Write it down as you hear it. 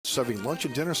serving lunch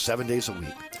and dinner 7 days a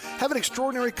week. Have an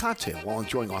extraordinary cocktail while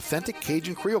enjoying authentic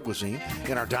Cajun Creole cuisine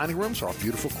in our dining rooms or our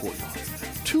beautiful courtyard.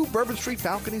 2 Bourbon Street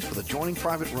balconies with adjoining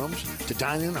private rooms to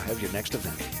dine in or have your next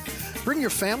event. Bring your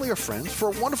family or friends for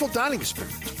a wonderful dining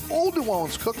experience. Old New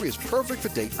Orleans Cookery is perfect for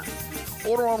date night.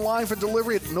 Order online for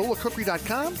delivery at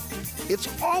nolacookery.com.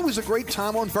 It's always a great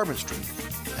time on Bourbon Street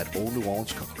at Old New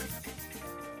Orleans Cookery.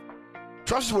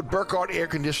 Trust is what Burkhardt Air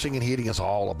Conditioning and Heating is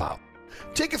all about.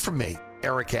 Take it from me,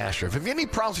 Eric Asher. If you have any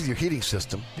problems with your heating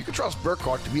system, you can trust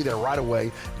Burkhardt to be there right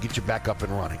away and get you back up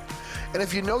and running. And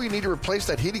if you know you need to replace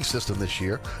that heating system this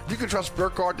year, you can trust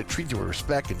Burkhardt to treat you with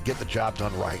respect and get the job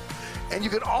done right. And you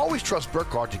can always trust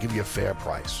Burkhardt to give you a fair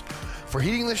price. For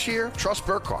heating this year, trust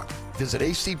Burkhardt. Visit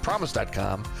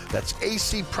acpromise.com. That's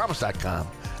acpromise.com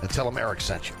and tell them Eric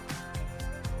sent you.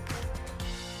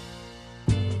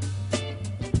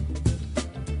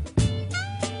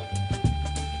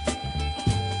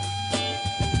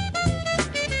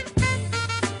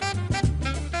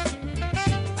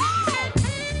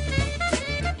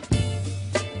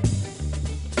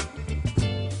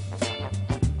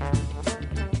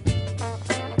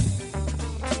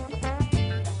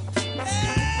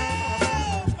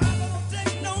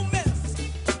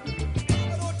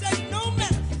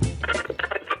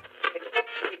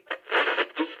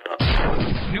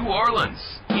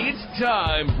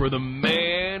 For the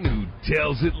man who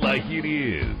tells it like it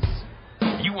is.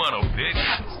 You want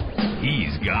opinions?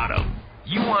 He's got them.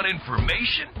 You want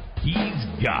information? He's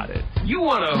got it. You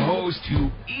want a host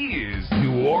who is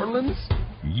New Orleans?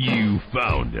 You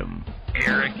found him.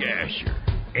 Eric Asher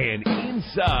and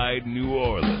Inside New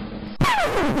Orleans.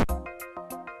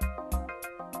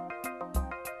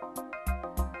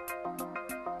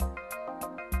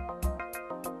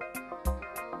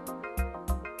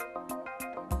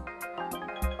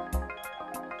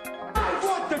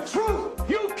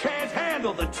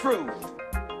 The truth.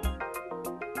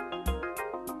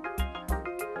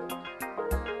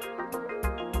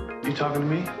 You talking to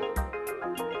me?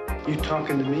 You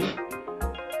talking to me?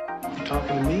 You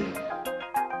talking to me?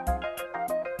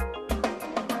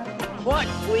 What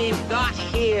we've got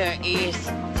here is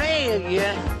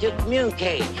failure to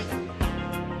communicate.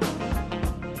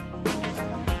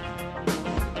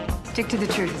 Stick to the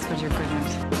truth is what you're good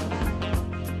at.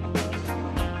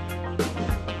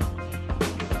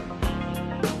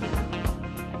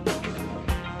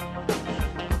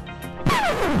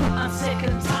 I'm sick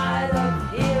and tired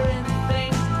of hearing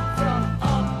things from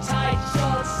uptight,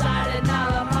 short-sighted,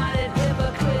 narrow-minded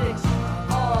hypocrites.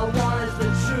 All I want is the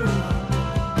truth.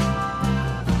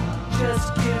 Just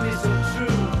give me some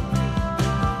truth.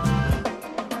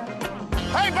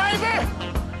 Hey, baby!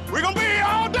 We're gonna be here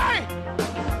all day!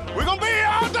 We're gonna be here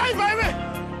all day, baby!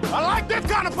 I like this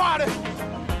kind of party!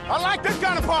 I like this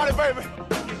kind of party, baby!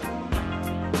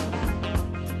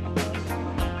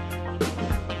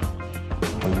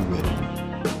 Are you ready?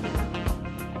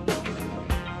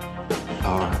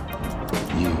 Are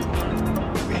you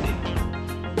ready?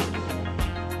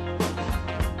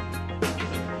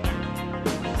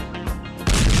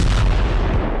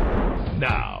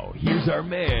 Now, here's our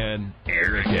man,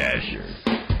 Eric Asher.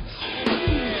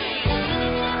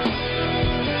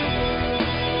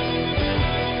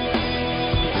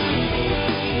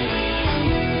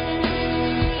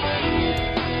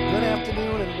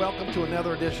 Welcome to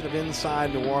another edition of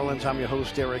Inside New Orleans. I'm your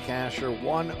host, Eric Asher,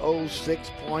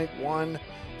 106.1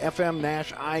 FM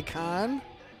Nash Icon.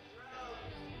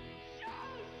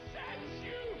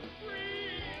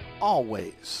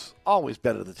 Always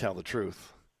better to tell the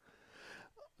truth.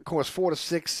 Of course, 4 to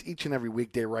 6 each and every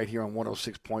weekday right here on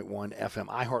 106.1 FM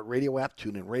iHeartRadio app,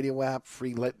 TuneIn Radio app,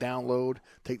 free download.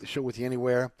 Take the show with you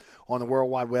anywhere on the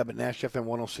World Wide Web at Nash FM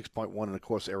 106.1 and, of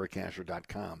course,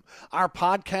 ericasher.com. Our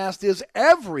podcast is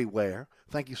everywhere.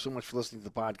 Thank you so much for listening to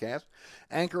the podcast.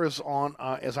 Anchor is on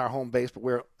as our home base, but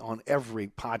we're on every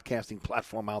podcasting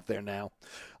platform out there now.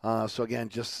 So, again,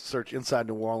 just search Inside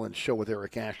New Orleans Show with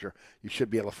Eric Asher. You should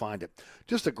be able to find it.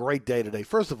 Just a great day today.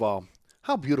 First of all,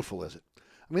 how beautiful is it?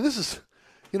 I mean, this is,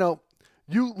 you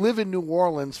live in New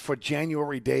Orleans for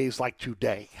January days like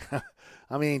today.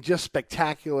 I mean, just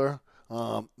spectacular.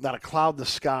 Not a cloud in the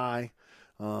sky.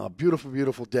 Beautiful,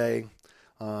 beautiful day.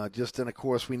 And, of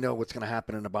course, we know what's going to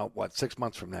happen in about, 6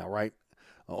 months from now, right?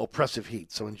 Oppressive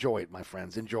heat. So enjoy it, my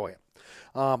friends. Enjoy it.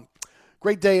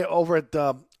 Great day over at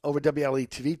WLE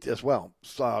TV as well.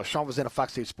 Sean was in a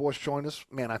Fox 8 Sports joined us.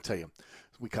 Man, I tell you,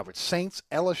 we covered Saints,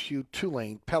 LSU,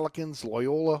 Tulane, Pelicans,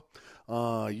 Loyola,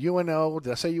 UNO.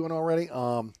 Did I say UNO already?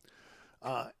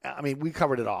 We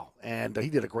covered it all, and he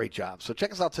did a great job. So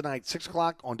check us out tonight, 6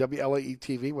 o'clock on WLAE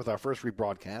TV with our first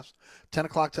rebroadcast, 10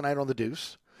 o'clock tonight on The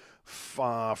Deuce.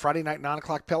 Friday night, 9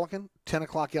 o'clock Pelican, 10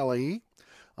 o'clock LAE.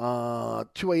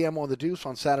 2 a.m. on the Deuce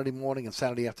on Saturday morning and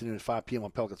Saturday afternoon at 5 p.m.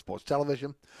 on Pelican Sports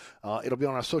Television. It'll be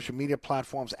on our social media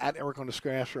platforms at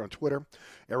Eric_Asher on Twitter,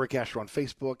 Eric Asher on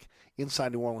Facebook,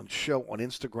 Inside New Orleans Show on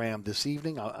Instagram this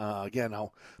evening. Again,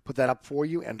 I'll put that up for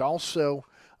you. And also,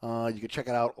 you can check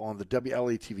it out on the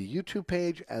WLATV YouTube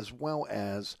page as well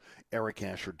as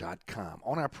ericasher.com.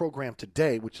 On our program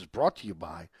today, which is brought to you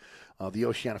by the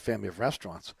Oceana family of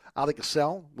restaurants, Ali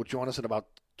Cassell will join us in about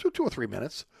two or 3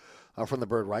 minutes. From the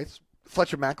Bird Rights.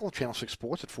 Fletcher Mackel of Channel 6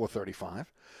 Sports at 4:35.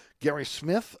 Gary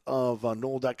Smith of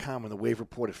NOL.com and the Wave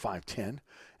Report at 5:10.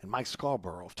 And Mike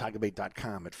Scarborough of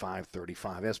TigerBait.com at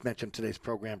 5:35. As mentioned, today's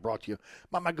program brought to you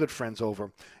by my good friends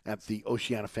over at the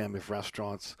Oceana family of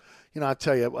restaurants. You know, I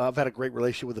tell you, I've had a great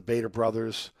relationship with the Bader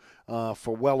brothers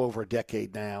for well over a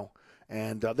decade now,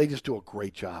 and they just do a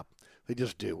great job. They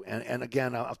just do. And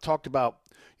again, I've talked about,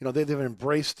 you know, they've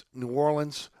embraced New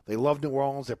Orleans. They love New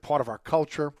Orleans. They're part of our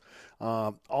culture.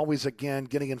 Always, again,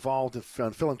 getting involved in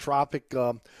philanthropic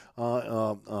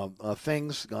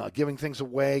things, giving things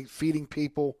away, feeding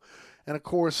people. And, of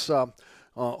course,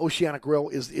 Oceana Grill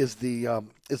is the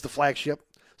flagship,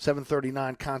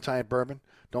 739 Conti Bourbon.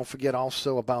 Don't forget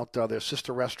also about their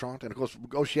sister restaurant. And, of course,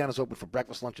 Oceana's open for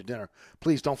breakfast, lunch, and dinner.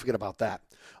 Please don't forget about that.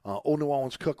 Old New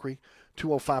Orleans Cookery,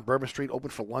 205 Bourbon Street, open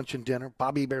for lunch and dinner.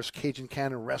 Bobby Hebert's Cajun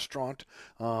Cannon Restaurant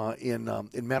in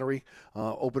Metairie,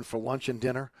 open for lunch and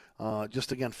dinner.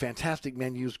 Just, again, fantastic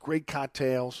menus, great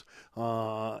cocktails,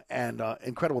 and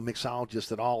incredible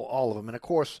mixologists at all of them. And, of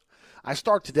course, I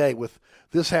start today with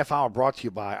this half hour brought to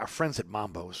you by our friends at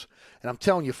Mambo's. And I'm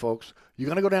telling you, folks, you're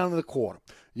going to go down to the quarter.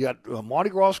 You got Mardi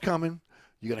Gras coming.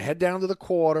 You're going to head down to the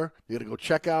quarter. You're going to go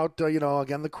check out,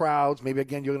 again, the crowds. Maybe,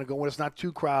 again, you're going to go when it's not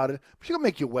too crowded. But you're going to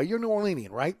make your way. You're New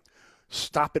Orleanian, right?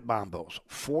 Stop at Mambo's,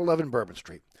 411 Bourbon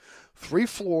Street. 3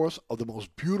 floors of the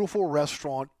most beautiful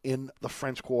restaurant in the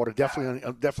French Quarter,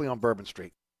 definitely on Bourbon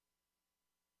Street.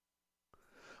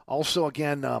 Also,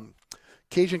 again,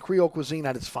 Cajun Creole cuisine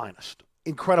at its finest.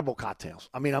 Incredible cocktails.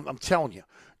 I mean, I'm telling you.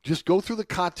 Just go through the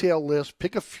cocktail list,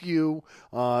 pick a few,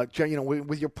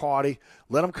 with your party.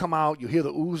 Let them come out. You hear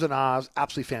the oohs and ahs.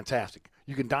 Absolutely fantastic.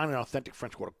 You can dine in an authentic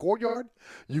French Quarter courtyard.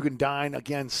 You can dine,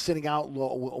 again, sitting out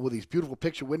with these beautiful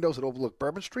picture windows that overlook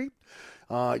Bourbon Street.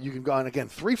 You can go on, again,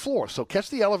 3 floors. So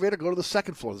catch the elevator, go to the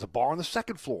second floor. There's a bar on the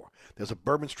second floor. There's a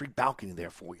Bourbon Street balcony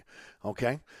there for you.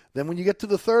 Okay? Then when you get to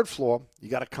the 3rd floor, you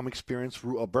got to come experience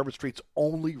Bourbon Street's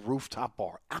only rooftop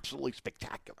bar. Absolutely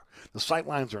spectacular. The sight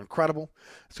lines are incredible.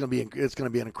 It's going to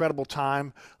be an incredible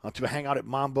time to hang out at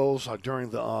Mambo's during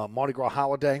the Mardi Gras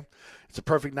holiday. It's a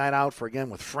perfect night out for, again,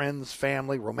 with friends,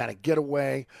 family, romantic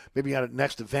getaway. Maybe you got a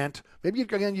next event. Maybe you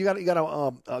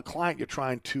got a client you're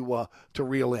trying to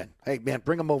reel in. Hey, man,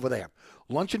 bring them over there.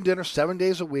 Lunch and dinner 7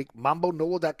 days a week.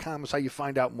 MamboNola.com is how you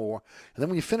find out more. And then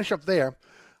when you finish up there,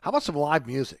 how about some live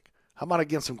music? How about,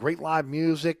 again, some great live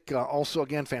music? Also,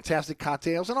 again, fantastic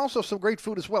cocktails and also some great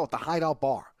food as well at the Hideout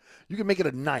Bar. You can make it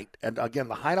a night. And, again,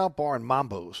 the Hideout Bar and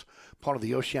Mambo's, part of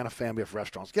the Oceana family of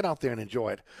restaurants. Get out there and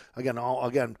enjoy it.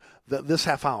 Again, this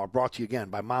half hour brought to you, again,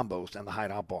 by Mambo's and the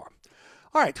Hideout Bar.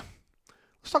 All right,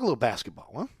 let's talk a little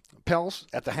basketball. Huh? Pels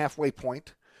at the halfway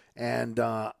point. And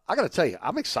I got to tell you,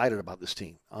 I'm excited about this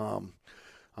team.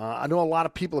 I know a lot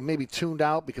of people have maybe tuned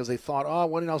out because they thought,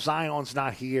 Zion's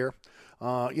not here.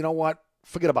 You know what?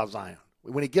 Forget about Zion.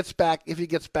 When he gets back, if he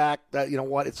gets back, you know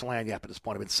what? It's lagniappe at this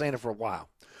point. I've been saying it for a while.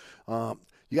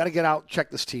 You got to get out,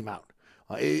 check this team out.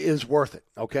 It is worth it,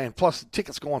 okay? And plus, the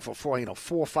tickets going for $4, $5,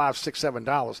 $6,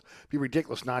 $7. Be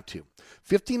ridiculous not to.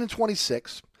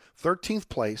 15-26, 13th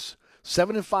place,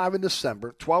 7-5 in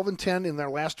December, 12-10 in their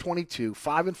last 22,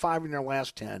 5-5 in their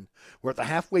last 10. We're at the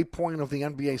halfway point of the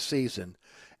NBA season,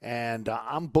 and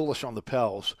I'm bullish on the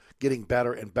Pels getting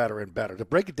better and better and better. To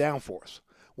break it down for us,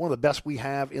 one of the best we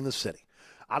have in the city,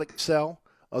 Ali Cassell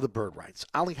of the Bird Rights.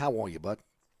 Ali, how are you, bud?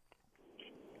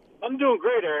 I'm doing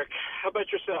great, Eric. How about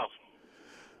yourself?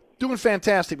 Doing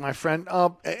fantastic, my friend.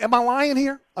 Am I lying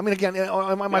here? I mean, again,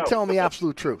 am I telling the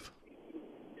absolute truth?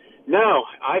 No,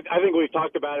 I think we've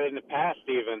talked about it in the past,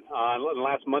 even in the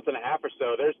last month and a half or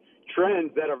so. There's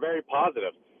trends that are very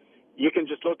positive. You can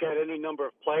just look at any number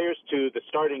of players to the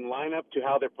starting lineup to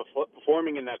how they're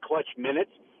performing in that clutch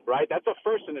minutes, right? That's a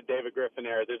first in the David Griffin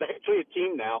era. There's actually a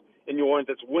team now in New Orleans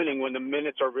that's winning when the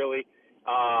minutes are really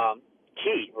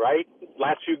key, right?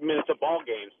 Last few minutes of ball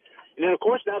games. And then, of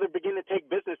course, now they're beginning to take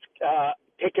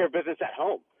care of business at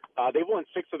home. They've won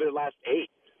 6 of their last 8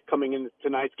 coming in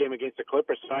tonight's game against the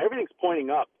Clippers. So everything's pointing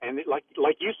up. And like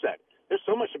you said, there's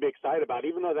so much to be excited about,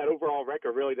 even though that overall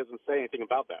record really doesn't say anything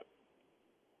about that.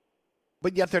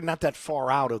 But yet they're not that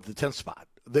far out of the 10th spot.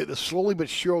 slowly but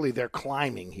surely they're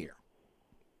climbing here.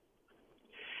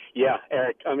 Yeah,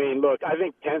 Eric. I mean, look, I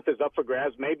think 10th is up for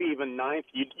grabs, maybe even 9th.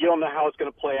 You don't know how it's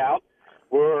going to play out.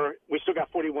 We still got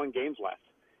 41 games left.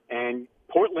 And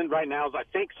Portland right now is, I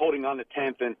think, holding on to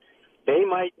 10th, and they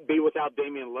might be without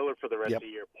Damian Lillard for the rest of the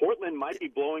year. Portland might be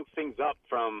blowing things up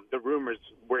from the rumors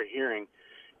we're hearing.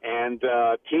 And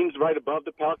teams right above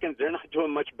the Pelicans, they're not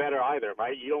doing much better either,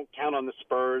 right? You don't count on the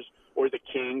Spurs or the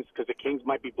Kings because the Kings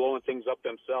might be blowing things up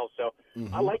themselves. So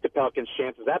I like the Pelicans'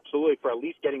 chances absolutely for at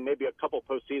least getting maybe a couple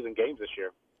postseason games this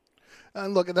year.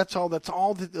 And look, that's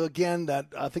all again, that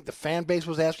I think the fan base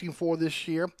was asking for this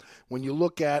year. When you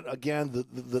look at, again,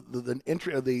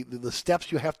 the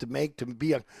steps you have to make to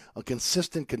be a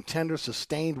consistent contender,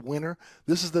 sustained winner,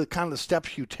 this is the kind of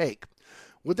steps you take.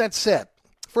 With that said,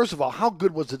 first of all, how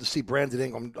good was it to see Brandon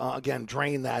Ingram, again,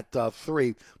 drain that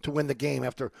three to win the game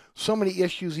after so many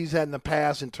issues he's had in the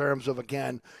past in terms of,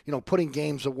 again, putting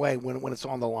games away when it's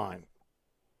on the line?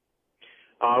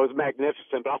 It was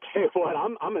magnificent, but I'll tell you what,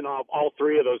 I'm in all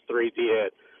three of those threes he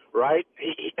hit, right?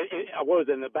 What was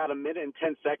it, in about a minute and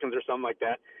 10 seconds or something like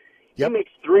that? He makes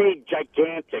three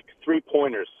gigantic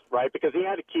three-pointers, right? Because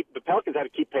the Pelicans had to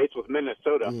keep pace with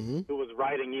Minnesota, who was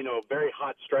riding, a very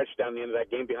hot stretch down the end of that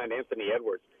game behind Anthony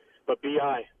Edwards. But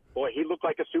B.I., boy, he looked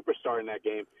like a superstar in that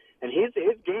game. And his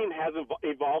game has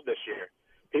evolved this year.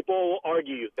 People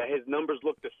argue that his numbers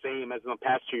look the same as in the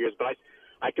past 2 years, but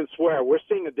I can swear we're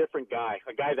seeing a different guy,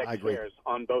 a guy that cares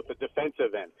on both the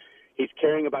defensive end. He's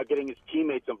caring about getting his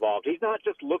teammates involved. He's not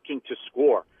just looking to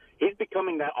score. He's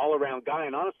becoming that all-around guy,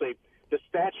 and honestly, the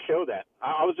stats show that.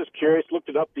 I was just curious, looked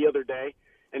it up the other day,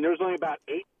 and there's only about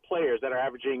 8 players that are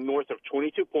averaging north of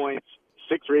 22 points,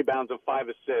 6 rebounds, and 5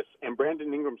 assists, and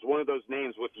Brandon Ingram's one of those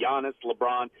names with Giannis,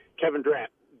 LeBron, Kevin Durant,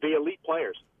 the elite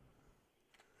players.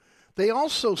 They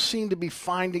also seem to be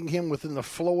finding him within the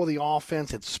flow of the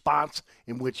offense at spots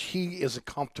in which he is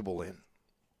comfortable in.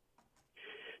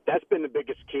 That's been the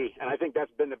biggest key, and I think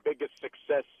that's been the biggest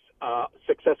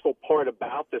successful part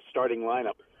about this starting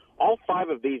lineup. All 5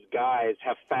 of these guys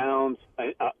have found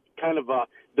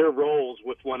their roles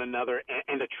with one another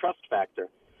and a trust factor.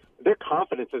 Their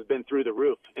confidence has been through the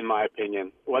roof, in my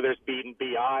opinion, whether it's beating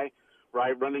B.I.,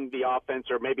 right, running the offense,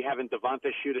 or maybe having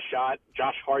Devontae shoot a shot,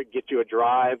 Josh Hart get you a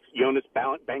drive, Jonas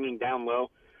banging down low.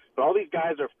 But all these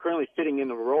guys are currently filling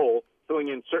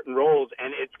in certain roles,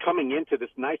 and it's coming into this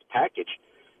nice package.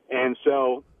 And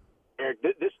so, Eric,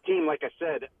 this team, like I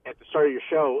said at the start of your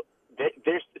show,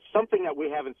 there's something that we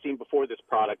haven't seen before this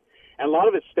product. And a lot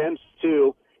of it stems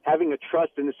to having a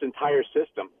trust in this entire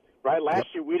system, right? Last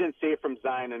year, we didn't see it from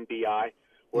Zion and B.I.,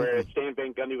 where Stan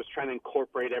Van Gundy was trying to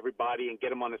incorporate everybody and get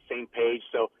them on the same page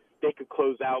so they could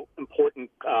close out important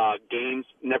games.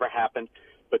 Never happened.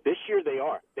 But this year they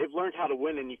are. They've learned how to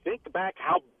win. And you think back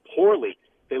how poorly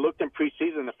they looked in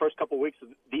preseason the first couple of weeks of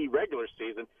the regular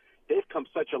season. They've come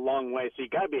such a long way. So you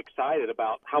got to be excited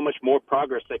about how much more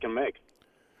progress they can make.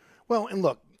 Well, and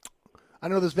look, I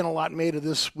know there's been a lot made of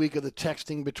this week of the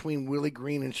texting between Willie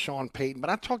Green and Sean Payton, but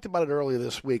I talked about it earlier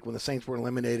this week when the Saints were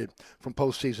eliminated from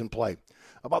postseason play,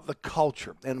 about the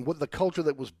culture and what the culture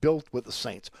that was built with the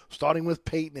Saints, starting with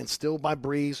Payton and still by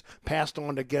Breeze, passed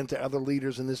on again to other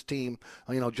leaders in this team,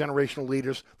 generational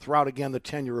leaders throughout, again, the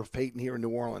tenure of Payton here in New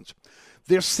Orleans.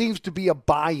 There seems to be a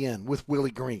buy-in with Willie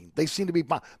Green. They seem to be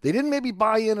they didn't maybe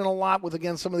buy in a lot with,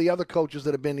 again, some of the other coaches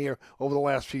that have been here over the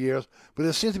last few years, but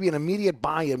there seems to be an immediate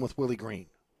buy-in with Willie Green.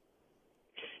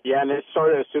 Yeah, and it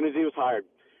started as soon as he was hired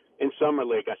in Summer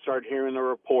League. I started hearing the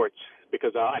reports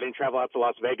because I didn't travel out to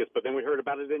Las Vegas, but then we heard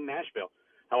about it in Nashville,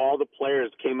 how all the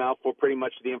players came out for pretty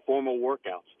much the informal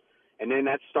workouts. And then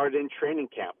that started in training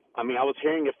camp. I mean, I was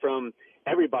hearing it from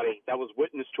everybody that was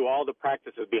witness to all the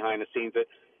practices behind the scenes that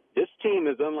this team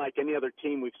is unlike any other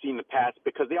team we've seen in the past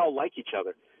because they all like each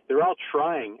other. They're all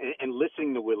trying and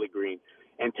listening to Willie Green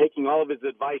and taking all of his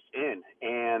advice in.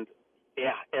 And,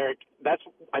 yeah, Eric, that's,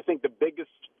 I think, the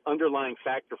biggest underlying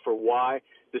factor for why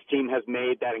this team has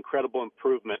made that incredible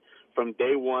improvement from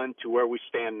day one to where we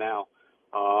stand now.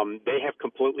 They have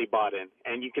completely bought in,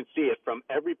 and you can see it from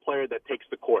every player that takes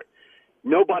the court.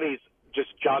 Nobody's just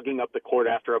jogging up the court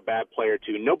after a bad play or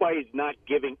two. Nobody's not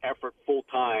giving effort full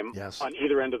time on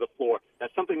either end of the floor.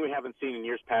 That's something we haven't seen in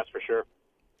years past for sure.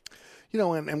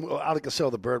 And Ali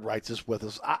Cassell, the Bird, writes this with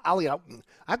us. Ali, I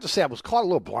have to say I was caught a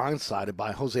little blindsided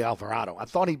by Jose Alvarado. I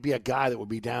thought he'd be a guy that would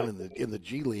be down in the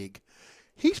G League.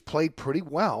 He's played pretty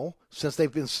well since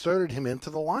they've inserted him into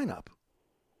the lineup.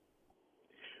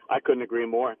 I couldn't agree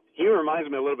more. He reminds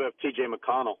me a little bit of T.J.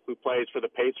 McConnell, who plays for the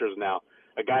Pacers now,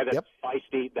 a guy that's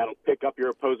feisty, that'll pick up your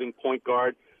opposing point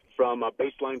guard from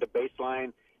baseline to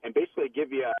baseline, and basically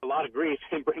give you a lot of grief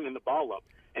in bringing the ball up.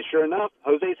 And sure enough,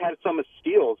 Jose's had some of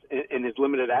steals in his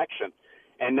limited action.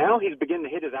 And now he's beginning to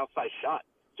hit his outside shot.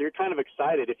 So you're kind of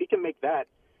excited. If he can make that,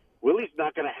 Willie's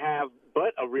not going to have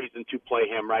but a reason to play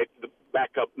him, right, the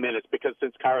backup minutes, because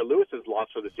since Kyra Lewis is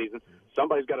lost for the season,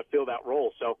 somebody's got to fill that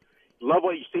role. So love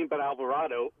what you've seen about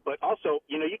Alvarado, but also,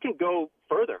 you can go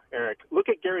further, Eric. Look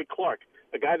at Gary Clark,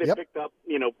 a guy that picked up,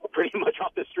 pretty much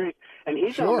off the street, and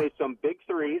he's made some big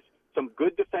threes, some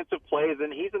good defensive plays,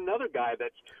 and he's another guy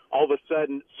that's all of a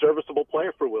sudden serviceable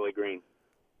player for Willie Green.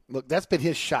 Look, that's been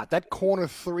his shot. That corner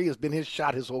three has been his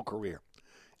shot his whole career.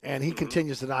 And he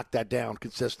continues to knock that down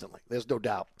consistently. There's no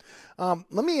doubt.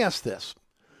 Let me ask this.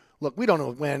 Look, we don't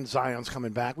know when Zion's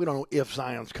coming back. We don't know if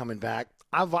Zion's coming back.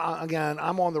 I'm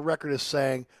on the record as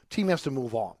saying team has to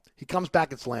move on. He comes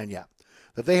back, it's Lanyap.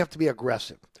 That they have to be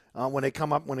aggressive when it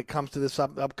comes to this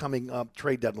upcoming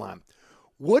trade deadline.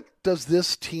 What does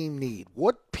this team need?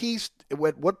 What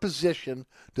position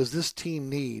does this team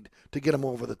need to get them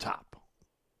over the top?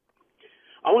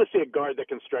 I want to see a guard that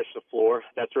can stretch the floor,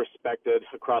 that's respected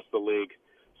across the league.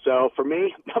 So for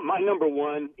me, my number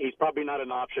one, he's probably not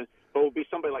an option, but it will be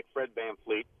somebody like Fred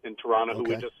VanVleet in Toronto, who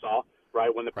we just saw, right,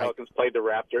 when the Pelicans played the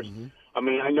Raptors. Mm-hmm. I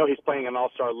mean, I know he's playing an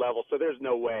all-star level, so there's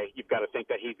no way you've got to think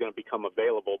that he's going to become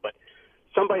available, but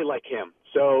somebody like him.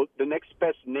 So the next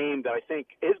best name that I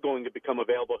think is going to become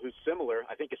available who's similar,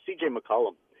 I think, is C.J.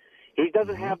 McCollum. He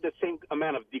doesn't have the same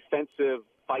amount of defensive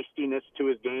feistiness to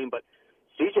his game, but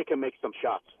CJ can make some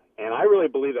shots, and I really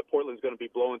believe that Portland's going to be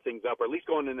blowing things up, or at least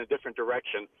going in a different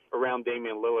direction around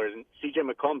Damian Lillard. And CJ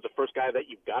McCollum's the first guy that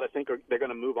you've got to think they're going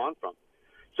to move on from.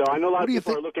 So I know a lot of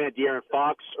people are looking at De'Aaron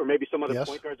Fox or maybe some other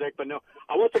point guards, but no,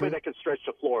 I want somebody that can stretch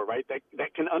the floor, right?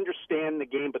 That can understand the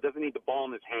game but doesn't need the ball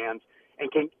in his hands and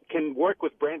can work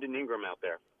with Brandon Ingram out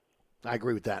there. I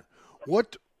agree with that.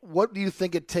 What do you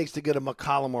think it takes to get a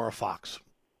McCollum or a Fox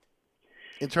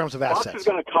in terms of assets? Fox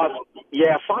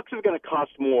is going to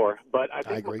cost more, but I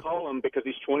think McCollum, because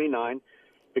he's 29,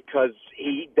 because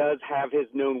he does have his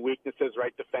known weaknesses,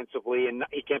 right, defensively, and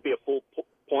he can't be a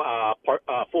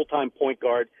full-time point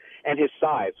guard, and his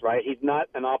size, right? He's not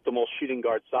an optimal shooting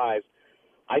guard size.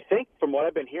 I think from what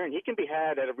I've been hearing, he can be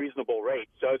had at a reasonable rate.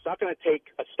 So it's not going to take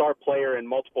a star player and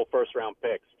multiple first-round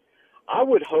picks. I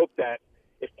would hope that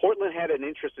if Portland had an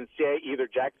interest in, say, either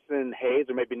Jackson Hayes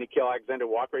or maybe Nickeil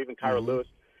Alexander-Walker, or even Kyra Lewis,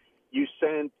 you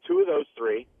send two of those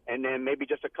three and then maybe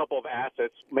just a couple of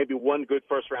assets, maybe one good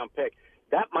first-round pick.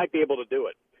 That might be able to do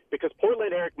it. Because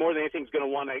Portland, Eric, more than anything, is going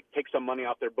to want to take some money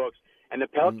off their books. And the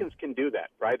Pelicans can do that,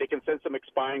 right? They can send some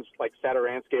expirings like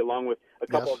Satoransky along with a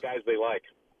couple of guys they like.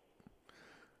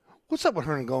 What's up with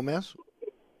Hernan Gomez?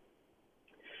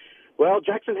 Well,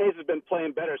 Jackson Hayes has been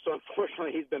playing better, so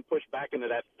unfortunately he's been pushed back into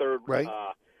that third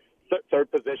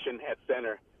position at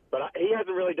center. But he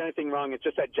hasn't really done anything wrong. It's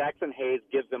just that Jackson Hayes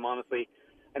gives them, honestly,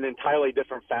 an entirely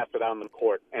different facet on the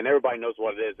court. And everybody knows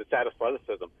what it is. It's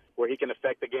athleticism, where he can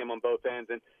affect the game on both ends.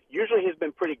 And usually he's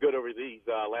been pretty good over these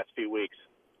last few weeks.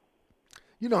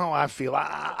 You know how I feel.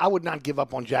 I would not give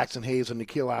up on Jackson Hayes and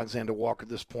Nickeil Alexander-Walker at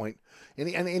this point. And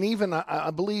even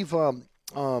I believe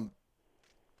the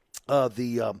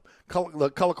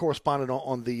color correspondent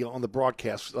on the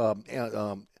broadcast,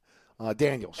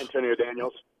 Daniels. Antonio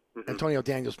Daniels. Mm-hmm. Antonio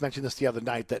Daniels mentioned this the other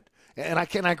night, and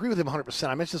I agree with him 100%.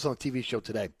 I mentioned this on the TV show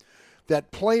today,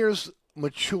 that players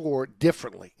mature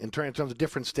differently in terms of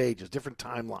different stages, different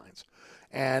timelines.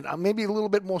 And I'm maybe a little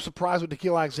bit more surprised with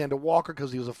Nickeil Alexander-Walker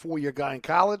because he was a 4-year guy in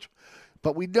college.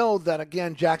 But we know that,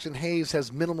 again, Jackson Hayes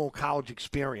has minimal college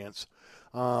experience.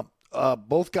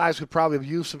 Both guys could probably have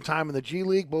used some time in the G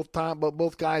League.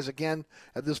 Both guys, again,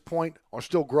 at this point are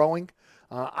still growing.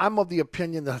 I'm of the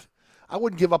opinion that I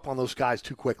wouldn't give up on those guys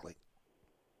too quickly.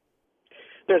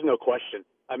 There's no question.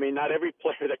 I mean, not every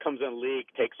player that comes in the league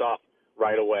takes off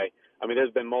right away. I mean,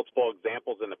 there's been multiple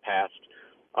examples in the past.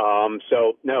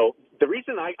 So, no, the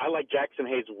reason I like Jackson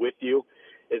Hayes with you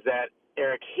is that,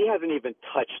 Eric, he hasn't even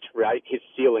touched, right, his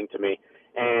ceiling to me.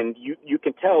 And you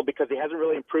can tell because he hasn't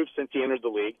really improved since he entered the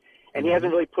league, and he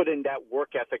hasn't really put in that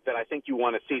work ethic that I think you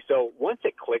want to see. So once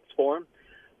it clicks for him,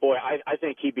 boy, I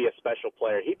think he'd be a special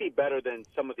player. He'd be better than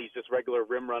some of these just regular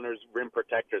rim runners, rim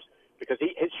protectors, because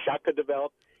his shot could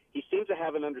develop. He seems to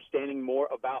have an understanding more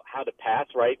about how to pass,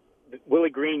 right? Willie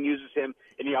Green uses him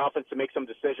in the offense to make some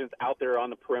decisions out there on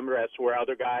the perimeter as to where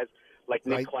other guys like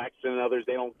Nick Claxton and others,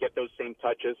 they don't get those same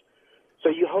touches. So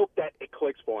you hope that it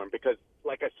clicks for him because,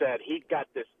 like I said, he's got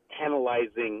this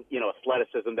tantalizing,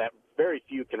 athleticism that very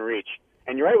few can reach.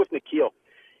 And you're right with Nickeil.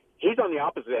 He's on the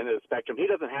opposite end of the spectrum. He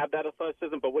doesn't have that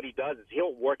athleticism, but what he does is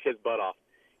he'll work his butt off.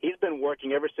 he's been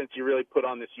working ever since he really put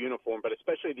on this uniform, but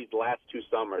especially these last 2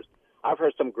 summers. I've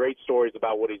heard some great stories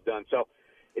about what he's done. So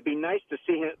it'd be nice to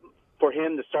see for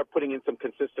him to start putting in some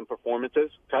consistent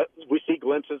performances. We see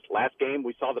glimpses. Last game,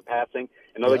 we saw the passing.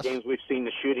 In other games, we've seen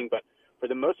the shooting. But for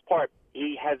the most part,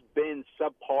 he has been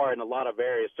subpar in a lot of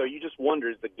areas. So you just wonder,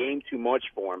 is the game too much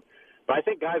for him? But I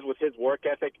think guys with his work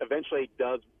ethic eventually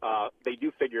they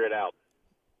do figure it out.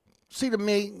 See, to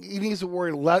me, he needs to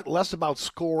worry less about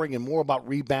scoring and more about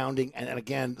rebounding and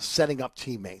again, setting up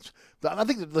teammates. I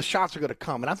think that the shots are going to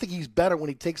come, and I think he's better when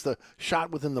he takes the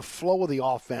shot within the flow of the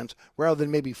offense rather than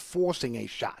maybe forcing a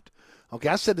shot. Okay,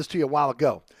 I said this to you a while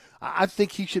ago. I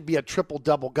think he should be a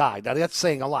triple-double guy. Now, that's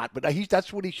saying a lot, but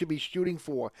that's what he should be shooting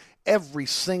for every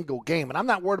single game. And I'm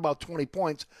not worried about 20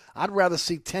 points. I'd rather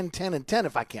see 10, 10, and 10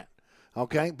 if I can,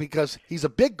 okay, because he's a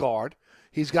big guard.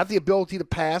 He's got the ability to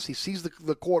pass. He sees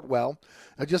the court well.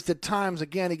 Just at times,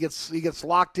 again, he gets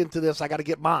locked into this, I got to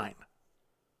get mine.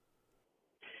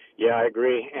 Yeah, I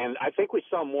agree. And I think we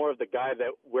saw more of the guy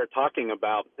that we're talking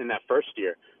about in that first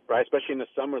year, right, especially in the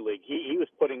summer league. He was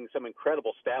putting some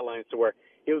incredible stat lines to where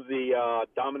he was the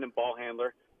dominant ball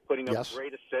handler, putting up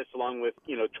great assists along with,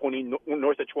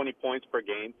 north of 20 points per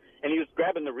game. And he was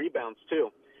grabbing the rebounds, too.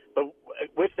 But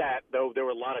with that, though, there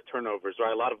were a lot of turnovers,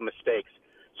 right, a lot of mistakes.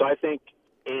 So I think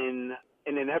in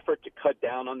an effort to cut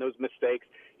down on those mistakes,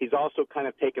 he's also kind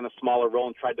of taken a smaller role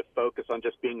and tried to focus on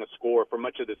just being a scorer for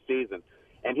much of the season.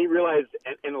 And he realized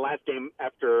in the last game,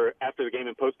 after the game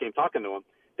and post game, talking to him,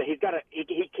 that he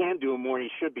can do more and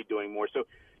he should be doing more. So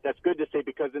that's good to see,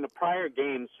 because in the prior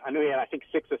games, I know he had, I think,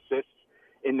 6 assists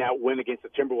in that win against the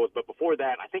Timberwolves, but before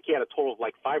that, I think he had a total of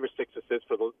like 5 or 6 assists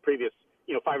for the previous,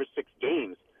 5 or 6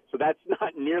 games. So that's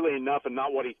not nearly enough and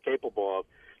not what he's capable of.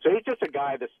 So he's just a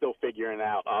guy that's still figuring it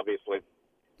out, obviously.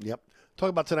 Yep. Talk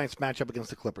about tonight's matchup against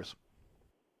the Clippers.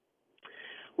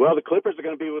 Well, the Clippers are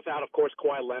going to be without, of course,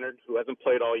 Kawhi Leonard, who hasn't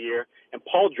played all year, and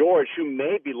Paul George, who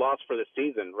may be lost for the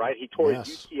season, right? He tore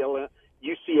his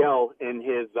UCL in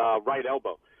his right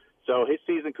elbow. So his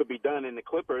season could be done, and the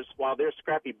Clippers, while they're a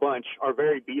scrappy bunch, are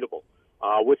very beatable.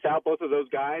 Without both of those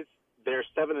guys, they're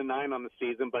 7-9 on the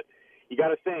season, but you got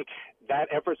to think that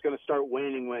effort's going to start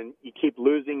waning when you keep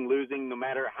losing, no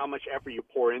matter how much effort you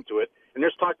pour into it. And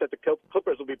there's talk that the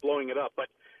Clippers will be blowing it up. But,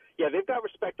 yeah, they've got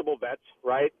respectable vets,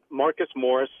 right? Marcus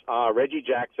Morris, Reggie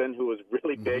Jackson, who was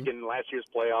really big in last year's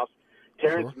playoffs.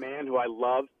 Terrence Mann, who I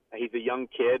love. He's a young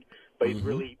kid, but he's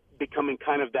really becoming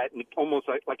kind of that almost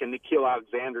like a Nikhil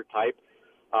Alexander type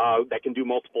that can do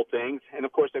multiple things. And,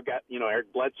 of course, they've got,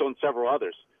 Eric Bledsoe and several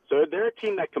others. So they're a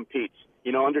team that competes.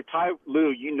 Under Ty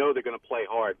Lue, they're going to play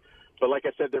hard. But like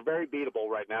I said, they're very beatable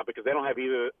right now because they don't have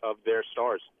either of their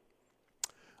stars.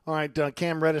 All right,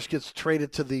 Cam Reddish gets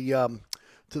traded to the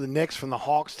Knicks from the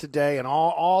Hawks today, and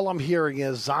all I'm hearing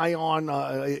is Zion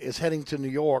is heading to New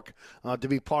York to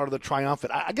be part of the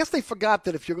triumphant. I guess they forgot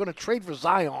that if you're going to trade for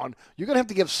Zion, you're going to have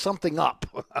to give something up.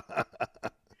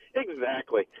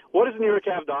 Exactly. What does New York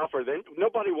have to offer?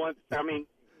 Nobody wants – I mean,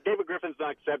 David Griffin's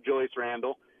not accept Julius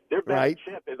Randle. Their best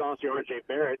chip is honestly R.J.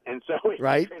 Barrett, and so if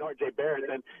you trade R.J. Barrett,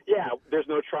 then, there's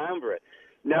no triumvirate.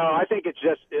 No, I think it's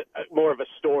just more of a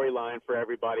storyline for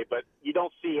everybody, but you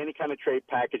don't see any kind of trade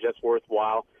package that's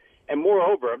worthwhile. And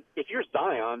moreover, if you're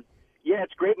Zion,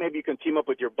 it's great maybe you can team up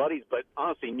with your buddies, but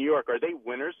honestly, New York, are they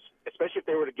winners? Especially if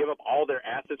they were to give up all their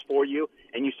assets for you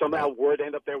and you somehow were to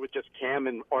end up there with just Cam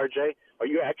and R.J., are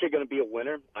you actually going to be a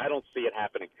winner? I don't see it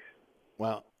happening.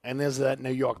 Well, and there's that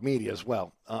New York media as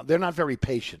well. They're not very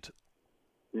patient.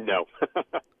 No.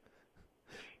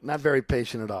 Not very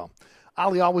patient at all.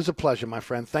 Ali, always a pleasure, my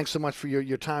friend. Thanks so much for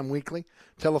your time weekly.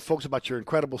 Tell the folks about your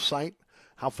incredible site,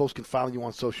 how folks can follow you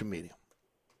on social media.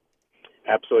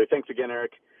 Absolutely. Thanks again,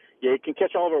 Eric. Yeah, you can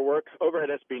catch all of our work over at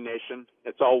SB Nation.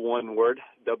 It's all one word,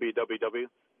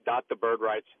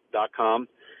 www.thebirdrights.com.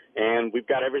 And we've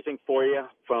got everything for you,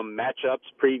 from matchups,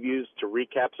 previews, to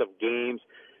recaps of games,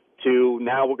 to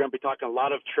now we're going to be talking a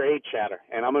lot of trade chatter.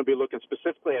 And I'm going to be looking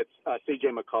specifically at C.J.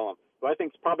 McCollum, who I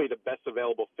think is probably the best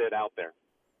available fit out there.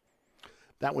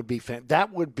 That would be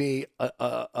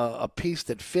a piece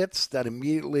that fits, that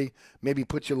immediately maybe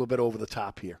puts you a little bit over the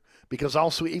top here. Because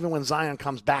also, even when Zion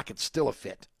comes back, it's still a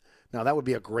fit. Now, that would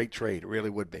be a great trade. It really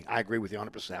would be. I agree with you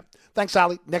 100%. Thanks,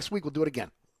 Ali. Next week, we'll do it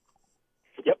again.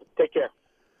 Yep. Take care.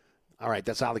 All right,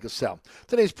 that's Ali Cassell.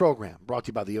 Today's program brought to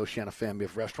you by the Oceana family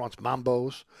of restaurants,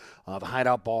 Mambo's, the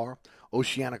Hideout Bar,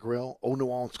 Oceana Grill, Old New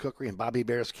Orleans Cookery, and Bobby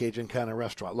Bear's Cajun kind of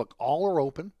restaurant. Look, all are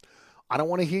open. I don't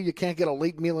want to hear you can't get a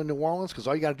late meal in New Orleans, because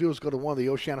all you got to do is go to one of the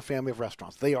Oceana family of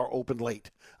restaurants. They are open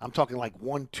late. I'm talking like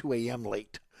 1, 2 a.m.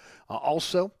 late.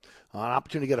 Also, an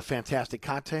opportunity to get a fantastic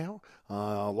cocktail,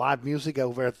 live music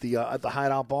over at the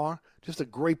Hideout Bar. Just a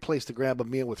great place to grab a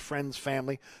meal with friends,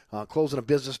 family, closing a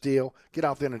business deal. Get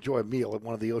out there and enjoy a meal at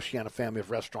one of the Oceana family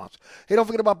of restaurants. Hey, don't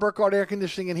forget about Burkhardt Air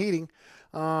Conditioning and Heating.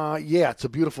 Yeah, it's a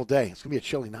beautiful day. It's going to be a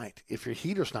chilly night. If your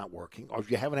heater's not working or if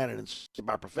you haven't had it installed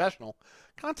by a professional,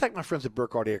 contact my friends at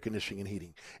Burkhardt Air Conditioning and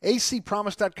Heating.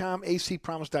 acpromise.com,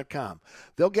 acpromise.com.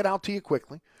 They'll get out to you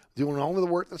quickly, doing only the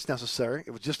work that's necessary.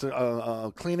 If it's just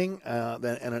a cleaning if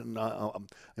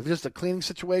it's just a cleaning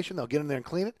situation, they'll get in there and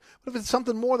clean it. But if it's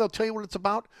something more, they'll tell you what it's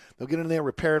about. They'll get in there,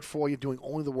 repair it for you, doing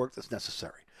only the work that's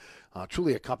necessary.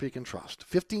 Truly a company you can trust.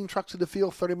 15 trucks in the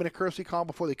field, 30-minute courtesy call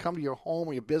before they come to your home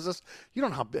or your business. You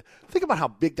don't know how big. Think about how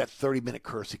big that 30-minute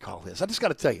courtesy call is. I just got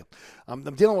to tell you, I'm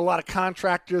dealing with a lot of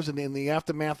contractors and in the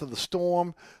aftermath of the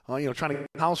storm, trying to get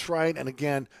the house right. And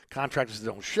again, contractors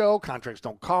don't show, contractors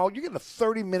don't call. You get a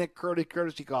 30-minute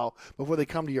courtesy call before they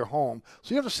come to your home. So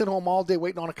you have to sit home all day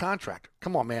waiting on a contractor.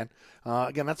 Come on, man.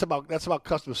 Again, that's about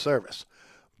customer service.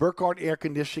 Burkhardt Air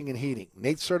Conditioning and Heating.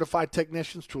 Nate certified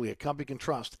technicians, truly a company you can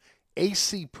trust.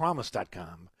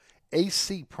 acpromise.com.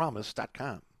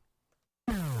 acpromise.com.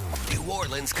 New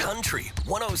Orleans Country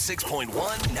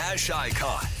 106.1 Nash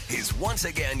Icon is once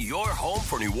again your home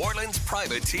for New Orleans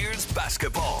Privateers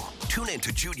basketball. Tune in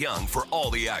to Jude Young for all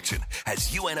the action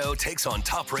as UNO takes on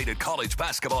top-rated college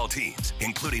basketball teams,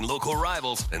 including local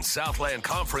rivals and Southland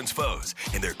Conference foes,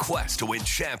 in their quest to win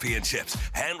championships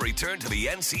and return to the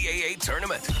NCAA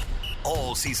tournament.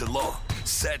 All season long,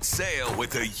 set sail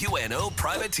with the UNO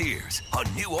Privateers on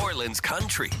New Orleans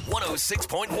Country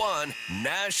 106.1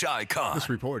 Nash Icon. This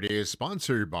report is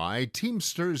sponsored by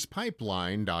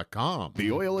TeamstersPipeline.com.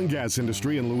 The oil and gas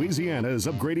industry in Louisiana is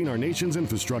upgrading our nation's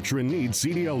infrastructure and needs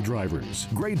CDL drivers.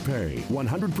 Great pay,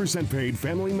 100% paid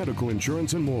family medical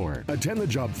insurance, and more. Attend the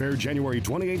job fair January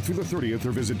 28th through the 30th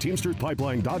or visit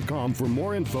TeamstersPipeline.com for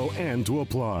more info and to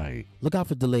apply. Look out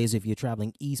for delays if you're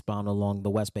traveling eastbound along the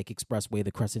West Bank Expressway,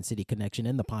 the Crescent City Connection,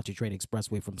 and the Pontchartrain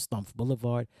Expressway from Stumpf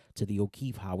Boulevard to the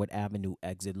O'Keefe Howard Avenue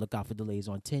exit. Look out for delays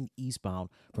on 10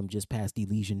 eastbound from just past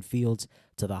Elysian Fields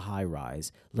to the High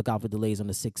Rise. Look out for delays on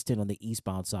the 610 on the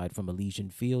eastbound side from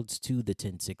Elysian Fields to the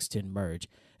 10610 merge.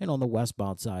 And on the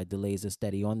westbound side, delays are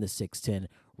steady on the 610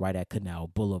 right at Canal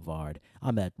Boulevard.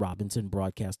 I'm Ed Robinson,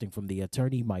 broadcasting from the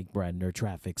Attorney Mike Brandner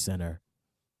Traffic Center.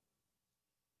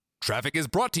 Traffic is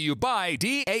brought to you by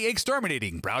DA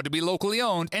Exterminating, proud to be locally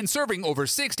owned and serving over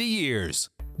 60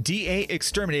 years. DA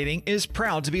Exterminating is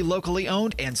proud to be locally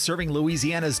owned and serving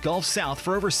Louisiana's Gulf South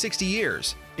for over 60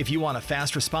 years. If you want a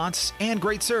fast response and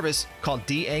great service, call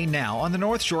DA now on the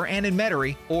North Shore and in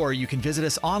Metairie, or you can visit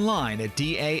us online at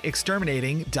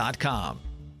daexterminating.com.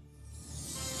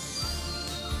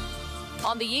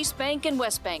 On the East Bank and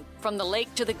West Bank, from the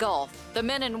lake to the Gulf, the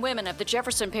men and women of the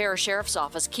Jefferson Parish Sheriff's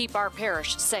Office keep our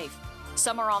parish safe.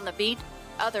 Some are on the beat,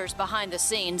 others behind the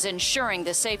scenes, ensuring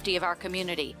the safety of our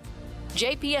community.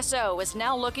 JPSO is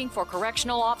now looking for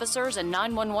correctional officers and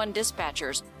 911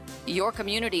 dispatchers. Your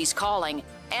community's calling.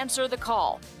 Answer the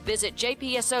call. Visit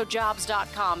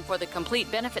jpsojobs.com for the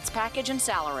complete benefits package and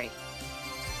salary.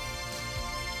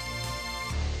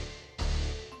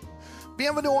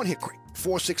 Bienvenue on Hickory,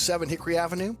 467 Hickory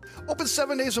Avenue. Open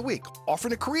 7 days a week,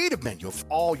 offering a creative menu of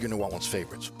all your New Orleans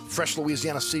favorites. Fresh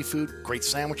Louisiana seafood, great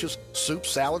sandwiches,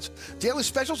 soups, salads, daily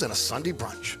specials, and a Sunday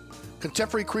brunch.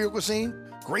 Contemporary Creole cuisine,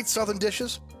 great Southern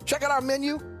dishes. Check out our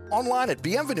menu online at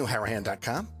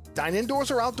bienvenueharahan.com. Dine indoors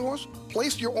or outdoors.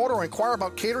 Place your order or inquire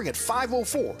about catering at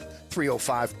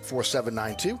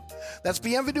 504-305-4792. That's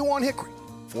Bienvenue on Hickory,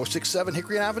 467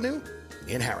 Hickory Avenue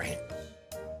in Harahan.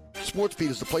 SportsBeat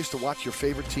is the place to watch your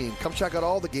favorite team. Come check out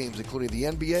all the games, including the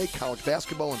NBA, college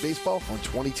basketball, and baseball on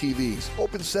 20 TVs.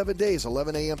 Open 7 days,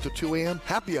 11 a.m. to 2 a.m.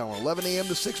 Happy hour, 11 a.m.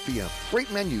 to 6 p.m.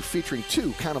 Great menu featuring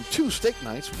two steak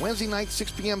nights. Wednesday night,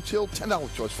 6 p.m. till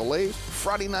 $10 choice fillets.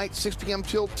 Friday night, 6 p.m.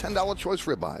 till $10 choice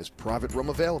ribeyes. Private room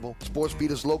available.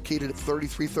 SportsBeat is located at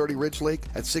 3330 Ridge Lake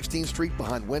at 16th Street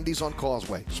behind Wendy's on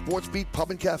Causeway. SportsBeat Pub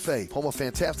and Cafe, home of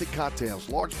fantastic cocktails,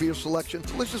 large beer selection,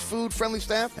 delicious food, friendly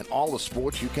staff, and all the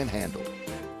sports you can handle.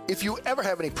 If you ever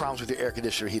have any problems with your air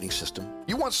conditioner heating system,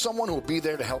 you want someone who will be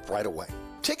there to help right away.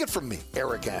 Take it from me,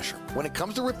 Eric Asher. When it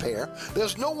comes to repair,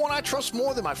 there's no one I trust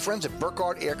more than my friends at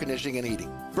Burkhardt Air Conditioning and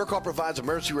Heating. Burkhardt provides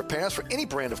emergency repairs for any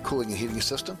brand of cooling and heating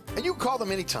system, and you can call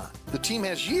them anytime. The team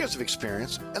has years of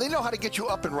experience, and they know how to get you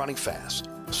up and running fast.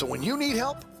 So when you need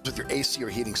help with your AC or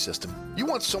heating system, you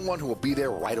want someone who will be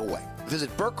there right away.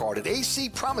 Visit Burkhardt at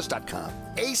acpromise.com,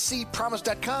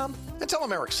 acpromise.com, and tell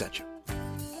them Eric sent you.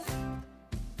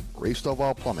 Ray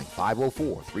Stovall Plumbing,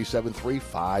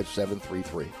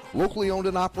 504-373-5733. Locally owned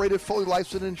and operated, fully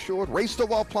licensed and insured, Ray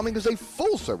Stovall Plumbing is a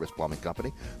full-service plumbing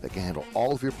company that can handle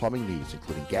all of your plumbing needs,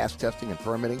 including gas testing and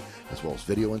permitting, as well as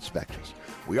video inspections.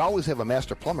 We always have a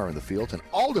master plumber in the field, and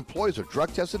all employees are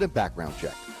drug tested and background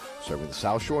checked. Serving the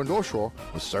South Shore and North Shore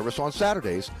with service on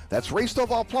Saturdays. That's Ray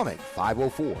Stovall Plumbing,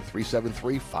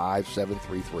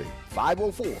 504-373-5733.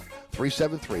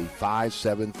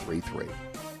 504-373-5733.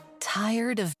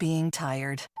 Tired of being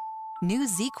tired? New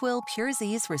ZzzQuil Pure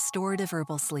Z's Restorative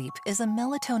Herbal Sleep is a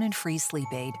melatonin-free sleep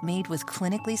aid made with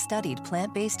clinically studied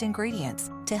plant-based ingredients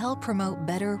to help promote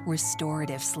better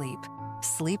restorative sleep.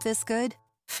 Sleep this good,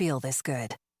 feel this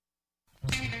good.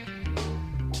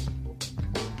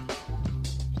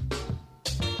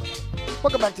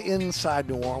 Welcome back to Inside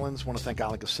New Orleans. I want to thank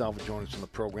Ali Cassell for joining us on the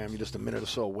program. You're just a minute or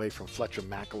so away from Fletcher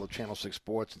Mackel of Channel 6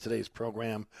 Sports. And today's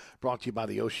program brought to you by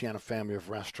the Oceana family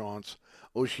of restaurants,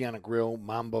 Oceana Grill,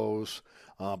 Mambo's,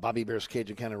 Bobby Bear's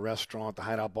Cajun Cannon Restaurant, the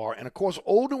Hideout Bar, and, of course,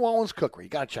 Old New Orleans Cookery. You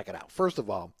got to check it out. First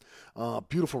of all,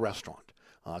 beautiful restaurant.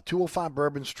 205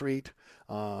 Bourbon Street.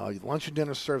 Lunch and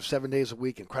dinner served 7 days a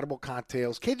week. Incredible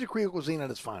cocktails. Cajun Creole cuisine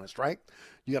at its finest, right?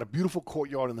 You got a beautiful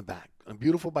courtyard in the back.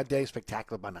 Beautiful by day,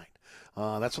 spectacular by night.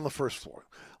 That's on the first floor.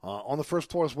 On the first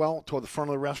floor as well, toward the front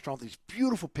of the restaurant, these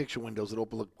beautiful picture windows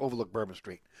that overlook Bourbon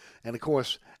Street. And, of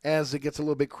course, as it gets a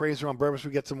little bit crazier on Bourbon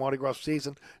Street, gets to Mardi Gras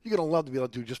season, you're going to love to be able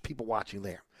to do just people watching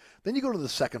there. Then you go to the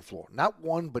second floor. Not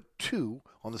one, but two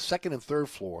on the second and third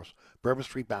floors, Bourbon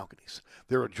Street balconies.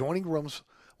 There are adjoining rooms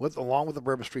along with the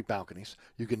Bourbon Street balconies.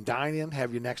 You can dine in,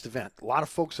 have your next event. A lot of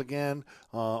folks, again,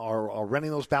 are renting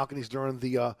those balconies during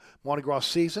the Mardi Gras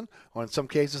season, or in some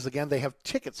cases, again, they have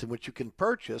tickets in which you can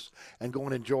purchase and go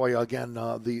and enjoy, again,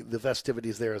 the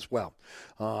festivities there as well.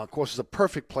 Of course, it's a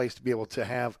perfect place to be able to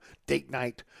have date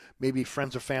night, maybe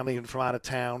friends or family from out of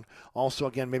town. Also,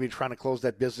 again, maybe trying to close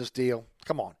that business deal.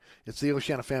 Come on, it's the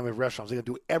Oceana family of restaurants. They're going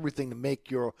to do everything to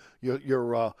make your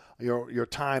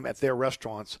time at their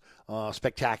restaurants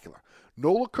spectacular.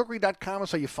 NolaCookery.com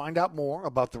is how you find out more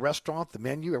about the restaurant, the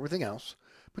menu, everything else.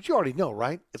 But you already know,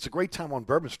 right? It's a great time on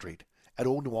Bourbon Street at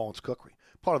Old New Orleans Cookery,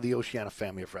 part of the Oceana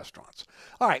family of restaurants.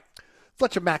 All right,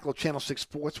 Fletcher Mackel, Channel 6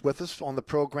 Sports, with us on the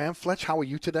program. Fletch, how are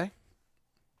you today?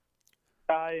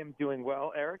 I am doing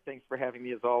well, Eric. Thanks for having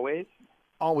me as always.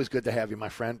 Always good to have you, my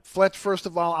friend. Fletch, first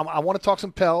of all, I want to talk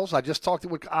some Pels. I just talked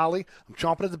with Ali. I'm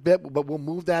chomping at the bit, but we'll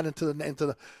move that into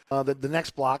the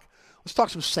next block. Let's talk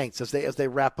some Saints as they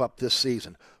wrap up this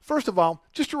season. First of all,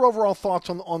 just your overall thoughts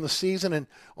on the season, and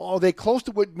are they close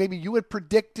to what maybe you had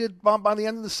predicted by the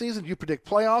end of the season? Did you predict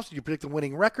playoffs? Did you predict a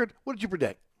winning record? What did you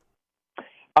predict?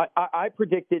 I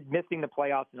predicted missing the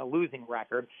playoffs and a losing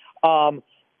record.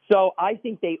 So I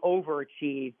think they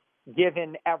overachieved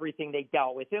given everything they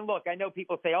dealt with. And look, I know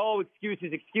people say, oh,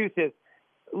 excuses.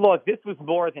 Look, this was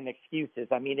more than excuses.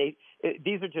 I mean,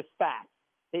 these are just facts.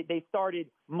 They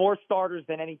started more starters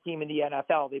than any team in the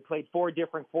NFL. They played 4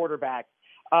 different quarterbacks.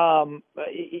 The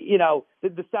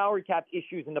salary cap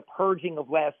issues and the purging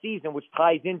of last season, which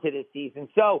ties into this season.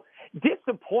 So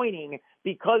disappointing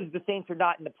because the Saints are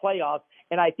not in the playoffs,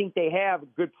 and I think they have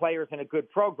good players and a good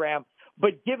program.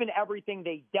 But given everything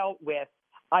they dealt with,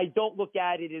 I don't look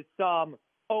at it as some,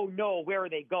 oh, no, where are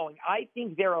they going? I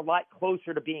think they're a lot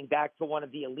closer to being back to one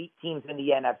of the elite teams in the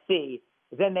NFC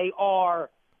than they are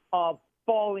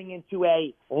falling into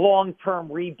a long-term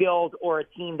rebuild or a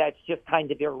team that's just kind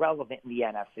of irrelevant in the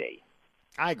NFC.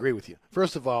 I agree with you.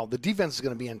 First of all, the defense is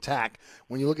going to be intact.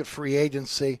 When you look at free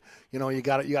agency, you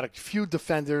got a few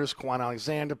defenders: Quan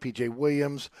Alexander, P.J.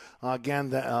 Williams,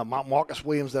 Marcus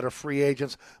Williams that are free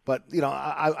agents. But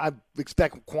I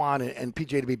expect Quan and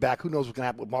P.J. to be back. Who knows what's going to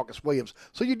happen with Marcus Williams?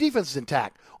 So your defense is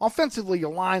intact. Offensively,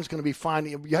 your line's going to be fine.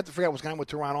 You have to figure out what's going on with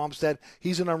Teron Armstead.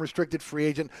 He's an unrestricted free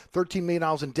agent. $13 million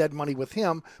in dead money with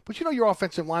him. But your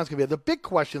offensive line's going to be there. The big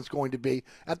question is going to be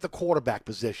at the quarterback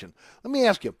position. Let me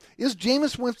ask you: is Jameis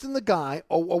Winston the guy,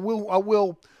 or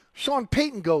will Sean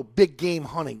Payton go big game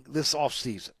hunting this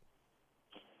offseason?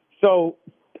 So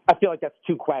I feel like that's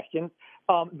 2 questions.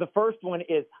 The first one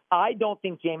is I don't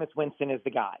think Jameis Winston is the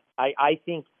guy. I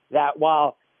think that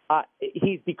while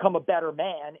he's become a better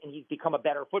man and he's become a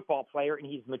better football player and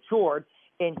he's matured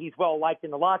and he's well-liked in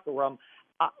the locker room,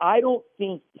 I don't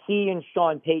think he and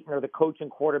Sean Payton are the coach and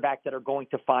quarterback that are going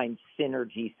to find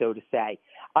synergy, so to say.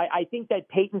 I think that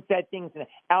Payton said things, and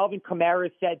Alvin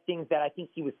Kamara said things that I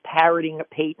think he was parroting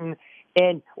Payton.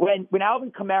 And when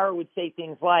Alvin Kamara would say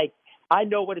things like, I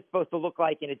know what it's supposed to look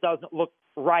like and it doesn't look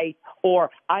right,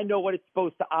 or I know what it's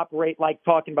supposed to operate like,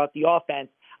 talking about the offense,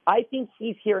 I think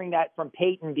he's hearing that from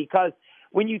Payton, because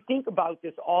when you think about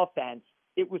this offense,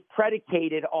 it was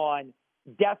predicated on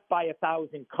death by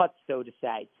 1,000 cuts, so to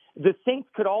say. The Saints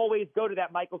could always go to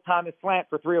that Michael Thomas slant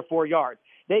for 3 or 4 yards.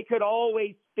 They could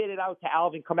always spit it out to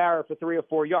Alvin Kamara for 3 or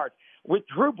 4 yards. With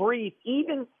Drew Brees,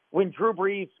 even when Drew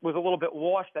Brees was a little bit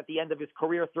washed at the end of his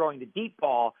career throwing the deep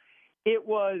ball, it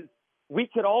was we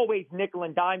could always nickel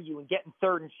and dime you and get in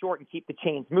 3rd and short and keep the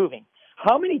chains moving.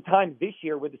 How many times this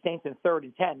year were the Saints in 3rd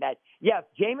and 10 that, yes,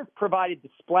 Jameis provided the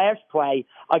splash play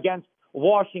against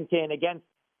Washington, against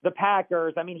the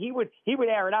Packers? I mean, he would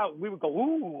air it out and we would go,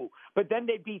 ooh, but then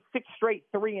they'd be 6 straight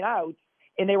 3 and outs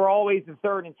and they were always in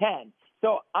 3rd and 10.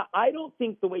 So I don't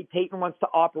think the way Peyton wants to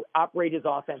operate his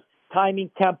offense,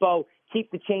 timing, tempo, keep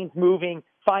the chains moving,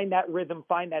 find that rhythm,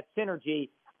 find that synergy.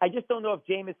 I just don't know if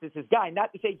Jameis is his guy.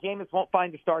 Not to say Jameis won't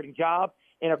find a starting job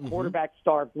in a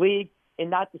quarterback-starved league, and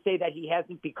not to say that he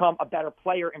hasn't become a better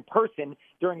player in person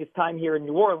during his time here in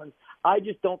New Orleans. I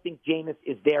just don't think Jameis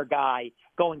is their guy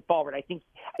going forward. I think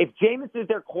if Jameis is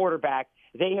their quarterback,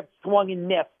 they have swung and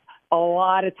missed a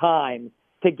lot of times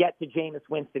to get to Jameis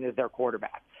Winston as their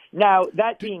quarterback. Now,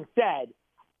 that being said,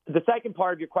 the second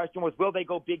part of your question was, will they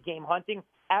go big game hunting?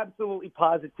 Absolutely,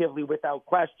 positively, without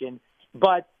question.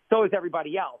 But so is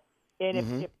everybody else.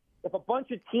 And if a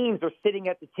bunch of teams are sitting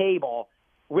at the table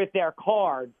with their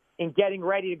cards and getting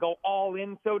ready to go all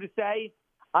in, so to say,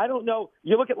 I don't know.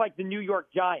 You look at like the New York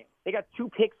Giants. They got 2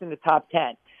 picks in the top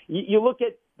 10. You look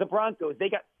at the Broncos. They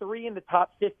got 3 in the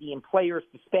top 50 and players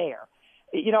to spare.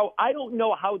 You know, I don't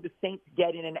know how the Saints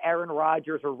get in an Aaron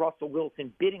Rodgers or Russell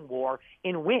Wilson bidding war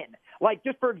and win. Like,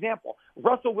 just for example,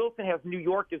 Russell Wilson has New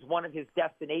York as one of his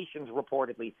destinations,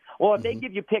 reportedly. Well, if they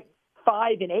give you pick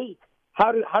 5 and 8,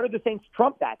 how do the Saints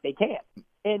trump that? They can't.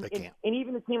 And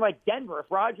even a team like Denver, if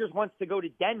Rodgers wants to go to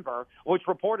Denver, which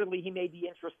reportedly he may be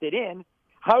interested in,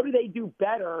 how do they do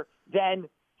better than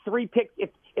 3 picks?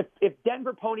 If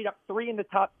Denver ponied up 3 in the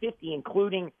top 50,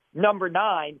 including number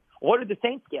 9, what did the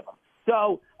Saints give them?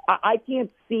 So I can't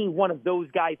see one of those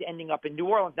guys ending up in New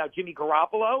Orleans. Now, Jimmy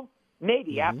Garoppolo,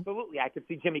 maybe, absolutely. I could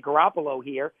see Jimmy Garoppolo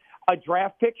here. A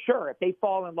draft pick, sure. If they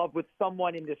fall in love with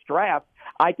someone in this draft,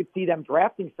 I could see them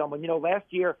drafting someone. You know, last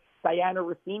year, Diana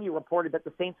Rossini reported that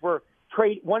the Saints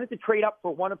wanted to trade up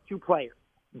for one of 2 players,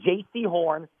 J.C.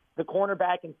 Horn, the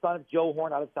cornerback and son of Joe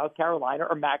Horn out of South Carolina,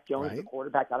 or Mac Jones, the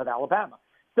quarterback out of Alabama.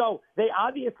 So they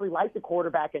obviously like the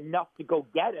quarterback enough to go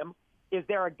get him. Is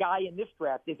there a guy in this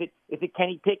draft? Is it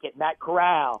Kenny Pickett, Matt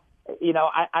Corral? You know,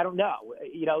 I don't know.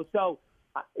 You know, so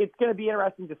it's going to be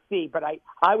interesting to see. But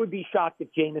I would be shocked if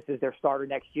Jameis is their starter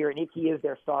next year. And if he is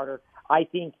their starter, I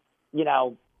think, you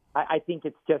know, I think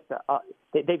it's just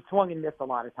they've swung and missed a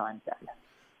lot of times then.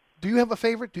 Do you have a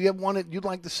favorite? Do you have one that you'd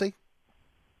like to see?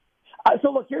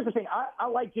 So, look, here's the thing. I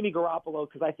like Jimmy Garoppolo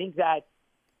because I think that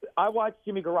I watch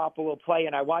Jimmy Garoppolo play,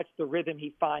 and I watch the rhythm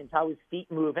he finds, how his feet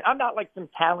move. And I'm not like some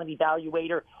talent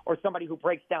evaluator or somebody who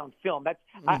breaks down film. That's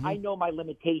I know my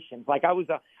limitations. Like I was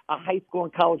a high school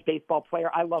and college baseball player.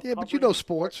 I love but you know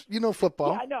sports. You know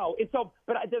football. Yeah, I know. And so,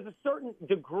 but there's a certain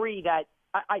degree that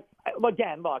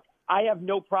again, look, I have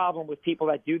no problem with people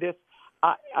that do this.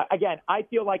 Again, I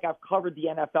feel like I've covered the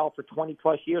NFL for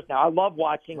 20-plus years now. I love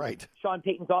watching Sean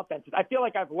Payton's offenses. I feel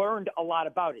like I've learned a lot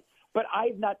about it. But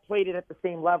I've not played it at the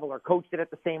same level or coached it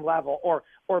at the same level or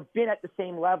been at the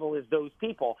same level as those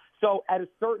people. So at a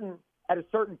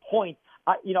certain point,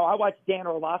 I watch Dan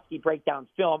Orlovsky break down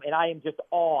film, and I am just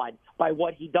awed by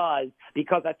what he does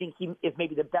because I think he is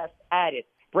maybe the best at it,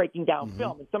 breaking down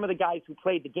film. And some of the guys who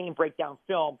played the game break down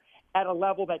film at a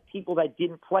level that people that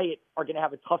didn't play it are going to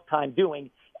have a tough time doing.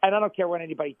 And I don't care what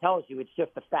anybody tells you. It's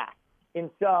just a fact. And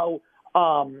so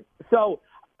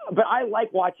but I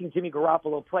like watching Jimmy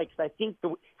Garoppolo play because I think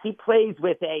he plays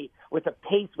with a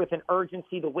pace, with an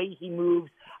urgency, the way he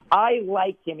moves. I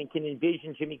like him and can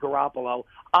envision Jimmy Garoppolo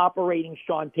operating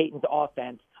Sean Payton's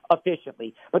offense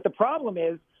efficiently. But the problem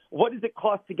is, what does it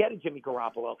cost to get a Jimmy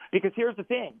Garoppolo? Because here's the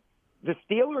thing. The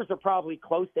Steelers are probably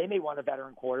close. They may want a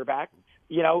veteran quarterback.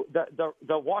 You know,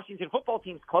 the Washington football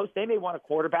team's close. They may want a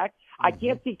quarterback. I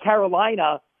can't see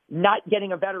Carolina not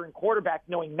getting a veteran quarterback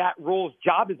knowing Matt Rule's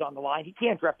job is on the line. He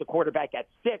can't draft a quarterback at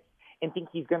 6 and think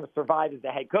he's going to survive as the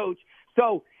head coach.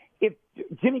 So if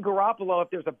Jimmy Garoppolo, if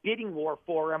there's a bidding war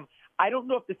for him, I don't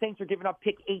know if the Saints are giving up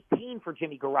pick 18 for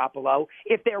Jimmy Garoppolo.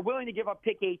 If they're willing to give up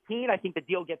pick 18, I think the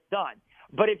deal gets done.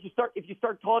 But if you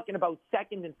start talking about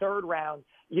second and third round,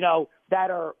 you know,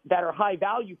 that are high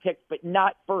value picks but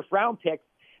not first round picks,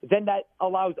 then that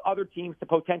allows other teams to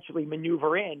potentially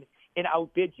maneuver in and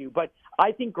outbid you. But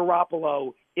I think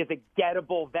Garoppolo is a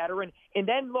gettable veteran. And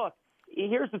then, look,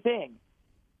 here's the thing.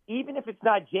 even if it's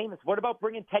not Jameis, what about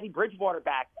bringing Teddy Bridgewater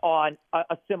back on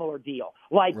a similar deal?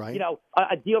 Like, Right. you know,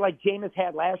 a deal like Jameis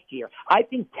had last year. I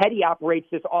think Teddy operates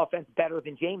this offense better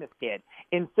than Jameis did.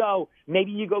 And so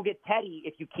maybe you go get Teddy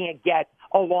if you can't get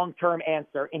a long-term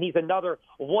answer, and he's another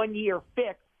one-year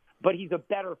fix, but he's a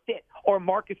better fit. Or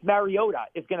Marcus Mariota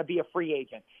is going to be a free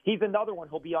agent. He's another one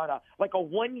who'll be on a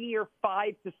 1-year,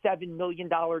 $5 to $7 million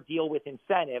deal with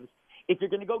incentives. If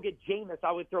you're going to go get Jameis,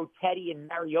 I would throw Teddy and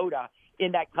Mariota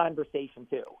in that conversation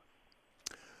too.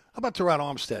 How about Teron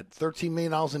Armstead? $13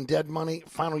 million in dead money,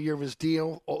 final year of his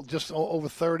deal, just over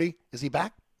 30. Is he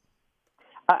back?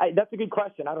 That's a good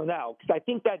question. I don't know, because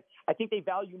I think they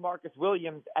value Marcus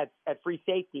Williams at free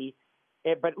safety.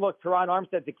 But look, Teron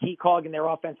Armstead's a key cog in their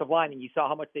offensive line, and you saw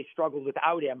how much they struggled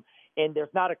without him. And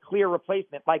there's not a clear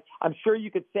replacement. Like, I'm sure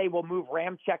you could say, we'll move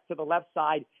Ramczyk to the left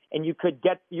side, and you could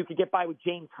get by with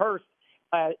James Hurst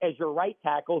as your right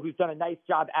tackle, who's done a nice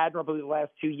job admirably the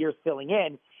last 2 years filling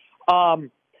in.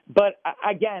 But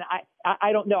again,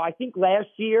 I don't know. I think last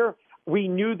year we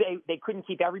knew they couldn't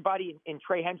keep everybody, and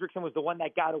Trey Hendrickson was the one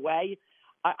that got away.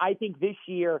 I think this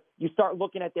year you start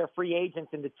looking at their free agents,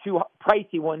 and the two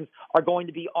pricey ones are going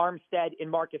to be Armstead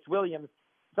and Marcus Williams.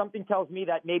 Something tells me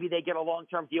that maybe they get a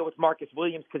long-term deal with Marcus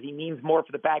Williams because he means more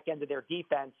for the back end of their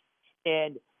defense,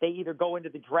 and they either go into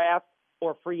the draft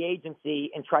or free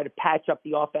agency and try to patch up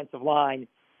the offensive line,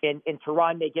 and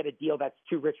Teron may get a deal that's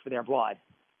too rich for their blood.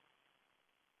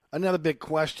 Another big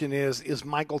question is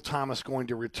Michael Thomas going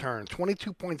to return?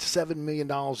 $22.7 million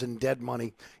in dead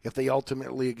money if they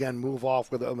ultimately, again, move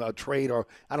off with a trade, or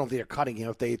I don't think they're cutting him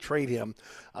if they trade him.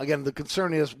 Again, the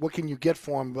concern is what can you get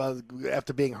for him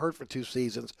after being hurt for 2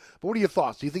 seasons? But what are your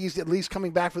thoughts? Do you think he's at least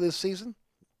coming back for this season?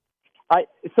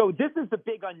 So this is the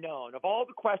big unknown. Of all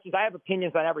the questions, I have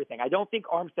opinions on everything. I don't think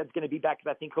Armstead's going to be back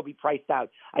because I think he'll be priced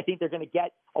out. I think they're going to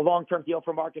get a long-term deal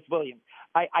for Marcus Williams.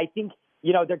 I think,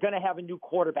 they're going to have a new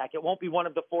quarterback. It won't be one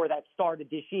of the 4 that started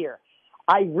this year.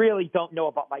 I really don't know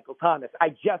about Michael Thomas. I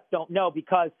just don't know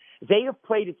because they have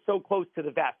played it so close to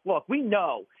the vest. Look, we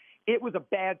know it was a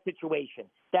bad situation,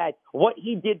 that what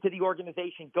he did to the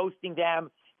organization, ghosting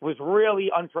them, was really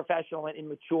unprofessional and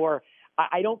immature.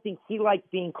 I don't think he likes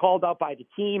being called out by the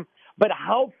team, but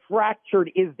how fractured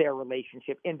is their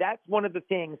relationship? And that's one of the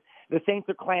things the Saints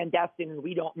are clandestine and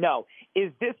we don't know.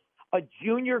 Is this a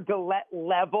Junior Galette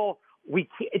level?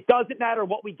 It doesn't matter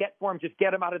what we get for him, just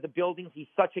get him out of the building. He's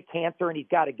such a cancer and he's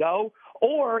got to go.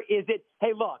 Or is it,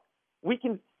 hey, look,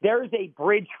 there is a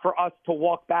bridge for us to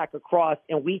walk back across,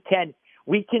 and we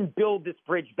can build this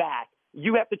bridge back.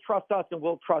 You have to trust us and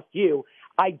we'll trust you.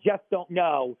 I just don't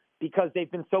know because they've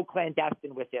been so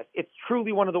clandestine with this. It's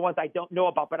truly one of the ones I don't know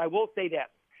about, but I will say this.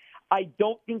 I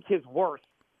don't think his worth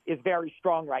is very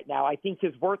strong right now. I think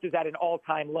his worth is at an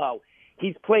all-time low.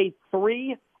 He's played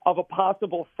 3 of a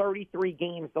possible 33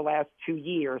 games the last 2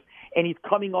 years, and he's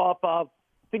coming off of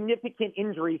significant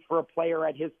injuries for a player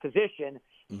at his position.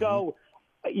 Mm-hmm. So,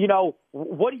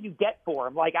 what do you get for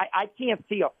him? Like, I can't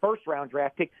see a first-round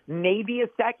draft pick, maybe a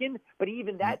second, but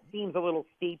even that seems a little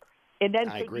steep. And then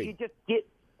so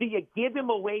do you give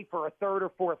him away for a 3rd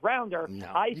or 4th rounder? No,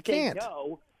 I say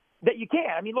no, that you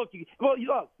can't. I mean, look,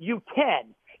 you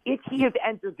can. If he has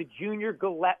entered the Junior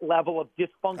Galette level of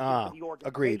dysfunction for the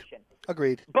organization.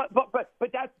 Agreed. But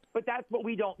that's what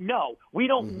we don't know. We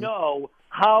don't know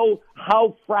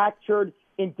how fractured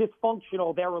and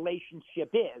dysfunctional their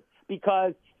relationship is,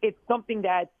 because it's something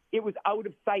that it was out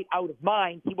of sight, out of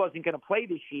mind. He wasn't going to play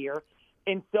this year.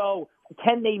 And so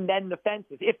can they mend the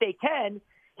fences? If they can,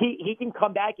 he can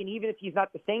come back, and even if he's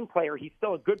not the same player, he's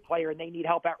still a good player and they need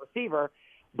help at receiver.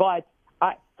 But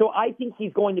so I think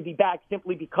he's going to be back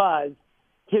simply because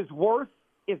his worth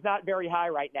is not very high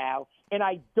right now, and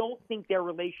I don't think their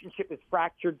relationship is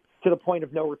fractured to the point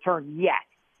of no return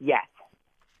yet.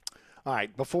 All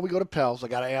right, before we go to Pels, I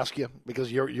got to ask you,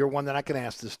 because you're one that I can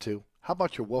ask this to. How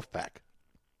about your Wolfpack?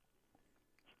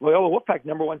 Well, the Wolfpack,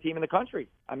 number 1 team in the country.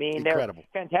 I mean, incredible.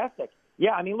 They're fantastic.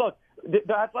 Yeah, I mean, look, the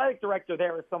athletic director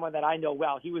there is someone that I know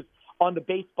well. He was on the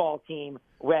baseball team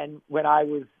when I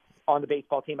was on the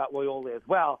baseball team at Loyola as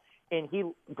well. And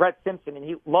Brett Simpson, and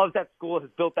he loves that school, has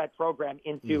built that program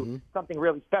into something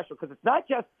really special, because it's not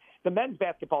just the men's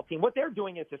basketball team. What they're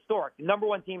doing is historic, the number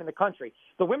 1 team in the country.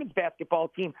 The women's basketball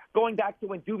team, going back to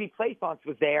when Doobie Plaisance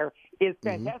was there, is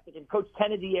fantastic. And Coach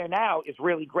Kennedy there now is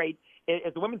really great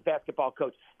as the women's basketball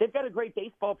coach. They've got a great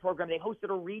baseball program. They hosted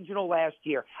a regional last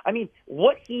year. I mean,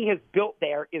 what he has built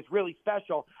there is really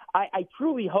special. I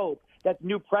truly hope that the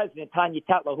new president, Tanya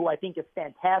Tetlow, who I think is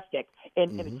fantastic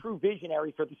and a true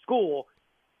visionary for the school,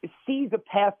 sees a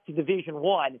path to Division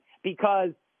I,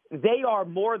 because they are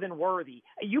more than worthy.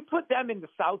 You put them in the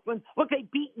Southland. Look, they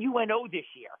beat UNO this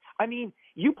year. I mean,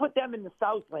 you put them in the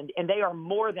Southland, and they are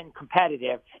more than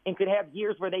competitive and could have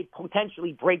years where they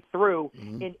potentially break through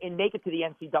and make it to the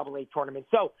NCAA tournament.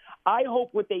 So I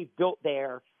hope what they've built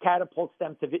there catapults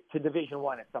them to Division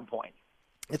I at some point.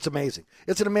 It's amazing.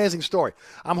 It's an amazing story.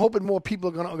 I'm hoping more people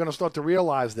are going to start to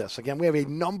realize this. Again, we have a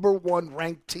number 1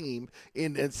 ranked team.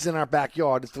 It's in our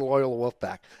backyard. It's the Loyola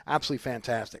Wolfpack. Absolutely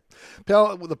fantastic.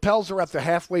 The Pels are at the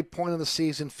halfway point of the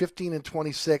season,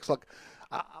 15-26. Look,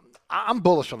 I'm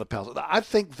bullish on the Pels. I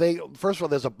think first of all,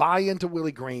 there's a buy-in to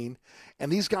Willie Green, and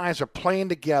these guys are playing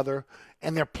together,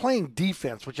 and they're playing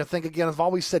defense, which I think, again, I've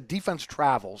always said defense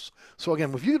travels. So,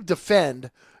 again, if you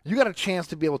defend, you got a chance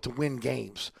to be able to win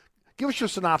games. Give us your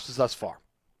synopsis thus far.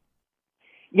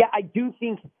 Yeah, I do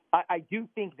think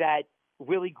that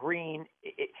Willie Green.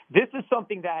 This is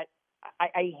something that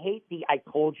I hate the "I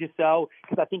told you so"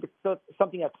 because I think it's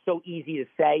something that's so easy to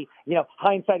say. You know,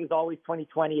 hindsight is always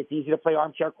 20/20. It's easy to play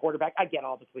armchair quarterback. I get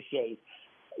all the cliches,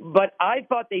 but I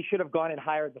thought they should have gone and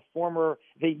hired the former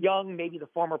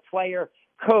player,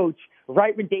 coach,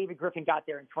 right when David Griffin got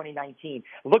there in 2019.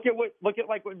 Look at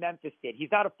what Memphis did. He's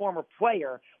not a former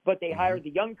player, but they hired the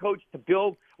young coach to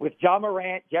build with John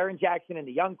Morant, Jaren Jackson, and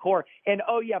the young core. And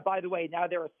oh yeah, by the way, now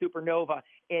they're a supernova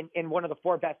in one of the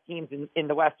 4 best teams in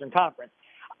the Western Conference.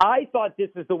 I thought this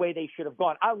is the way they should have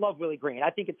gone. I love Willie Green.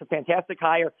 I think it's a fantastic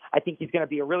hire. I think he's going to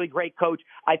be a really great coach.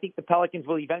 I think the Pelicans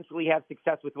will eventually have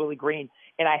success with Willie Green,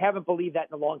 and I haven't believed that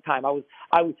in a long time.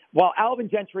 While Alvin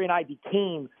Gentry and I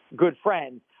became good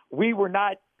friends, we were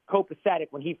not copacetic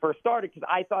when he first started because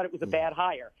I thought it was a bad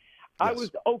hire. Yes. I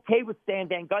was okay with Stan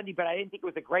Van Gundy, but I didn't think it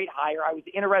was a great hire. I was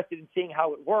interested in seeing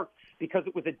how it worked because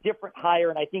it was a different hire,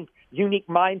 and I think unique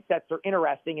mindsets are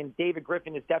interesting, and David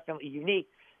Griffin is definitely unique.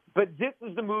 But this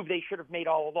is the move they should have made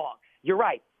all along. You're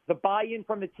right. The buy-in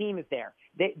from the team is there.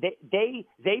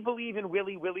 They believe in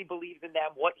Willie. Willie believes in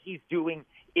them. What he's doing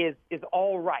is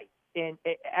all right. And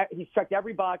he's checked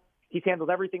every box. He's handled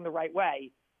everything the right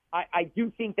way. I do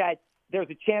think that there's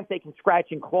a chance they can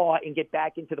scratch and claw and get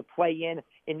back into the play-in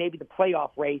and maybe the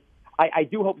playoff race. I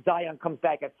do hope Zion comes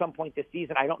back at some point this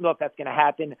season. I don't know if that's going to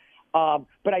happen.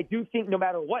 But I do think no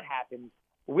matter what happens,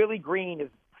 Willie Green is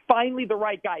finally the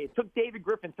right guy. It took David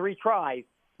Griffin 3 tries,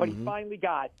 but he finally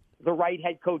got the right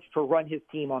head coach to run his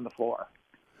team on the floor.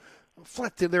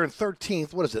 Fleck, they're in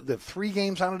 13th. What is it? They're 3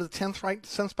 games out of the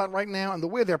 10th spot right now. And the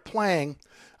way they're playing,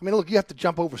 I mean, look, you have to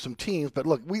jump over some teams. But,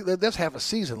 look, there's half a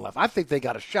season left. I think they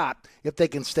got a shot if they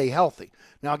can stay healthy.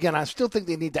 Now, again, I still think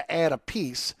they need to add a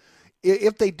piece.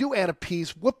 If they do add a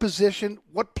piece, what position,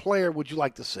 what player would you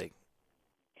like to see?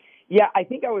 Yeah, I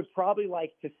think I would probably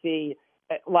like to see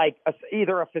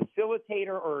either a facilitator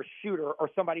or a shooter or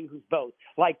somebody who's both.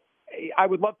 Like, I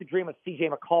would love to dream of C.J.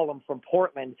 McCollum from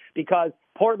Portland because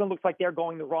Portland looks like they're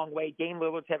going the wrong way. Dame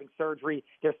Lillard's having surgery.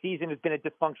 Their season has been a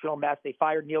dysfunctional mess. They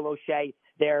fired Neil O'Shea,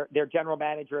 their general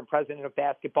manager and president of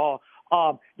basketball.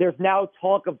 There's now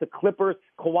talk of the Clippers.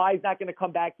 Kawhi's not going to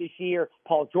come back this year.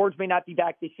 Paul George may not be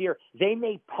back this year. They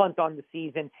may punt on the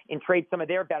season and trade some of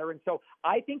their veterans. So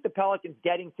I think the Pelicans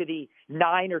getting to the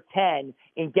 9 or 10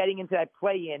 and getting into that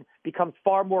play-in becomes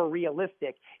far more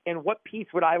realistic. And what piece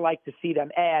would I like to see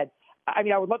them add? I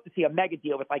mean, I would love to see a mega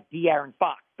deal with like De'Aaron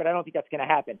Fox, but I don't think that's going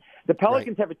to happen. The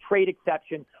Pelicans have a trade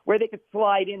exception where they could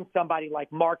slide in somebody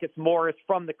like Marcus Morris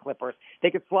from the Clippers. They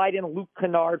could slide in Luke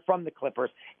Kennard from the Clippers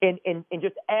and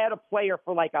just add a player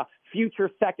for like a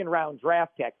future second-round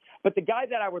draft pick. But the guy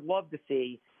that I would love to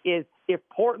see is if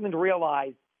Portland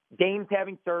realized Dame's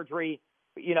having surgery,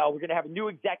 you know, we're going to have a new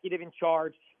executive in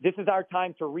charge. This is our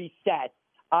time to reset.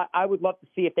 I would love to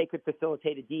see if they could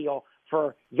facilitate a deal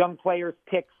for young players'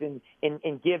 picks and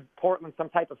give Portland some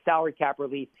type of salary cap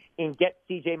relief and get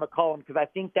C.J. McCollum because I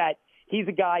think that he's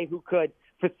a guy who could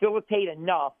facilitate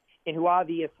enough and who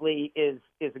obviously is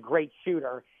a great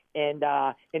shooter. And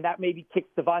that maybe kicks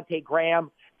Devontae Graham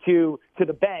to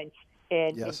the bench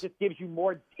and it just gives you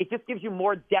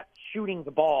more depth shooting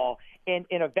the ball and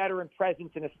a veteran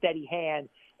presence and a steady hand,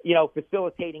 you know,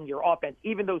 facilitating your offense.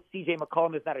 Even though C.J.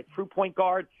 McCollum is not a true point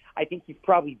guard, I think he's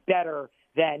probably better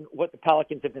than what the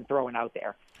Pelicans have been throwing out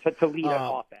there to lead an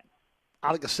offense.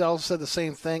 Alec Cassell said the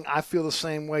same thing. I feel the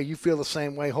same way. You feel the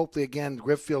same way. Hopefully, again,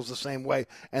 Griff feels the same way,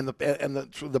 and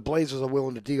the Blazers are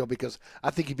willing to deal because I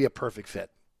think he'd be a perfect fit.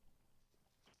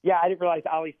 Yeah, I didn't realize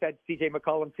Ali said C.J.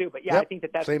 McCollum too, but I think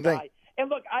that's same the guy. thing. And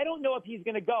look, I don't know if he's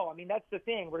going to go. I mean, that's the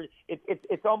thing where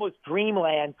it's almost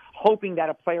dreamland, hoping that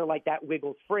a player like that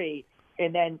wiggles free,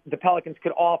 and then the Pelicans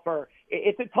could offer.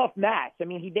 It's a tough match. I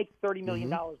mean, he makes $30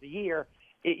 million a year,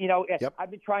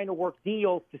 I've been trying to work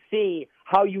deals to see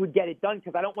how you would get it done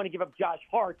because I don't want to give up Josh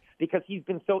Hart because he's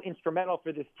been so instrumental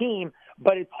for this team,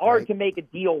 but it's hard to make a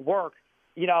deal work.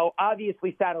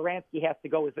 Obviously Satoransky has to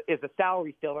go as a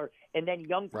salary filler and then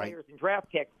young players and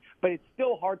draft picks, but it's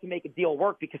still hard to make a deal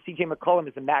work because C.J. McCollum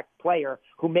is a max player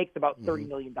who makes about $30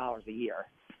 million a year.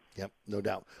 Yep, no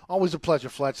doubt. Always a pleasure,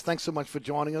 Fletch. Thanks so much for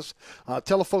joining us.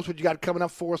 Tell the folks what you got coming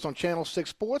up for us on Channel 6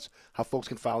 Sports, how folks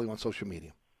can follow you on social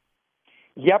media.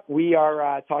 Yep, we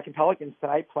are talking Pelicans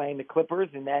tonight, playing the Clippers,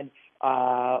 and then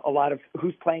a lot of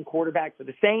who's playing quarterback for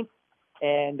the Saints.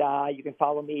 And you can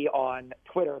follow me on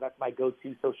Twitter. That's my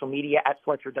go-to social media, at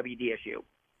Fletcher WDSU.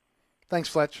 Thanks,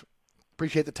 Fletch.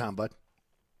 Appreciate the time, bud.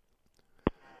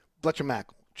 Fletcher Mack,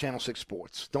 Channel 6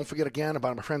 Sports. Don't forget again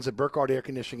about my friends at Burkhardt Air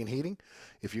Conditioning and Heating.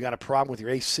 If you got a problem with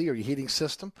your AC or your heating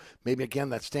system, maybe again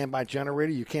that standby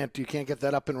generator, you can't get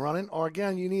that up and running, or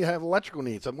again you need to have electrical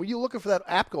needs. When you're looking for that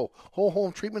APCO whole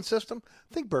home treatment system,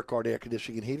 think Burkhardt Air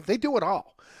Conditioning and Heating. They do it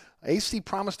all.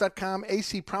 acpromise.com,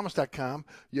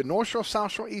 your North Shore,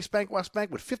 South Shore, East Bank, West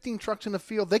Bank, with 15 trucks in the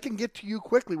field, they can get to you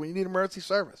quickly when you need emergency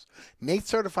service. NATE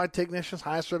certified technicians,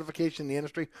 highest certification in the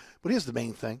industry. But here's the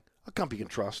main thing. A company you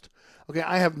can trust. Okay,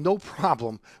 I have no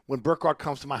problem when Burkhardt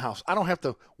comes to my house. I don't have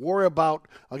to worry about,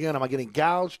 again, am I getting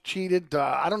gouged, cheated?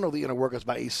 I don't know the inner workings of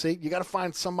my AC. You got to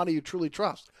find somebody you truly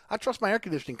trust. I trust my air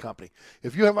conditioning company.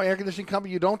 If you have my air conditioning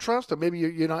company you don't trust, or maybe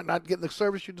you're not getting the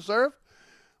service you deserve,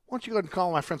 why don't you go ahead and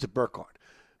call my friends at Burkhardt.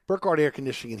 Burkhardt Air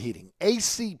Conditioning and Heating.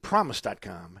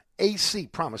 acpromise.com.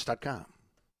 acpromise.com.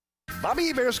 Bobby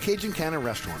Hebert's Cajun Cannon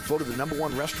Restaurant, voted the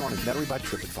 #1 restaurant in Metairie by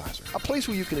TripAdvisor. A place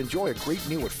where you can enjoy a great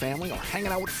meal with family or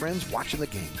hanging out with friends watching the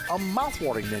game. A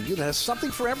mouth-watering menu that has something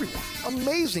for everyone.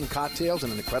 Amazing cocktails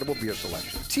and an incredible beer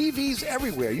selection. TVs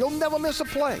everywhere. You'll never miss a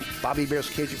play. Bobby Hebert's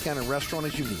Cajun Cannon Restaurant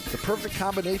is unique. The perfect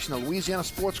combination of Louisiana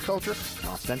sports culture and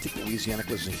authentic Louisiana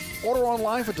cuisine. Order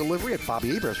online for delivery at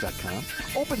BobbyHeberts.com.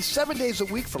 Open 7 days a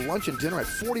week for lunch and dinner at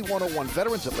 4101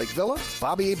 Veterans at Lake Villa.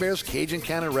 Bobby Hebert's Cajun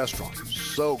Cannon Restaurant.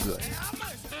 So good.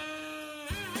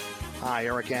 Hi,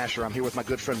 Eric Asher. I'm here with my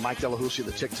good friend Mike Delahousie of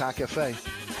the TikTok Cafe.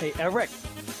 Hey, Eric,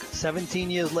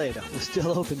 17 years later, we're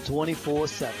still open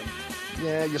 24/7.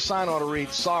 Yeah, your sign ought to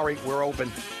read, sorry, we're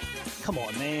open. Come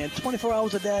on, man, 24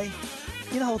 hours a day?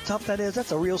 You know how tough that is?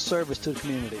 That's a real service to the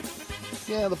community.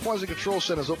 Yeah, the Poison Control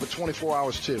Center is open 24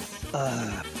 hours, too.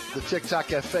 The TikTok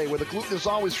Cafe, where the gluten is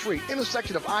always free,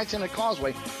 intersection of I-10 and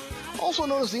Causeway, also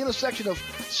known as the intersection of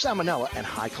salmonella and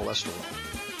high cholesterol.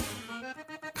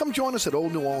 Come join us at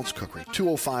Old New Orleans Cookery,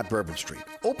 205 Bourbon Street.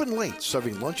 Open late,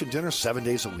 serving lunch and dinner 7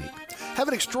 days a week. Have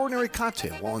an extraordinary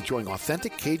cocktail while enjoying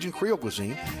authentic Cajun Creole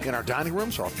cuisine in our dining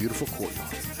rooms or our beautiful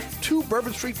courtyard. 2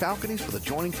 Bourbon Street balconies with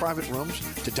adjoining private rooms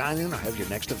to dine in or have your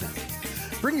next event.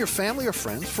 Bring your family or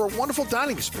friends for a wonderful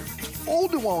dining experience.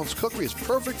 Old New Orleans Cookery is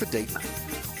perfect for date night.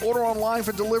 Order online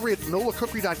for delivery at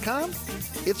NolaCookery.com.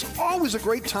 It's always a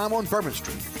great time on Bourbon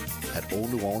Street at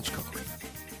Old New Orleans Cookery.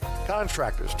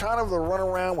 Contractors, tired of the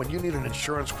runaround when you need an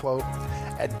insurance quote?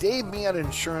 At Dave Miata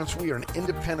Insurance, we are an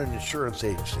independent insurance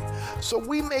agency, so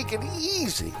we make it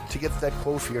easy to get that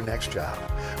quote for your next job.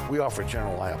 We offer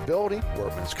general liability,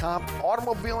 workman's comp,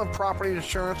 automobile and property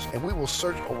insurance, and we will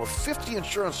search over 50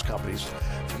 insurance companies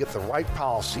to get the right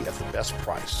policy at the best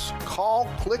price. Call,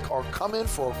 click, or come in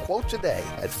for a quote today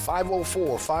at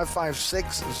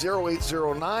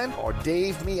 504-556-0809 or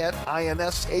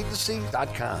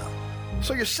DaveMe@INSAgency.com.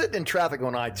 So you're sitting in traffic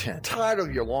on I-10, tired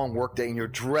of your long workday and you're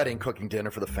dreading cooking dinner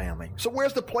for the family. So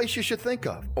where's the place you should think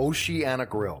of? Oceana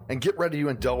Grill. And get ready to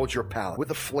indulge your palate with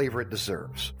the flavor it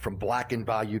deserves. From blackened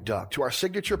bayou duck to our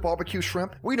signature barbecue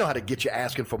shrimp, we know how to get you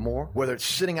asking for more. Whether it's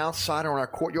sitting outside or in our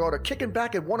courtyard or kicking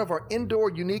back at one of our indoor,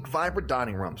 unique, vibrant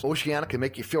dining rooms, Oceana can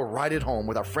make you feel right at home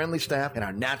with our friendly staff and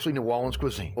our naturally New Orleans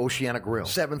cuisine. Oceana Grill,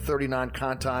 739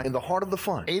 Conti, in the heart of the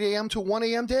fun, 8 a.m. to 1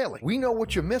 a.m. daily. We know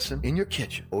what you're missing in your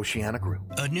kitchen. Oceana Grill.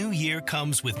 A new year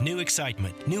comes with new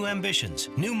excitement, new ambitions,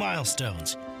 new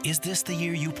milestones. Is this the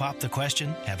year you pop the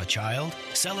question? Have a child?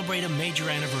 Celebrate a major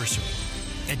anniversary.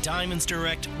 At Diamonds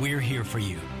Direct, we're here for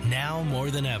you, now more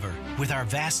than ever. With our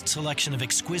vast selection of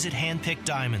exquisite hand-picked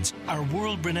diamonds, our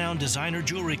world-renowned designer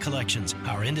jewelry collections,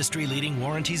 our industry-leading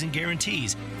warranties and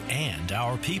guarantees, and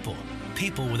our people.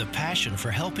 People with a passion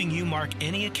for helping you mark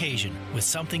any occasion with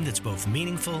something that's both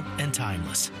meaningful and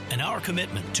timeless. And our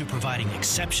commitment to providing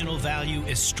exceptional value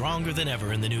is stronger than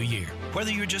ever in the new year.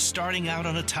 Whether you're just starting out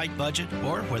on a tight budget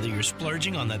or whether you're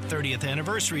splurging on that 30th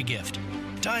anniversary gift,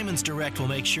 Diamonds Direct will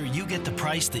make sure you get the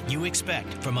price that you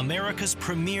expect from America's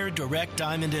premier direct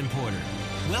diamond importer.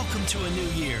 Welcome to a new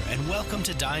year and welcome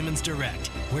to Diamonds Direct,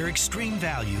 where extreme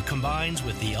value combines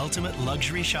with the ultimate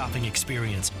luxury shopping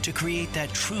experience to create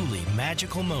that truly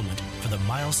magical moment for the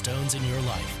milestones in your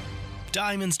life.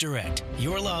 Diamonds Direct,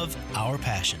 your love, our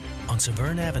passion, on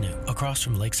Severn Avenue across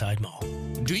from Lakeside Mall.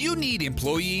 Do you need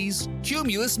employees?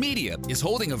 Cumulus Media is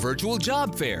holding a virtual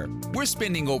job fair. We're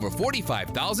spending over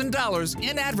 $45,000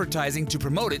 in advertising to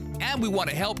promote it, and we want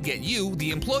to help get you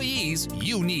the employees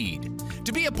you need.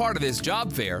 To be a part of this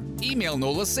job fair, email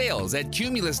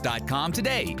nolasales@cumulus.com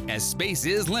today, as space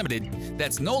is limited.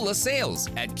 That's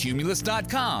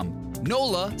nolasales@cumulus.com.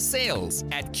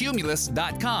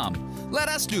 nolasales@cumulus.com. Let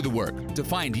us do the work to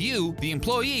find you the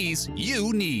employees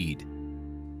you need.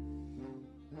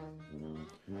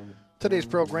 Today's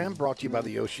program brought to you by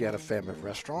the Oceana family of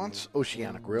restaurants,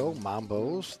 Oceana Grill,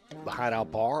 Mambo's, the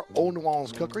Hideout Bar, Old New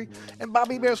Orleans Cookery, and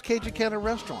Bobby Bear's Cajun Cannon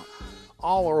Restaurant.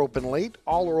 All are open late.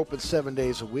 All are open 7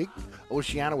 days a week.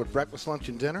 Oceana with breakfast, lunch,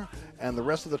 and dinner, and the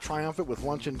rest of the Triumphant with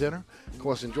lunch and dinner. Of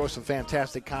course, enjoy some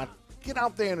fantastic content. Get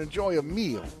out there and enjoy a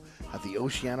meal at the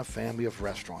Oceana family of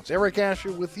restaurants. Eric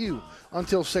Asher with you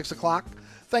until 6 o'clock.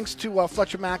 Thanks to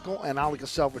Fletcher Mackel and Ali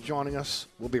Cassell for joining us.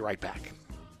 We'll be right back.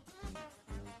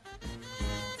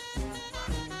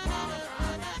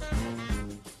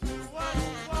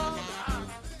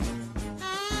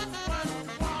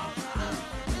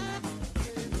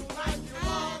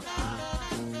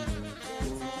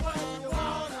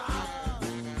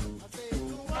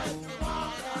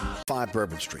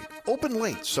 Bourbon Street. Open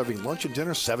late, serving lunch and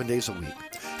dinner 7 days a week.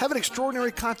 Have an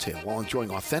extraordinary cocktail while enjoying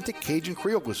authentic Cajun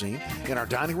Creole cuisine in our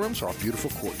dining rooms or our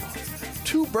beautiful courtyard.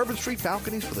 2 Bourbon Street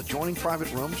balconies with adjoining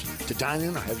private rooms to dine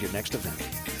in or have your next event.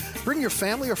 Bring your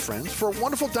family or friends for a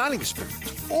wonderful dining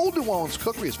experience. Old New Orleans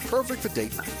Cookery is perfect for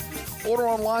date night. Order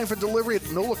online for delivery at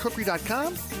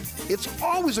nolacookery.com. It's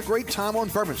always a great time on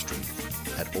Bourbon Street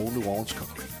at Old New Orleans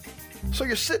Cookery. So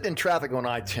you're sitting in traffic on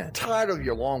I-10, tired of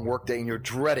your long workday and you're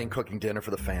dreading cooking dinner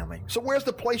for the family. So where's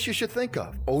the place you should think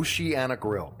of? Oceana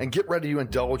Grill. And get ready to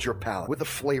indulge your palate with the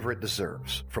flavor it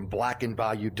deserves. From blackened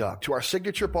bayou duck to our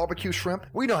signature barbecue shrimp,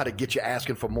 we know how to get you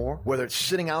asking for more. Whether it's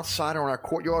sitting outside or in our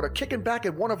courtyard or kicking back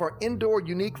at one of our indoor,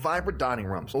 unique, vibrant dining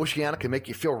rooms, Oceana can make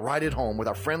you feel right at home with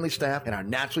our friendly staff and our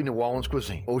naturally New Orleans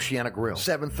cuisine. Oceana Grill,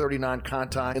 739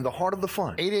 Conti, in the heart of the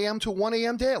fun, 8 a.m. to 1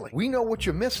 a.m. daily. We know what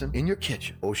you're missing in your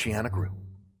kitchen. Oceana Grill.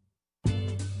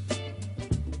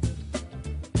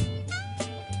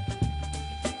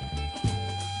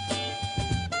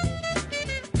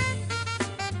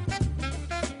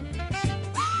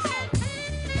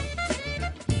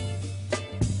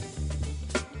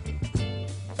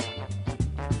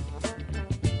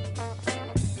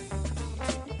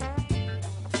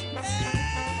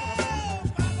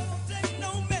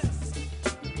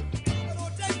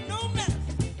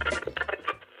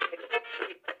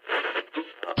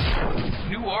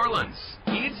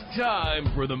 Time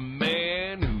for the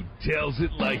man who tells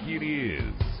it like it is.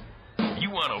 You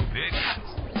want opinions?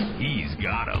 He's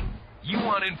got them. You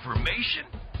want information?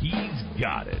 He's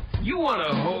got it. You want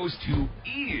a host who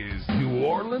is New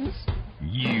Orleans?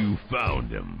 You found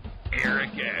him.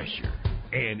 Eric Asher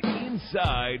and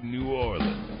Inside New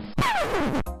Orleans.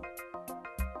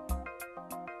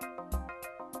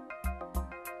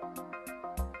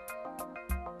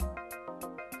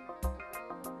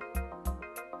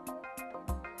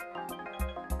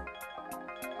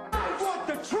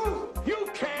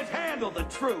 The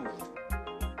truth.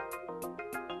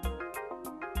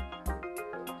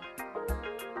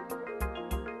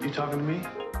 You talking to me?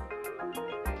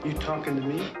 You talking to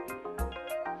me?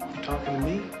 You talking to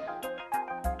me?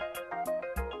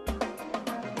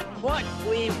 What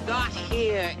we've got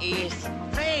here is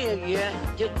failure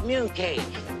to communicate.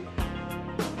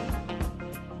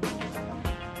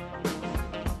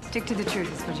 Stick to the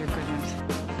truth is what you're good at.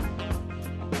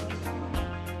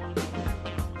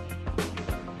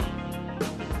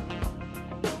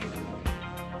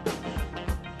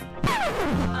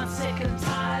 I'm sick and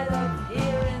tired of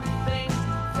hearing things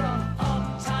from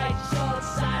uptight,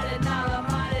 short-sighted,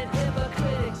 narrow-minded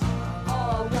hypocrites.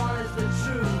 All I want is the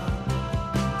truth.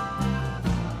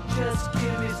 Just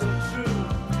give me some truth.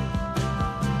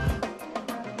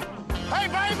 Hey,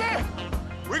 baby!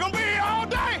 We're gonna be here all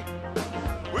day!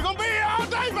 We're gonna be here all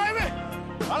day, baby!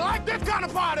 I like this kind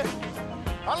of party!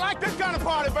 I like this kind of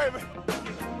party, baby!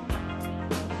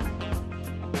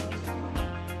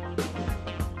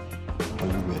 Are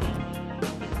you ready?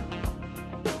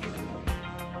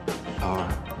 Are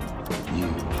you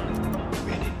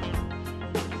ready?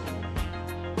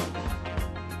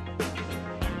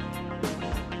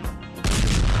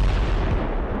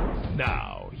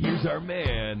 Now, here's our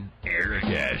man, Eric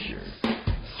Asher.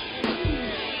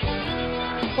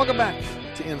 Welcome back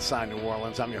to Inside New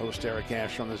Orleans. I'm your host, Eric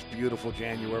Asher, on this beautiful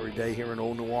January day here in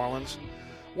Old New Orleans.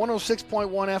 106.1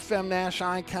 FM Nash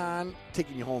Icon,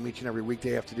 taking you home each and every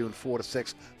weekday afternoon, 4 to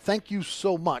 6. Thank you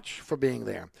so much for being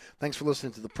there. Thanks for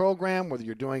listening to the program, whether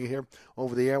you're doing it here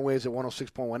over the airwaves at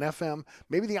 106.1 FM,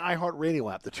 maybe the iHeart Radio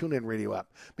app, the TuneIn Radio app.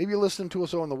 Maybe you're listening to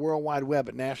us on the World Wide Web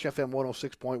at Nash FM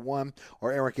 106.1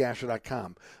 or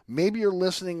ericasher.com. Maybe you're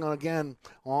listening again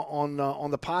on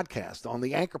the podcast, on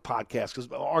the Anchor podcast,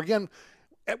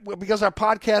 because our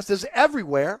podcast is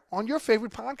everywhere on your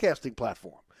favorite podcasting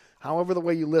platform. However the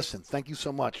way you listen, thank you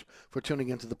so much for tuning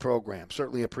into the program.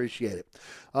 Certainly appreciate it.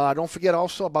 Don't forget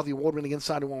also about the award-winning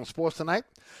Inside New Orleans Sports tonight.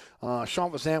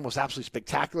 Sean Vazan was absolutely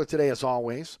spectacular today, as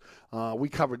always. We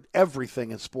covered everything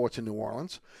in sports in New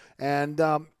Orleans. And,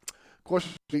 of course,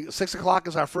 6 o'clock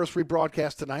is our first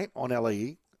rebroadcast tonight on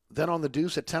LAE. Then on the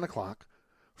Deuce at 10 o'clock.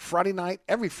 Friday night,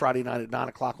 every Friday night at 9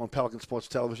 o'clock on Pelican Sports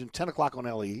Television, 10 o'clock on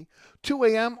LAE, 2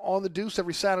 a.m. on the Deuce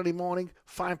every Saturday morning,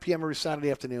 5 p.m. every Saturday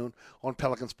afternoon on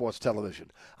Pelican Sports Television.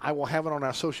 I will have it on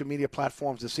our social media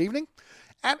platforms this evening,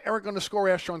 at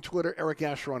Eric_Asher on Twitter, Eric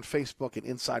Asher on Facebook, and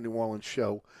Inside New Orleans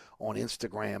Show on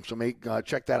Instagram. So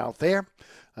check that out there.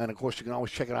 And, of course, you can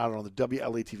always check it out on the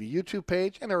WLATV YouTube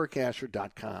page and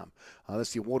ericasher.com.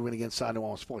 That's the award-winning Inside New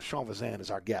Orleans Sports. Sean Vazan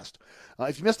is our guest.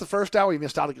 If you missed the first hour, you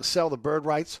missed out to sell the bird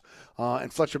rights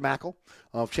and Fletcher Mackel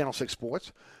of Channel 6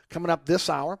 Sports. Coming up this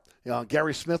hour,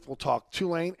 Gary Smith will talk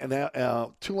Tulane and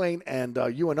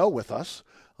UNO with us.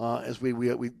 As we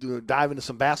dive into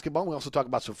some basketball. We also talk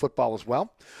about some football as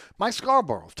well. Mike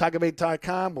Scarborough of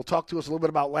TigerBait.com will talk to us a little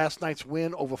bit about last night's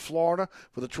win over Florida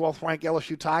for the 12th-ranked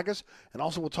LSU Tigers. And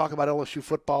also we'll talk about LSU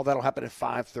football. That'll happen at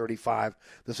 5:35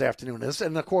 this afternoon.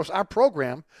 And, of course, our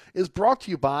program is brought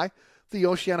to you by the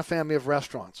Oceana family of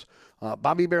restaurants.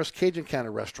 Bobby Bear's Cajun County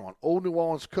Restaurant, Old New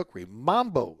Orleans Cookery,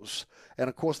 Mambo's, and,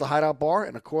 of course, the Hideout Bar,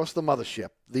 and, of course, the Mothership,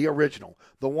 the original,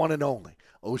 the one and only,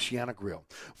 Oceana Grill.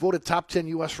 Voted top 10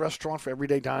 U.S. restaurant for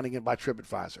everyday dining in by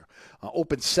TripAdvisor.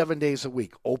 Open 7 days a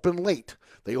week. Open late.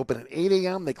 They open at 8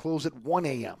 a.m. They close at 1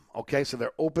 a.m. Okay, so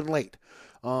they're open late.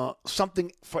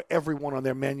 Something for everyone on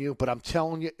their menu, but I'm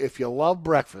telling you, if you love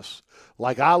breakfast,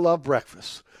 like I love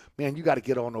breakfast, man, you got to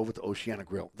get on over to Oceana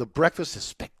Grill. The breakfast is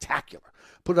spectacular.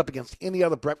 Put it up against any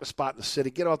other breakfast spot in the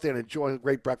city. Get out there and enjoy a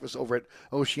great breakfast over at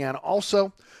Oceana.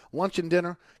 Also, lunch and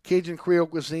dinner, Cajun Creole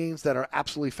cuisines that are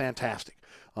absolutely fantastic.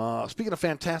 Speaking of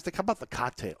fantastic, how about the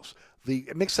cocktails? The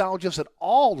mixologists at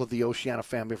all of the Oceana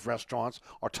family of restaurants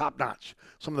are top-notch.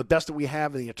 Some of the best that we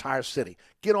have in the entire city.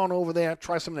 Get on over there.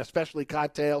 Try some of their specialty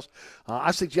cocktails. I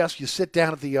suggest you sit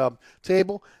down at the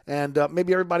table and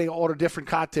maybe everybody order different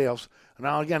cocktails.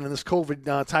 Now, again, in this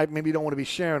COVID type, maybe you don't want to be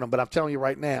sharing them, but I'm telling you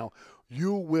right now,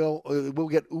 you will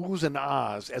get oohs and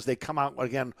ahs as they come out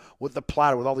again with the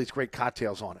platter with all these great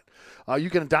cocktails on it. You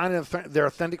can dine in their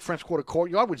authentic French Quarter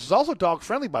courtyard, which is also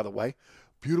dog-friendly, by the way.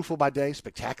 Beautiful by day,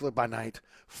 spectacular by night.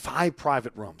 5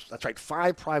 private rooms. That's right,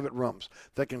 5 private rooms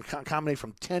that can accommodate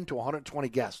from 10 to 120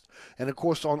 guests. And, of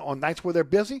course, on nights where they're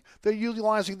busy, they're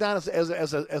utilizing that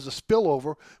as a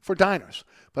spillover for diners.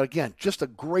 But, again, just a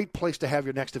great place to have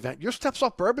your next event. Your steps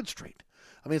off Bourbon Street.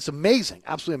 I mean, it's amazing,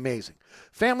 absolutely amazing.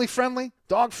 Family-friendly,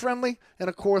 dog-friendly, and,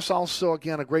 of course, also,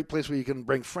 again, a great place where you can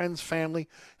bring friends, family,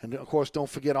 and, of course, don't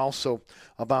forget also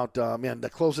about,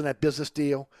 closing that business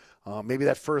deal, maybe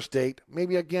that first date,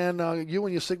 maybe, again, you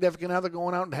and your significant other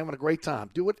going out and having a great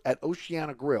time. Do it at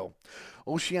Oceana Grill.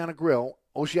 Oceana Grill,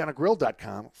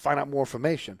 oceanagrill.com. Find out more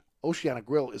information. Oceana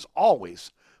Grill is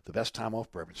always the best time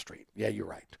off Bourbon Street. Yeah, you're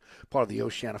right. Part of the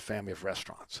Oceana family of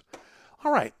restaurants.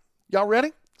 All right, y'all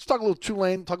ready? Let's talk a little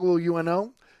Tulane, talk a little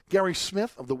UNO. Gary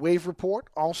Smith of the Wave Report.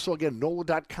 Also, again,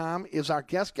 NOLA.com is our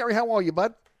guest. Gary, how are you,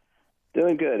 bud?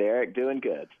 Doing good, Eric. Doing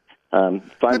good. Fun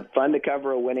to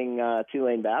cover a winning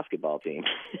Tulane basketball team.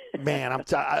 Man,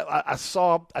 I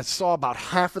saw about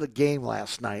half of the game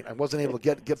last night. I wasn't able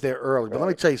to get there early, but let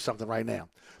me tell you something right now.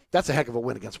 That's a heck of a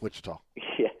win against Wichita.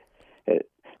 Yeah.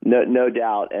 No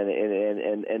doubt,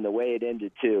 and the way it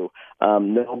ended too.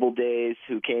 Noble Days,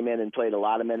 who came in and played a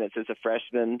lot of minutes as a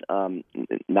freshman,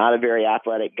 not a very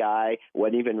athletic guy,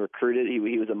 wasn't even recruited.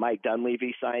 He was a Mike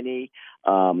Dunleavy signee.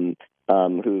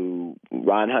 Who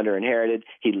Ron Hunter inherited.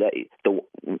 The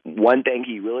one thing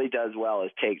he really does well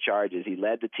is take charges. He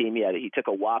led the team. He took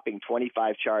a whopping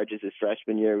 25 charges his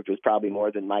freshman year, which was probably more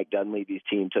than Mike Dunleavy's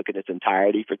team took in its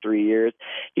entirety for 3 years.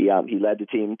 He led the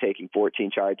team taking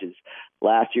 14 charges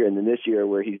last year, and then this year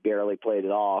where he's barely played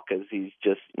at all because he's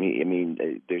just.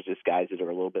 There's just guys that are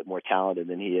a little bit more talented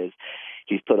than he is.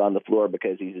 He's put on the floor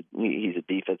because he's a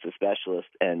defensive specialist,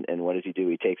 and what does he do?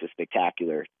 He takes a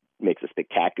spectacular makes a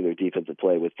spectacular defensive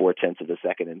play with 0.4 of a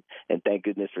second, and thank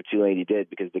goodness for Tulane he did,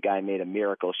 because the guy made a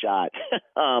miracle shot,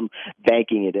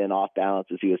 banking it in off balance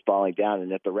as he was falling down.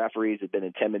 And if the referees had been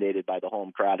intimidated by the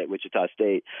home crowd at Wichita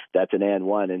State, that's an and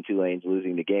one, and Tulane's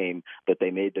losing the game. But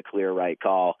they made the clear right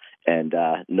call, and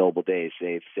Noble Days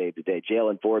saved the day.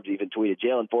 Jalen Forbes even tweeted,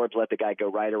 Jalen Forbes let the guy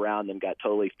go right around and got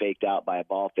totally faked out by a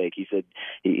ball fake. He said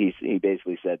he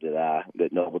basically said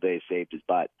that Noble Days saved his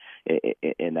butt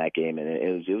in that game, and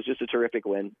it was just a terrific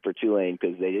win for Tulane,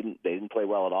 because they didn't play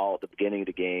well at all at the beginning of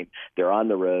the game. They're on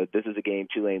the road. This is a game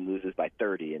Tulane loses by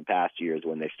 30 in past years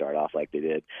when they start off like they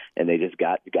did, and they just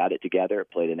got it together,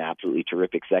 played an absolutely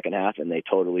terrific second half, and they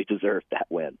totally deserved that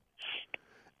win.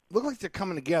 Look like they're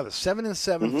coming together.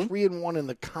 7-7, 3-1 in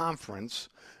the conference,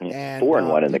 and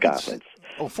 4-1 in the conference.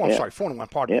 4-1.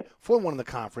 Pardon me. 4-1 in the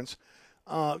conference.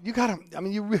 You got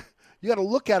to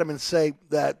look at them and say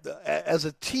that as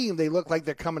a team, they look like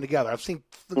they're coming together. I've seen,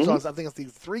 I think it's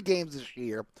these 3 games this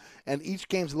year, and each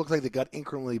game looks like they got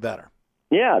incrementally better.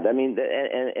 Yeah, I mean,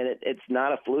 and it's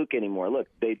not a fluke anymore. Look,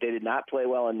 they did not play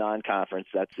well in non-conference.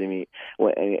 Ron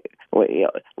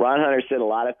Hunter said a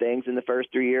lot of things in the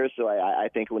first 3 years, so I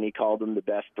think when he called them the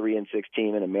best 3-6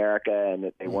 team in America, and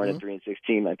that they weren't a 3-6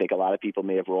 team, I think a lot of people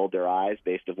may have rolled their eyes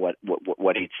based on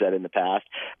what he'd said in the past.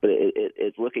 But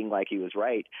it's looking like he was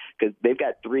right, because they've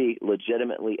got 3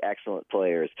 legitimately excellent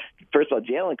players. First of all,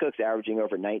 Jalen Cook's averaging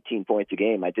over 19 points a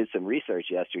game. I did some research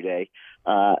yesterday.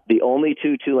 The only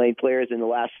 2 Tulane players in the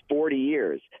last 40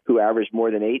 years who averaged more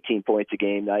than 18 points a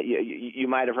game, you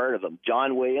might have heard of them,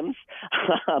 John Williams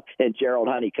and Gerald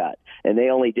Honeycutt, and they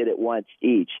only did it once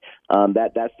each.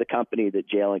 That's the company that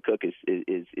Jalen Cook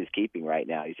is keeping right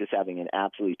now. He's just having an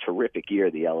absolutely terrific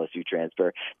year, the LSU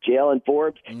transfer. Jalen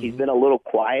Forbes, he's been a little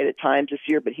quiet at times this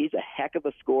year, but he's a heck of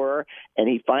a scorer, and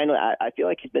he finally, I feel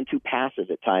like he's been too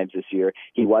passive at times this year.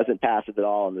 He wasn't passive at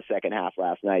all in the second half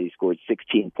last night. He scored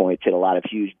 16 points, hit a lot of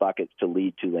huge buckets to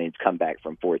lead Tulane's comeback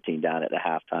from 14 down at the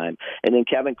halftime. And then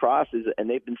Kevin Cross is, and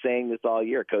they've been saying this all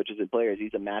year, coaches and players,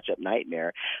 he's a matchup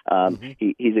nightmare.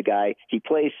 He's a guy, he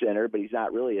plays center, but he's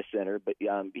not really a center, but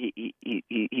he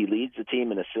leads the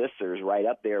team in assists, or is right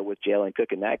up there with Jalen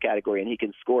Cook in that category, and he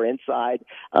can score inside.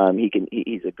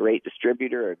 He's a great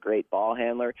distributor, a great ball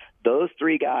handler. Those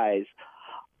 3 guys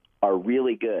are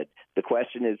really good. The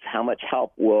question is, how much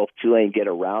help will Tulane get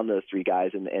around those 3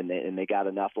 guys, and they got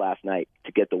enough last night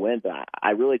to get the win. But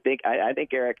I really think, I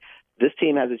think, Eric, this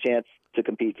team has a chance to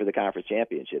compete for the conference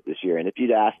championship this year. And if you'd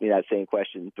asked me that same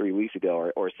question 3 weeks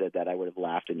ago or said that, I would have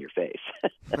laughed in your face.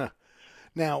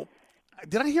 Now,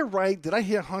 did I hear right? Did I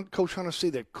hear Coach Hunter say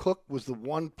that Cook was the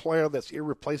one player that's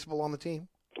irreplaceable on the team?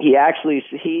 He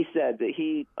said that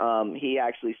he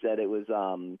actually said it was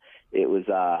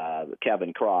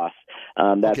Kevin Cross.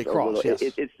 That's Cross. Yes.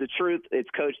 It's the truth. It's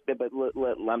Coach, but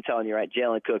I'm telling you, right?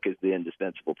 Jalen Cook is the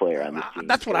indispensable player on this team.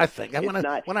 That's what I think. When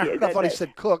I heard, I thought he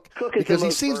said Cook because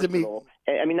he seems versatile. To me.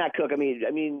 I mean, not Cook. I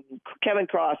mean, Kevin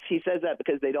Cross. He says that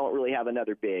because they don't really have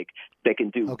another big that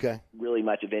can do really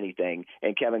much of anything.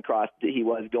 And Kevin Cross, he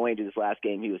was going to this last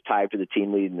game. He was tied for the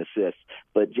team lead in assists.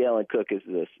 But Jalen Cook is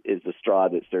the straw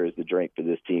that stirs the drink for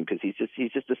this team, because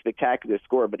he's just a spectacular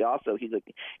scorer. But also he's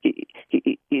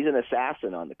an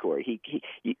assassin on the court.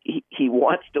 He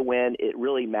wants to win. It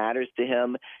really matters to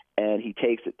him, and he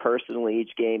takes it personally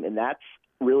each game. And that's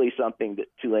really something that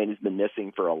Tulane has been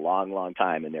missing for a long, long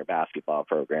time in their basketball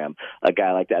program, a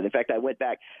guy like that. In fact, I went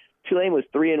back. Tulane was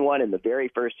 3-1 in the very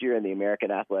first year in the American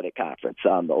Athletic Conference.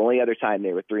 The only other time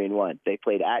they were 3-1, they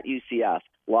played at UCF,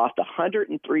 lost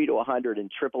 103-100 in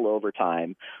triple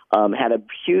overtime, had a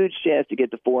huge chance to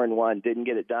get to 4-1, didn't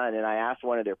get it done. And I asked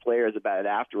one of their players about it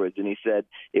afterwards, and he said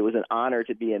it was an honor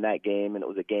to be in that game, and it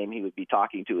was a game he would be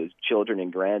talking to his children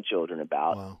and grandchildren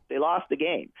about. Wow. They lost the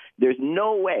game. There's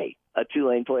no way a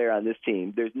Tulane player on this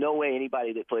team, there's no way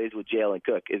anybody that plays with Jalen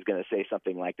Cook is going to say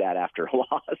something like that after a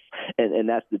loss, and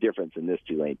that's the difference in this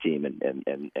Tulane team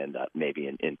and maybe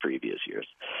in previous years.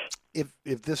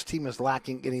 If this team is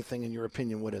lacking anything, in your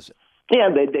opinion, what is it? Yeah,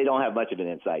 they don't have much of an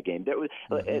inside game.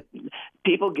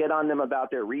 People get on them about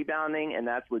their rebounding, and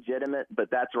that's legitimate, but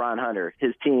that's Ron Hunter.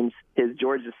 His teams, his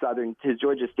Georgia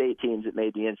State teams that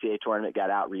made the NCAA tournament got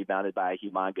out-rebounded by a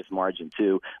humongous margin,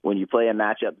 too. When you play a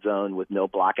matchup zone with no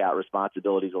blockout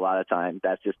responsibilities a lot of times,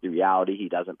 that's just the reality. He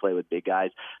doesn't play with big guys,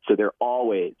 so they're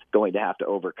always going to have to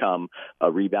overcome a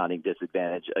rebounding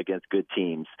disadvantage against good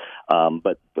teams.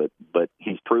 But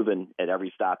he's proven at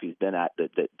every stop he's been at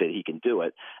that he can do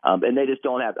it. And they just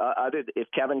don't have if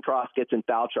Kevin Cross gets in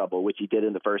foul trouble, which he did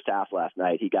in the first half last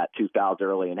night, he got 2 fouls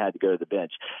early and had to go to the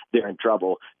bench. They're in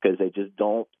trouble because they just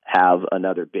don't have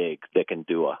another big that can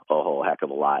do a whole heck of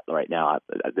a lot right now.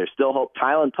 There's still hope.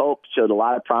 Tylen Pope showed a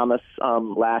lot of promise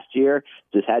last year,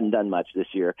 just hadn't done much this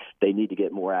year. They need to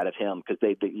get more out of him because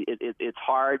it's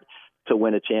hard to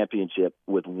win a championship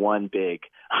with one big,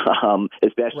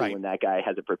 especially when that guy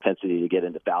has a propensity to get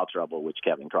into foul trouble, which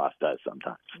Kevin Cross does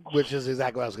sometimes. Which is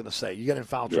exactly what I was going to say. You get in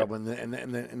foul trouble, and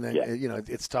then you know,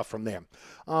 it's tough from there.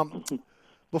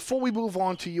 Before we move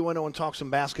on to UNO and talk some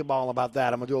basketball about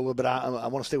that, I'm going to do a little bit. I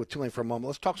want to stay with Tulane for a moment.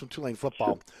 Let's talk some Tulane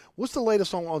football. What's the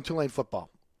latest on Tulane football?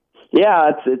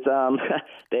 Yeah,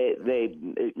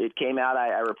 it came out.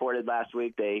 I reported last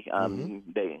week.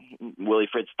 Willie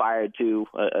Fritz fired 2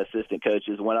 assistant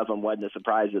coaches. One of them wasn't a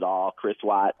surprise at all. Chris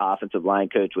Watt, offensive line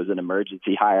coach, was an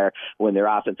emergency hire when their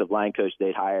offensive line coach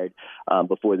they'd hired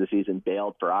before the season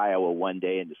bailed for Iowa one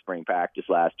day into spring practice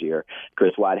last year.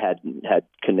 Chris Watt had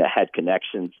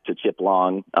connections to Chip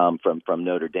Long from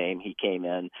Notre Dame. He came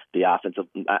in.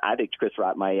 I think Chris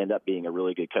Watt might end up being a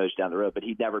really good coach down the road, but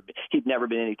he'd never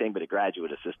been anything but a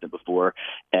graduate assistant before,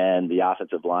 and the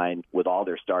offensive line with all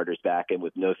their starters back and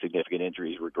with no significant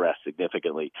injuries regressed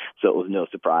significantly. So it was no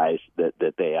surprise that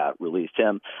they released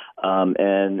him.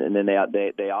 And then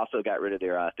they also got rid of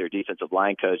their defensive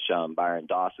line coach, Byron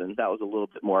Dawson. That was a little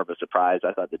bit more of a surprise.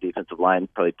 I thought the defensive line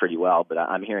played pretty well, but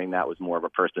I'm hearing that was more of a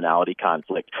personality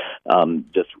conflict,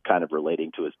 just kind of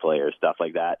relating to his players, stuff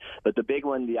like that. But the big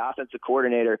one, the offensive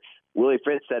coordinator, Willie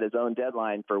Fritz set his own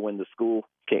deadline for when the school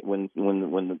came,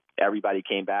 when everybody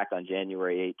came back on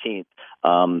January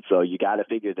 18th. So you got to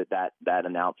figure that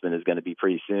announcement is going to be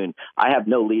pretty soon. I have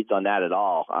no leads on that at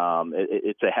all.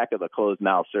 It's a heck of a closed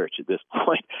mouth search at this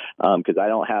point because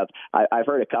I've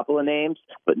heard a couple of names,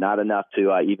 but not enough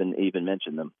to even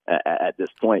mention them at this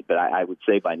point. But I would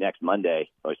say by next Monday,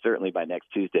 or certainly by next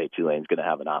Tuesday, Tulane's going to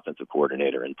have an offensive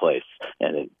coordinator in place,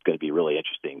 and it's going to be really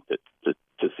interesting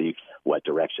to see what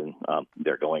direction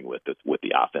they're going with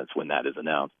the offense when that is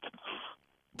announced.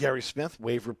 Gary Smith,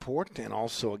 Wave Report, and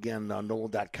also again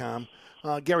NOLA.com.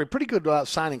 Gary, pretty good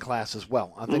signing class as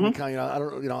well. I think when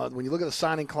you look at the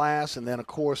signing class, and then of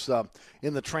course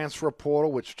in the transfer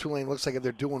portal, which Tulane looks like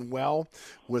they're doing well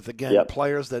with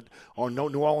players that are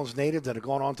New Orleans natives that have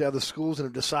gone on to other schools and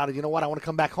have decided, you know what, I want to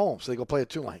come back home, so they go play at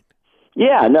Tulane.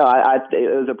 Yeah, no,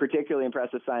 it was a particularly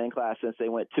impressive signing class since they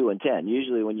went 2-10.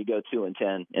 Usually, when you go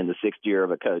 2-10 in the 6th year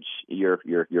of a coach, you're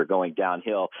going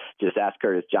downhill. Just ask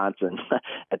Curtis Johnson.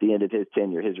 At the end of his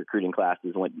tenure, his recruiting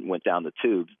classes went down the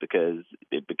tubes because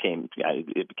it became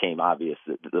obvious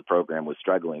that the program was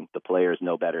struggling. The players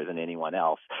know better than anyone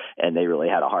else, and they really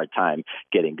had a hard time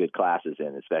getting good classes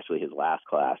in, especially his last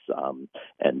class.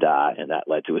 And that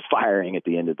led to his firing at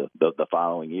the end of the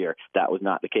following year. That was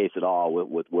not the case at all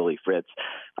with Willie Fritz.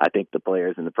 I think the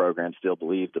players in the program still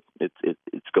believe that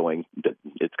it's going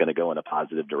to go in a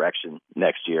positive direction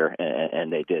next year,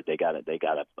 and they did. They got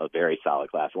a very solid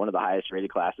class, one of the highest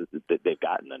rated classes that they've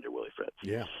gotten under Willie Fritz.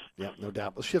 Yeah, no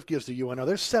doubt. Let's shift gears to UNO.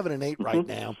 They're 7-8 right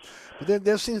now, but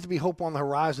there seems to be hope on the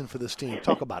horizon for this team.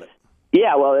 Talk about it.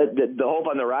 Yeah, well, the hope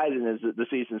on the horizon is that the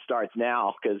season starts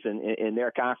now because in their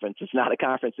conference, it's not a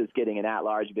conference that's getting an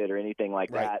at-large bid or anything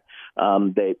like that.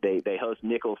 They host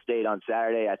Nicholls State on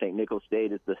Saturday. I think Nicholls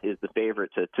State is the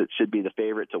favorite should be the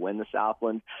favorite to win the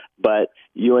Southland. But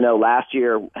UNO last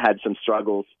year had some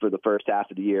struggles for the first half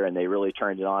of the year, and they really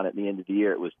turned it on at the end of the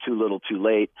year. It was too little, too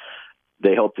late.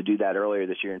 They hope to do that earlier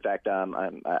this year. In fact,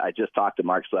 I just talked to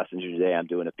Mark Schlesinger today. I'm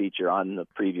doing a feature on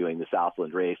previewing the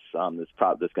Southland race.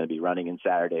 That's going to be running in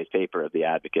Saturday's paper of The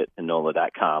Advocate and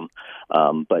NOLA.com.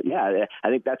 But yeah, I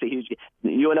think that's a huge.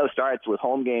 UNO starts with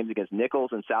home games against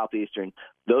Nicholls and Southeastern.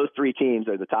 Those 3 teams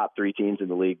are the top 3 teams in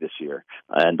the league this year,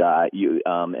 and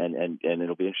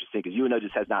it'll be interesting because UNO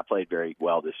just has not played very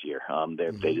well this year.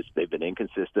 They've been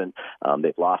inconsistent.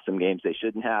 They've lost some games they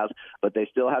shouldn't have, but they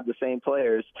still have the same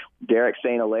players. Derek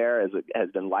St. Hilaire has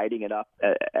been lighting it up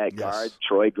at guard.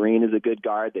 Troy Green is a good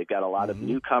guard. They've got a lot of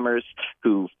newcomers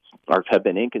who have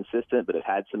been inconsistent but have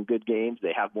had some good games.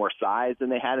 They have more size than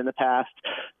they had in the past.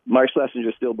 Mark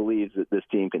Schlesinger still believes that this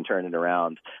team can turn it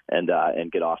around and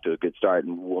get off to a good start,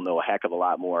 and we'll know a heck of a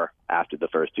lot more after the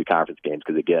first 2 conference games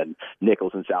because, again,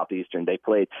 Nicholls and Southeastern, they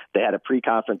had a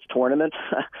pre-conference tournament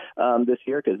this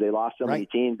year because they lost so many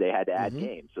teams. They had to add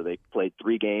games, so they played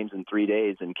 3 games in 3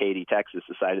 days in Katy, Texas,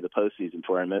 decided the postseason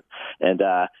tournament, and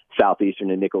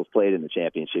Southeastern and Nicholls played in the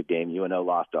championship game. UNO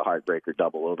lost a heartbreaker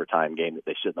double overtime game that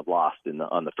they shouldn't have lost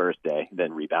on the first day,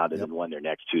 then rebounded and won their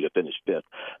next 2 to finish 5th.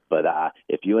 But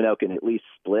if UNO can at least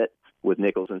split with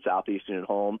Nichols and Southeastern at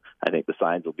home, I think the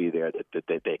signs will be there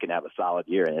that they can have a solid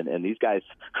year. And these guys,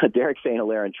 Derek St.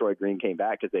 Hilaire and Troy Green came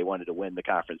back because they wanted to win the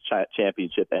conference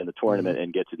championship and the tournament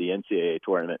and get to the NCAA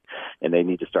tournament, and they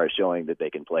need to start showing that they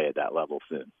can play at that level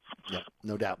soon. Yeah,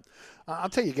 no doubt. I'll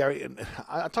tell you, Gary, and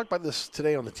I talked about this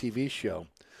today on the TV show.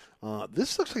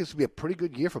 This looks like it's going to be a pretty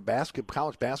good year for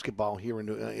college basketball here in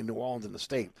New Orleans in the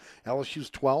state. LSU's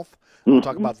 12th. We'll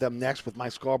talk about them next with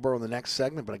Mike Scarborough in the next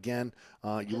segment. But again,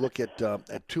 you look at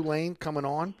Tulane coming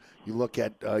on. You look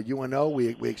at UNO.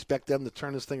 We expect them to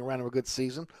turn this thing around in a good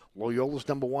season. Loyola's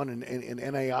number one in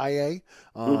NAIA.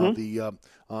 The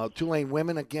Tulane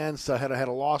women, again, had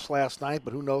a loss last night,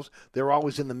 but who knows? They're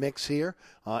always in the mix here.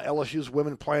 LSU's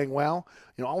women playing well.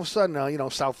 All of a sudden,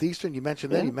 Southeastern, you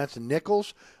mentioned them. You mentioned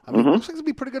Nichols. I mean, it looks like it's going to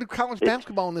be pretty good at college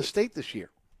basketball in this state this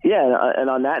year. Yeah, and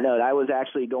on that note, I was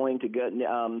actually going to go.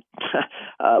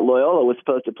 Loyola was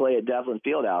supposed to play at Devlin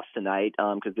Fieldhouse tonight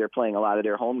because they're playing a lot of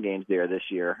their home games there this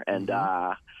year, and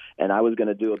I was going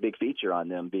to do a big feature on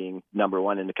them being number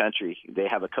one in the country. They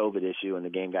have a COVID issue, and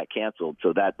the game got canceled,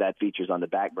 so that feature's on the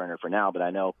back burner for now. But I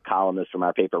know columnist from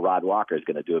our paper, Rod Walker, is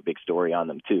going to do a big story on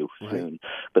them too soon.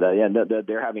 But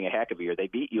they're having a heck of a year. They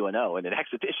beat UNO in an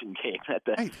exhibition game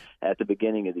at the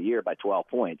beginning of the year by 12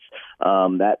 points.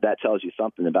 That tells you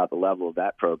something about the level of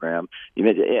that program. You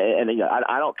mentioned, and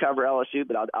I don't cover LSU,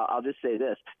 but I'll just say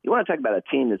this: you want to talk about a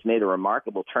team that's made a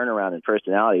remarkable turnaround in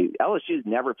personality. LSU's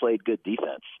never played good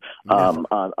defense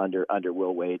under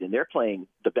Will Wade, and they're playing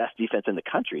the best defense in the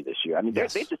country this year. I mean,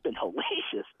 they've just been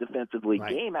hellacious defensively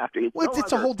game after.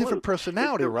 It's a whole different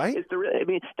personality, right? I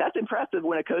mean, that's impressive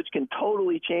when a coach can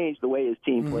totally change the way his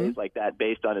team plays like that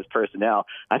based on his personnel.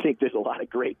 I think there's a lot of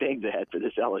great things ahead for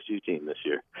this LSU team this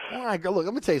year. All right, look,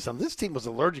 let me tell you something. This team was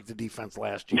allergic to defense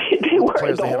last year. They were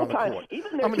the whole time.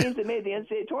 Even their teams that made the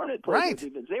NCAA tournament played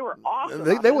defense. They were awesome.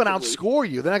 They would outscore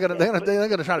you. They're not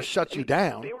going to try to shut you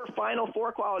down. They were Final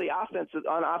Four quality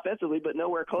offensively, but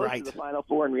nowhere close to the Final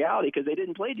Four in reality because they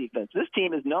didn't play defense. This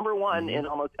team is number one in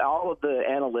almost all of the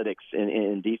analytics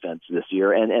in defense this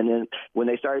year. And then when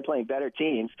they started playing better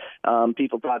teams,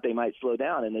 people thought they might slow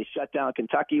down, and they shut down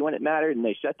Kentucky when it mattered, and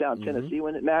they shut down Tennessee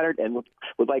when it mattered. And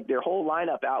with like their whole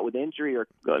lineup out with injury or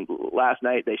last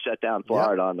night, they shut down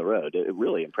Florida on the road. It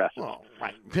really impressive. Oh,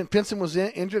 right. Pinson was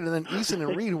injured, and then Eason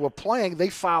and Reed, who were playing, they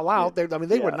foul out. They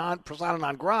were persona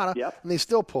non grata, and they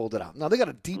still pulled it out. Now, they got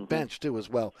a deep bench, too, as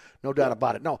well. No doubt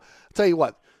about it. No, I'll tell you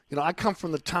what. I come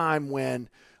from the time when,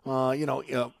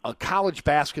 college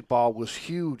basketball was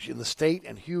huge in the state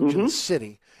and huge in the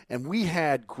city. And we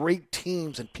had great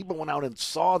teams, and people went out and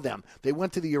saw them. They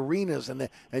went to the arenas, and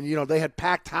they had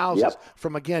packed houses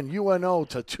from, again, UNO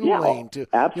to Tulane to,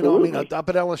 up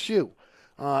at LSU.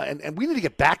 And we need to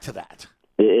get back to that.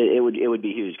 It would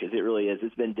be huge because it really is.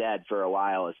 It's been dead for a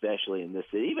while, especially in this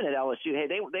city. Even at LSU, hey,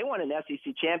 they won an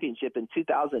SEC championship in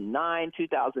 2009,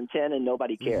 2010, and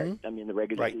nobody cared. I mean, the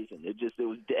regular season, it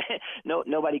was dead.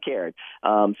 Nobody cared.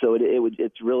 So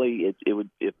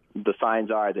the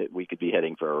signs are that we could be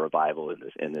heading for a revival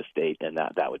in this state, and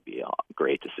that would be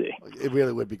great to see. It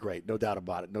really would be great, no doubt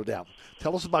about it, no doubt.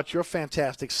 Tell us about your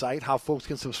fantastic site, how folks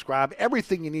can subscribe.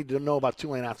 Everything you need to know about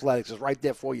Tulane athletics is right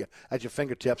there for you at your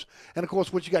fingertips. And of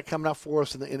course, what you got coming up for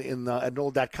us at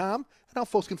NOLA.com, and how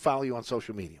folks can follow you on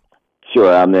social media.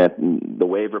 Sure, I'm at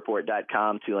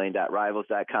thewavereport.com,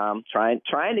 Tulane.rivals.com,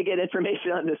 trying to get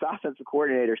information on this offensive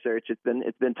coordinator search. It's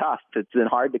been tough. It's been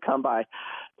hard to come by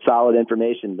solid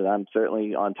information, but I'm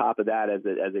certainly on top of that as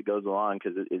it goes along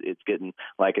because it's getting,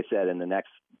 like I said, in the next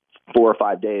 4 or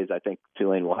 5 days, I think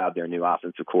Tulane will have their new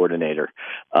offensive coordinator.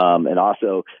 And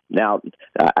also now,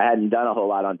 I hadn't done a whole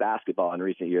lot on basketball in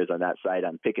recent years on that site.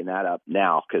 I'm picking that up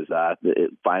now because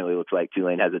it finally looks like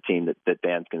Tulane has a team that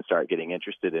fans can start getting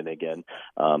interested in again.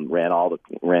 Ron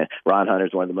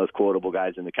Hunter's one of the most quotable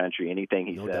guys in the country. Anything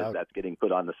he says, that's getting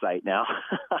put on the site now.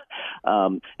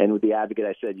 And with the Advocate,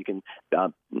 I said you can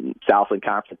Southland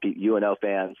Conference UNO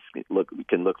fans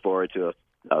can look forward to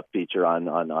a feature on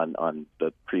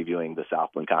the previewing the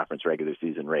Southland Conference regular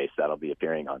season race. That'll be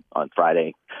appearing on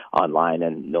Friday online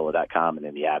and NOLA.com and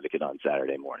in the Advocate on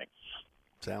Saturday morning.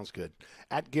 Sounds good.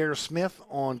 At Gary Smith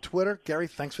on Twitter. Gary,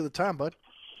 thanks for the time, bud.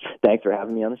 Thanks for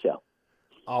having me on the show.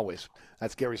 Always.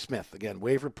 That's Gary Smith. Again,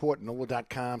 Wave Report,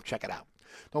 NOLA.com. Check it out.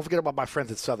 Don't forget about my friends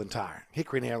at Southern Tire,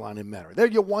 Hickory and Airline in Metairie. They're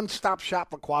your one-stop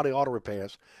shop for quality auto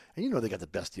repairs. And they got the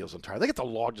best deals on tires. They got the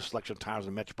largest selection of tires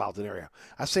in the metropolitan area.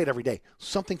 I say it every day,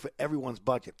 something for everyone's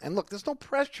budget. And look, there's no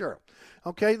pressure,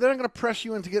 okay? They're not going to press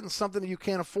you into getting something that you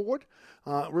can't afford.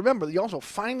 Remember,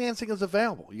 financing is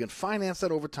available. You can finance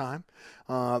that over time.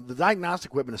 The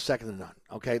diagnostic equipment is second to none,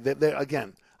 okay?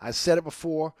 Again, I said it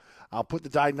before. I'll put the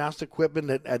diagnostic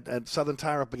equipment at Southern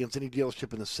Tire up against any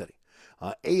dealership in the city.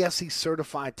 ASE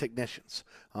certified technicians.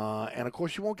 And, of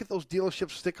course, you won't get those dealership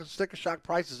sticker shock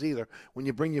prices either when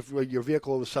you bring your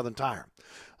vehicle over to Southern Tire.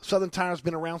 Southern Tire has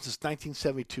been around since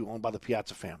 1972, owned by the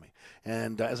Piazza family.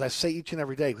 And as I say each and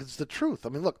every day, it's the truth. I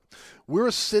mean, look, we're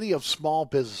a city of small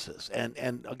businesses.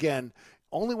 And again,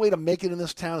 only way to make it in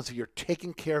this town is if you're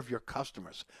taking care of your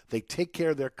customers. They take care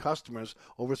of their customers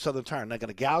over at Southern Tire. Not going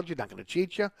to gouge you, not going to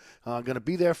cheat you, going to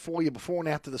be there for you before and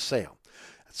after the sale.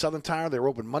 At Southern Tire, they're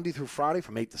open Monday through Friday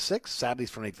from 8 to 6, Saturdays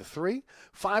from 8 to 3,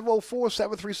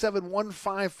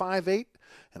 504-737-1558.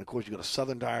 And, of course, you go to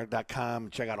southerntire.com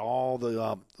and check out all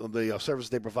the services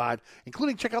they provide,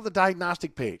 including check out the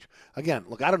diagnostic page. Again,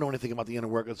 look, I don't know anything about the inner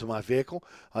workings of my vehicle.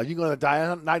 You go to the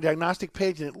diagnostic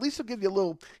page, and at least it'll give you a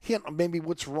little hint of maybe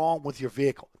what's wrong with your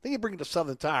vehicle. Then you bring it to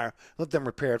Southern Tire, let them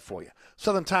repair it for you.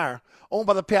 Southern Tire, owned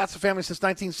by the Piazza family since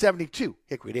 1972,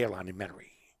 Hickory Airline in Metairie.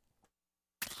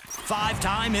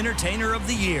 5-time Entertainer of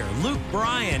the Year, Luke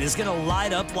Bryan is going to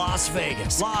light up Las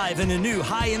Vegas. Live in a new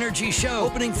high-energy show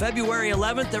opening February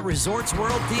 11th at Resorts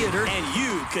World Theater, and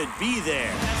you could be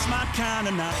there. That's my kind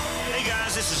of night. Hey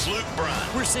guys, this is Luke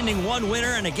Bryan. We're sending one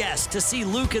winner and a guest to see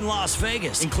Luke in Las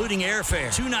Vegas, including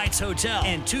airfare, 2 nights hotel,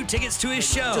 and 2 tickets to his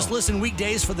show. Just listen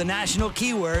weekdays for the national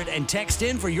keyword and text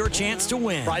in for your chance to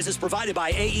win. Prizes provided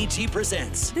by AEG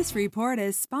Presents. This report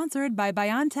is sponsored by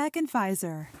BioNTech and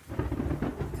Pfizer.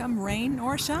 Come rain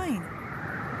or shine,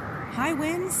 high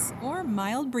winds or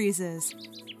mild breezes,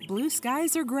 blue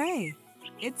skies or gray,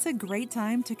 it's a great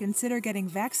time to consider getting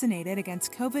vaccinated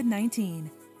against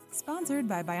COVID-19. Sponsored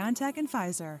by BioNTech and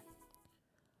Pfizer.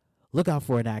 Look out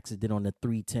for an accident on the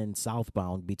 310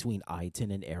 southbound between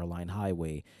I-10 and Airline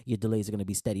Highway. Your delays are going to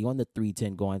be steady on the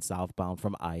 310 going southbound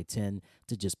from I-10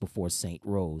 to just before St.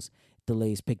 Rose.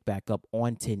 Delays pick back up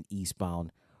on 10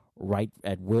 eastbound right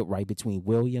between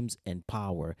Williams and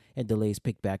Power, and delays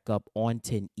pick back up on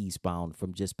 10 eastbound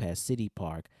from just past City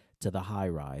Park to the high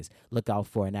rise. Look out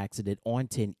for an accident on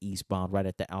 10 eastbound right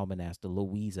at the Almanaster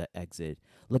Louisa exit.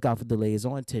 Look out for delays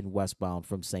on 10 westbound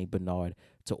from St. Bernard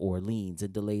to Orleans,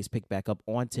 and delays pick back up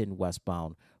on 10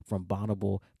 westbound from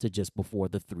Bonneville to just before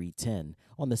the 310.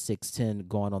 On the 610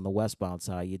 going on the westbound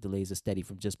side, your delays are steady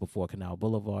from just before Canal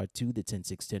Boulevard to the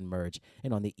 10610 merge,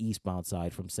 and on the eastbound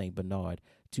side from St. Bernard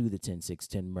to the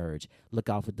 10610 merge. Look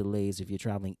out for delays if you're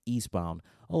traveling eastbound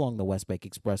along the West Bank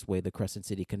Expressway, the Crescent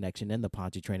City Connection, and the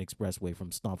Pontchartrain Expressway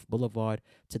from Stump Boulevard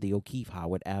to the O'Keefe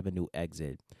Howard Avenue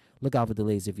exit. Look out for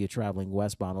delays if you're traveling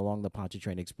westbound along the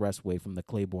Pontchartrain Expressway from the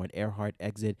Claiborne Earhart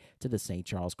exit to the St.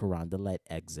 Charles Carondelet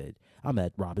exit. I'm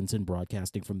Ed Robinson,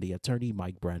 broadcasting from the Attorney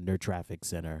Mike Brandner Traffic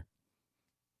Center.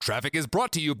 Traffic is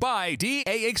brought to you by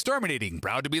DA Exterminating,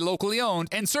 proud to be locally owned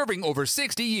and serving over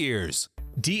 60 years.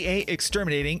 DA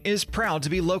Exterminating is proud to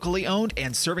be locally owned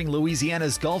and serving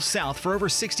Louisiana's Gulf South for over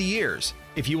 60 years.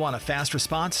 If you want a fast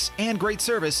response and great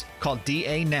service, call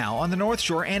DA now on the North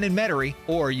Shore and in Metairie,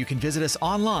 or you can visit us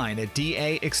online at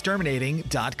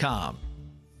daexterminating.com.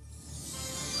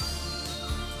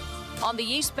 On the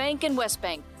East Bank and West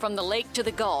Bank, from the lake to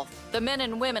the Gulf, the men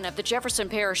and women of the Jefferson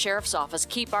Parish Sheriff's Office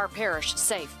keep our parish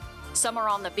safe. Some are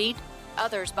on the beat,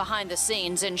 others behind the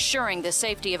scenes, ensuring the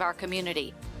safety of our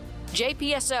community.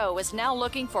 JPSO is now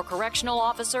looking for correctional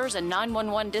officers and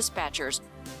 911 dispatchers.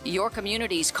 Your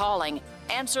community's calling.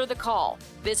 Answer the call.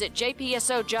 Visit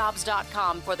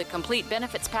jpsojobs.com for the complete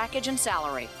benefits package and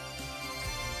salary.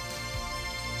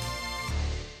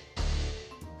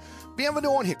 Bienvenue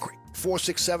on Hickory,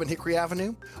 467 Hickory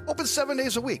Avenue. Open 7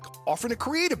 days a week, offering a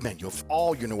creative menu of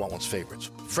all your New Orleans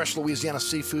favorites. Fresh Louisiana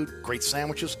seafood, great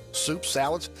sandwiches, soups,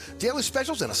 salads, daily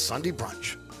specials, and a Sunday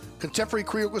brunch. Contemporary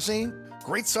Creole cuisine,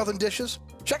 great Southern dishes.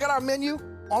 Check out our menu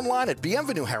online at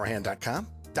bienvenueharahan.com.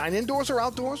 Dine indoors or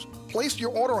outdoors. Place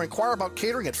your order or inquire about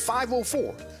catering at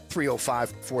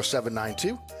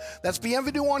 504-305-4792. That's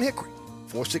Bienvenue on Hickory,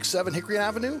 467 Hickory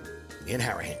Avenue in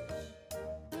Harahan.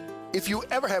 If you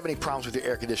ever have any problems with your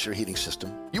air conditioner heating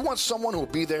system, you want someone who will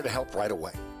be there to help right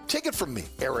away. Take it from me,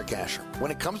 Eric Asher.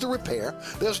 When it comes to repair,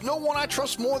 there's no one I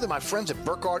trust more than my friends at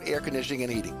Burkhardt Air Conditioning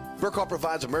and Heating. Burkhardt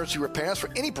provides emergency repairs for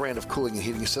any brand of cooling and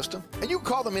heating system, and you can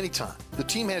call them anytime. The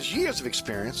team has years of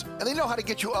experience, and they know how to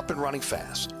get you up and running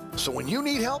fast. So when you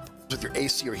need help with your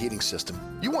AC or heating system,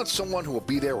 you want someone who will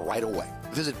be there right away.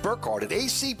 Visit Burkhardt at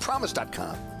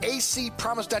acpromise.com,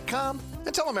 acpromise.com,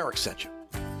 and tell them Eric sent you.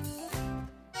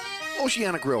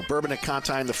 Oceana Grill, Bourbon at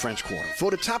Conti in the French Quarter.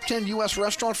 Voted top 10 U.S.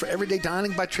 restaurant for everyday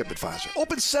dining by TripAdvisor.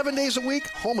 Open 7 days a week,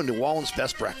 home of New Orleans'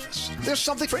 best breakfast. There's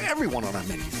something for everyone on our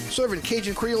menu. Serving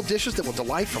Cajun Creole dishes that will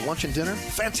delight for lunch and dinner.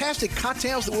 Fantastic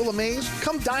cocktails that will amaze.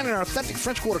 Come dine in our authentic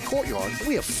French Quarter courtyard.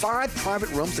 We have 5 private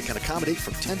rooms that can accommodate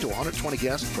from 10 to 120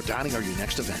 guests for dining or your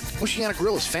next event. Oceana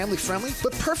Grill is family-friendly,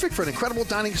 but perfect for an incredible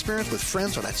dining experience with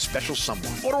friends or that special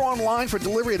someone. Order online for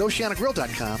delivery at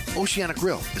oceanagrill.com. Oceana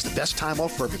Grill is the best time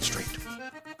off Bourbon Street.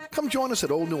 Come join us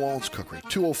at Old New Orleans Cookery,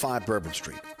 205 Bourbon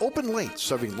Street. Open late,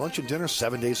 serving lunch and dinner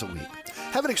 7 days a week.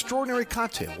 Have an extraordinary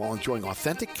cocktail while enjoying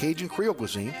authentic Cajun Creole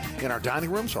cuisine in our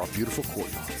dining rooms or our beautiful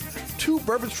courtyard. 2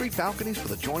 Bourbon Street balconies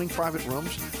with adjoining private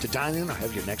rooms to dine in or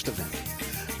have your next event.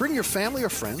 Bring your family or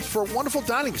friends for a wonderful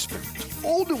dining experience.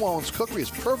 Old New Orleans Cookery is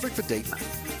perfect for date night.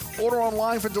 Order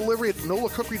online for delivery at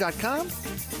nolacookery.com.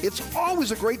 It's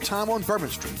always a great time on Bourbon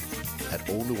Street at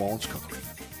Old New Orleans Cookery.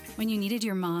 When you needed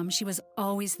your mom, she was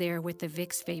always there with the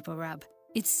Vicks Vapor Rub.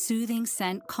 Its soothing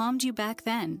scent calmed you back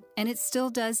then, and it still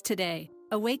does today.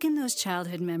 Awaken those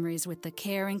childhood memories with the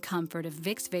care and comfort of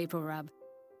Vicks Vapor Rub.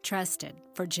 Trusted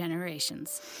for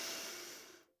generations.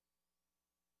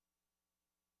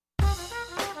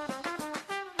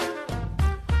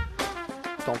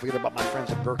 Don't forget about my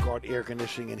friends at Burkhardt Air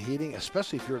Conditioning and Heating,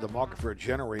 especially if you're in the market for a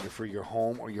generator for your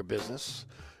home or your business.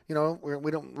 You know,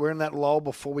 we're in that lull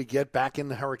before we get back in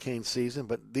the hurricane season,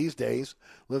 but these days,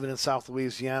 living in South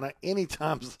Louisiana,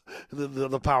 anytime's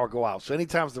the power go out. So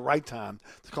anytime's the right time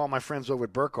to call my friends over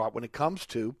at Burkhardt when it comes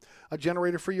to a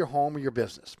generator for your home or your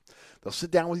business. They'll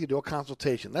sit down with you, do a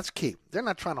consultation. That's key. They're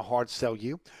not trying to hard sell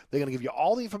you. They're going to give you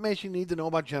all the information you need to know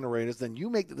about generators. Then you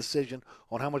make the decision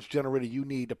on how much generator you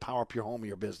need to power up your home or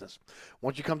your business.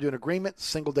 Once you come to an agreement,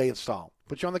 single day install.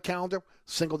 Put you on the calendar,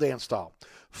 single day install.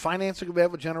 Financing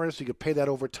available generator so you can pay that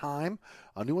over time.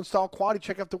 A new install quality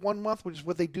check after 1 month, which is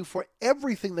what they do for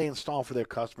everything they install for their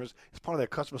customers. It's part of their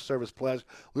customer service pledge.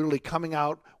 Literally coming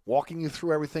out, walking you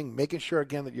through everything, making sure,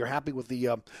 again, that you're happy with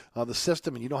the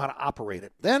system and you know how to operate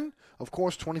it. Then, of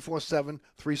course, 24/7,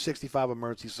 365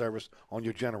 emergency service on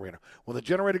your generator. When the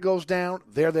generator goes down,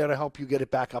 they're there to help you get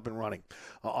it back up and running.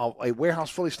 A warehouse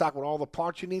fully stocked with all the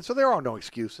parts you need, so there are no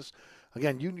excuses.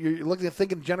 Again, you're looking at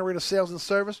thinking generator sales and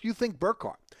service, you think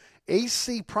Burkhardt.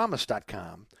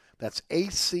 acpromise.com. That's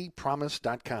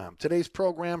acpromise.com. Today's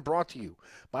program brought to you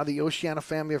by the Oceana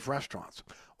family of restaurants.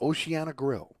 Oceana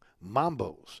Grill,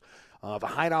 Mambo's, the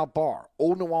Hideout Bar,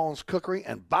 Old New Orleans Cookery,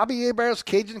 and Bobby Hebert's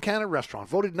Cajun Cannon Restaurant,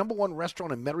 voted #1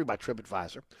 restaurant in Metairie by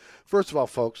TripAdvisor. First of all,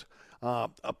 folks,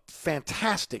 a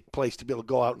fantastic place to be able to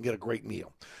go out and get a great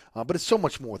meal. But it's so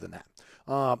much more than that.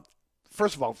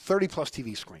 First of all, 30-plus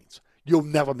TV screens. You'll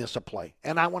never miss a play.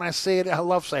 And when I say it, I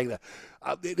love saying that.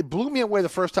 It blew me away the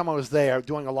first time I was there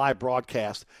doing a live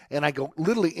broadcast, and I go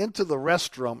literally into the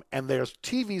restroom, and there's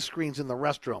TV screens in the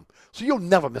restroom. So you'll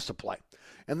never miss a play.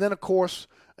 And then, of course,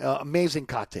 amazing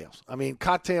cocktails. I mean,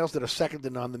 cocktails that are second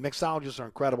to none. The mixologists are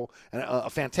incredible, and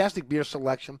a fantastic beer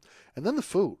selection. And then the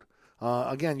food.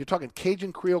 Again, you're talking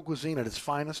Cajun Creole cuisine at its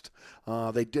finest.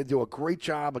 They did do a great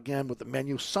job, again, with the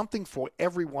menu. Something for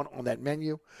everyone on that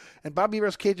menu. And Bobby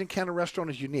Hebert's Cajun Cannon Restaurant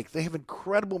is unique. They have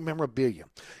incredible memorabilia.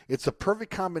 It's a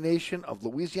perfect combination of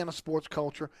Louisiana sports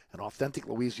culture and authentic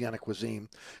Louisiana cuisine.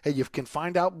 Hey, you can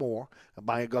find out more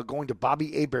by going to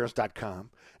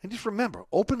BobbyHeberts.com. And just remember,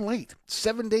 open late,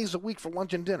 7 days a week for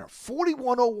lunch and dinner.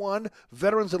 4101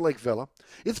 Veterans at Lake Villa.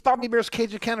 It's Bobby Hebert's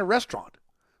Cajun Cannon Restaurant.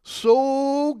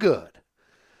 So good.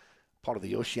 Part of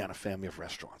the Oceana family of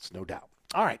restaurants, no doubt.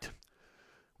 All right.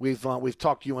 We've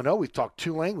talked UNO, we've talked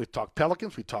Tulane, we've talked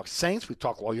Pelicans, we've talked Saints, we've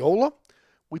talked Loyola.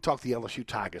 We talk the LSU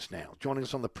Tigers now. Joining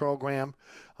us on the program,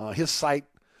 his site,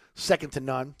 second to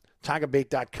none,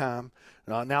 TigerBait.com.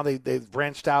 Now they've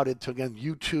branched out into, again,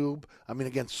 YouTube. I mean,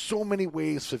 again, so many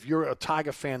ways. If you're a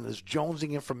Tiger fan, there's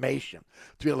jonesing information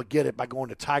to be able to get it by going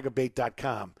to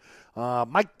TigerBait.com.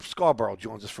 Mike Scarborough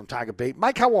joins us from Tiger Bait.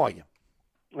 Mike, how are you?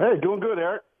 Hey, doing good,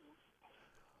 Eric.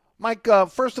 Mike,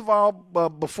 first of all,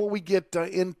 before we get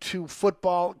into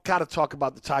football, got to talk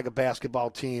about the Tiger basketball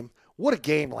team. What a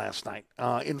game last night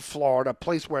in Florida, a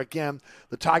place where, again,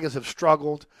 the Tigers have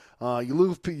struggled. You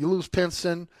lose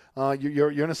Pinson.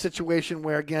 You're in a situation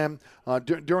where, again,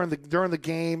 during the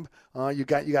game, you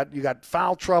got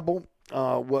foul trouble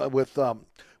with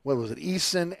what was it,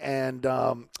 Eason, and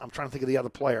I'm trying to think of the other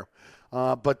player.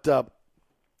 But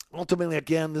ultimately,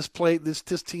 again, this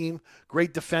team,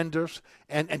 great defenders,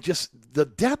 and just the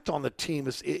depth on the team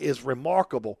is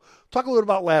remarkable. Talk a little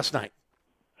about last night.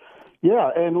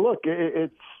 Yeah, and look,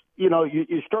 it's, you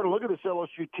start to look at this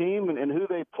LSU team and who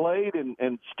they played,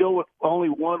 and still with only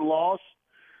one loss,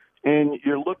 and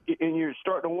you're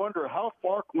starting to wonder how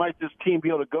far might this team be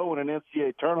able to go in an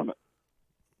NCAA tournament.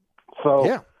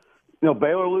 So,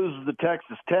 Baylor loses to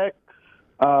Texas Tech.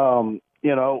 I'm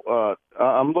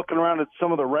looking around at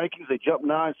some of the rankings. They jumped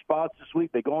 9 spots this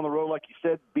week. They go on the road, like you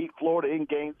said, beat Florida in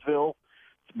Gainesville.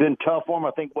 It's been tough for them.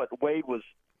 I think Wade was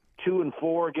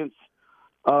 2-4 against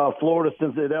Florida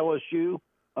since at LSU.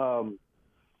 A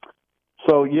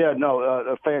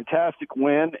fantastic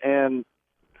win, and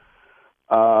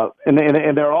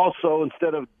they're also,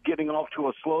 instead of getting off to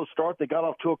a slow start, they got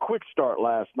off to a quick start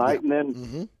last night, and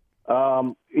then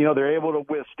they're able to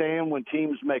withstand when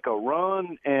teams make a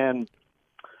run, and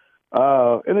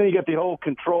then you get the whole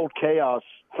controlled chaos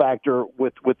factor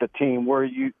with the team, where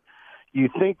you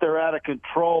think they're out of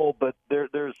control, but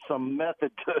there's some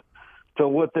method to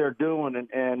what they're doing,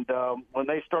 and when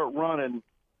they start running,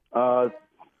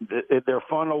 they're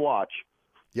fun to watch.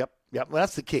 Yep, well,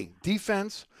 that's the key.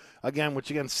 Defense,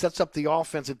 which sets up the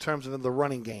offense in terms of the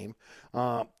running game.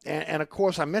 And of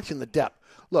course, I mentioned the depth.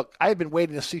 Look, I had been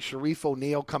waiting to see Sharif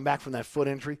O'Neal come back from that foot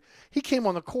injury. He came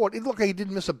on the court. It looked like he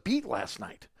didn't miss a beat last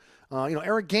night.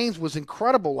 Eric Gaines was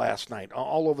incredible last night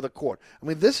all over the court. I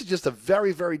mean, this is just a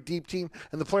very, very deep team.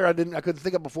 And the player I couldn't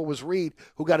think of before was Reed,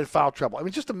 who got in foul trouble. I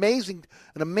mean, just amazing,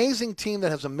 an amazing team that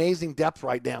has amazing depth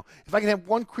right now. If I can have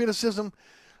one criticism,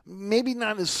 maybe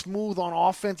not as smooth on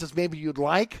offense as maybe you'd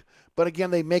like, but again,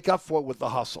 they make up for it with the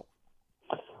hustle.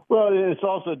 Well, it's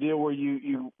also a deal where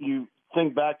you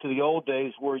think back to the old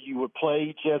days where you would play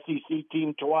each SEC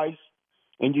team twice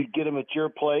and you'd get them at your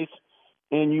place,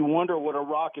 and you wonder what a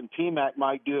Rock and PMAC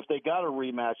might do if they got a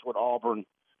rematch with Auburn,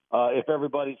 if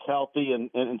everybody's healthy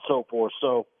and so forth.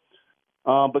 So,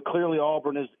 but clearly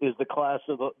Auburn is the class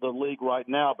of the league right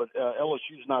now, but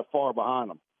LSU's not far behind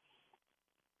them.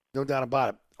 No doubt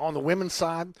about it. On the women's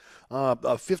side,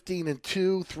 15-2,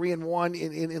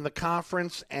 3-1 in the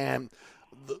conference, and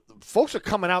the folks are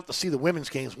coming out to see the women's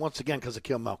games once again because of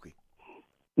Kim Mulkey.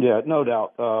 Yeah, no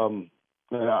doubt.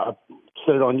 I've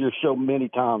said it on your show many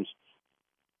times.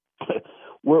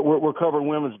 We're covering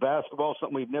women's basketball,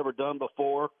 something we've never done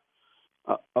before.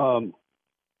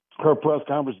 Her press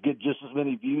conference get just as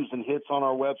many views and hits on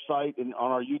our website and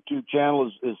on our YouTube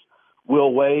channel as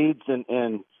Will Wade's,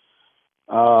 and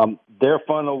they're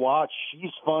fun to watch.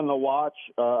 She's fun to watch.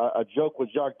 A joke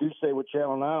with Jacques Doucet with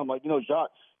Channel 9. I'm like,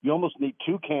 Jacques, you almost need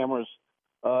 2 cameras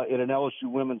in an LSU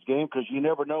women's game because you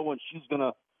never know when she's going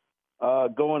to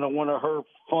go into one of her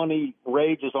funny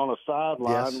rages on a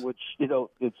sideline, which,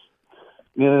 it's –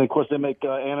 and, of course, they make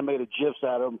animated GIFs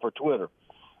out of them for Twitter.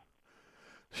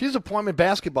 She's appointment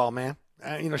basketball, man.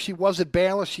 She was at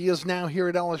Baylor. She is now here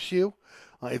at LSU.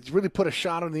 It's really put a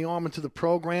shot in the arm into the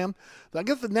program. I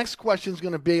guess the next question is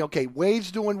going to be, okay,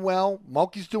 Wade's doing well.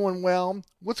 Mulkey's doing well.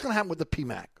 What's going to happen with the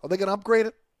PMAC? Are they going to upgrade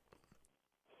it?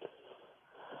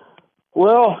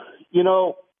 Well,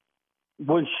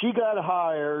 when she got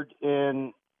hired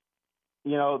and,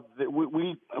 we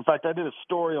in fact, I did a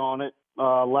story on it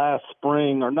last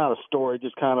spring, or not a story,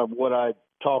 just kind of what I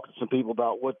talked to some people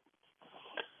about. What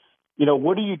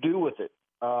do you do with it?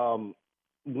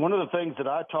 One of the things that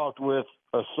I talked with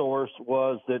a source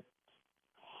was that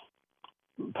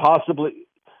possibly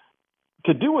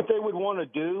to do what they would want to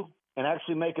do and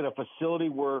actually make it a facility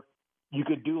where you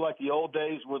could do like the old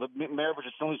days where the Maravich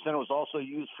Assembly Center was also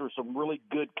used for some really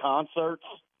good concerts.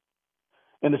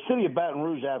 And the city of Baton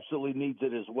Rouge absolutely needs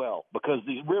it as well because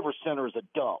the River Center is a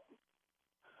dump.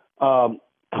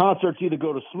 Concerts either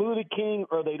go to Smoothie King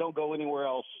or they don't go anywhere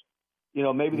else.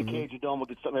 Maybe the Cajun Dome will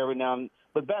get something every now and then.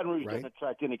 But Baton Rouge doesn't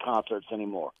attract any concerts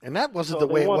anymore. And that wasn't the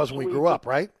way it was when we grew up,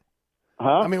 right?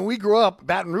 Huh? I mean, when we grew up,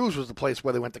 Baton Rouge was the place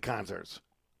where they went to concerts.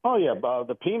 Oh, yeah.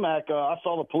 The PMAC, I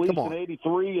saw the Police in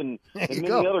 83 and many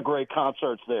other great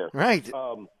concerts there. Right.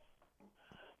 The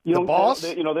Boss?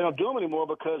 They don't do them anymore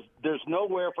because there's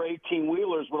nowhere for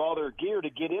 18-wheelers with all their gear to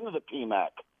get into the PMAC.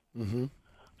 Mm-hmm.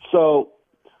 So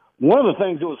one of the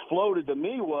things that was floated to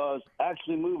me was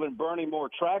actually moving Bernie Moore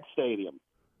Track Stadium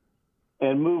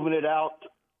and moving it out,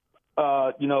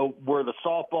 where the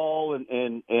softball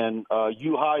and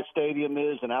U-High Stadium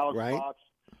is and Alex Fox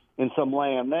and some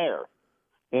land there.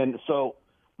 And so,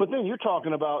 but then you're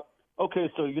talking about,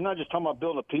 okay, so you're not just talking about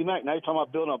building a PMAC, now you're talking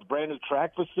about building a brand new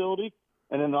track facility,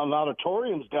 and then an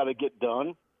auditorium's got to get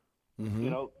done. Mm-hmm.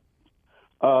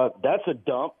 That's a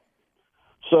dump.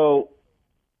 So,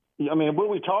 I mean, what are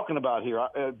we talking about here?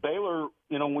 Baylor,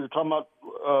 when we were talking about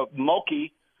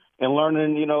Mulkey and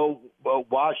learning,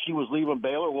 why she was leaving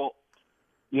Baylor, well,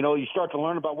 you start to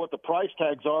learn about what the price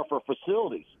tags are for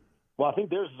facilities. Well, I think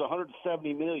theirs is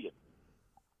 $170 million.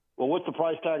 Well, what's the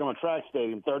price tag on a track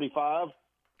stadium? $35?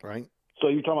 Right. So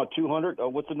you're talking about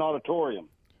 $200? What's an auditorium?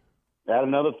 add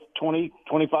another 20,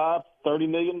 25, 30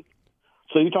 million.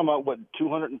 So you're talking about, what,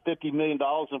 $250 million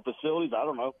in facilities? I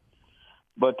don't know.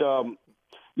 But,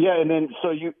 yeah, and then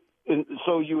so you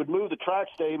would move the track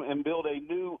stadium and build a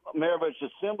new Maravich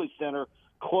Assembly Center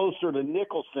closer to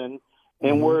Nicholson,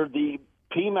 and where the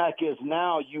PMAC is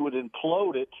now, you would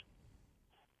implode it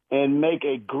and make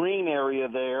a green area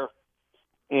there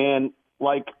and,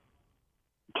 like,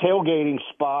 tailgating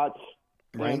spots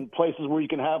and places where you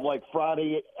can have, like,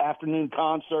 Friday afternoon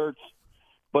concerts,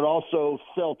 but also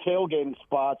sell tailgating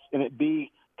spots, and it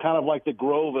be kind of like the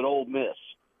Grove at Ole Miss.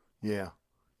 Yeah,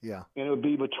 yeah. And it would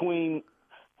be between –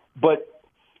 but,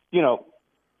 you know,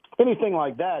 anything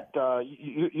like that,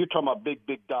 you're talking about big,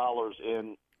 big dollars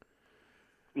in,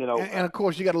 you know. And of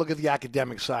course, you got to look at the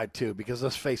academic side, too, because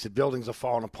let's face it, buildings are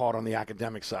falling apart on the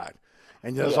academic side.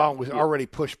 And there's already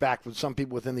pushback from some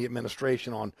people within the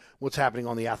administration on what's happening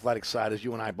on the athletic side, as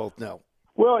you and I both know.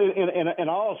 Well, and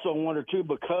I also wonder, too,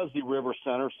 because the River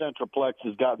Center, Centroplex,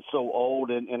 has gotten so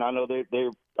old, and I know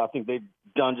I think they've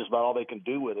done just about all they can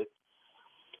do with it,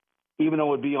 even though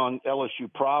it would be on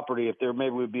LSU property, if there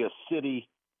maybe would be a city,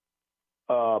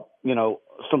 you know,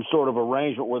 some sort of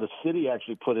arrangement where the city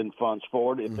actually put in funds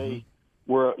for it, if they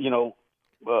were, you know,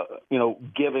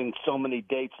 giving so many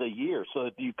dates a year so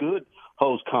that you could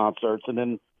host concerts and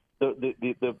then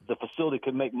the facility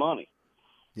could make money.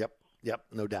 Yep,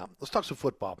 no doubt. Let's talk some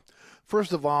football.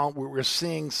 First of all, we're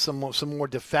seeing some more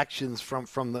defections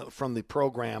from the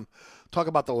program. Talk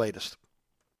about the latest.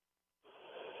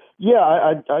 Yeah,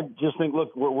 I just think,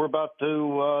 look, we're about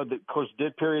to, of course,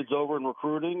 dead period's over in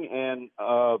recruiting, and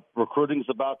recruiting's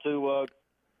about to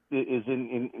is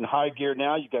in high gear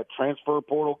now. You got transfer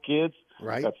portal kids.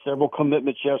 Right. Got several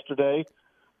commitments yesterday.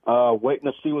 Waiting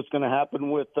to see what's going to happen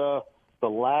with the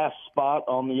last spot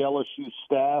on the LSU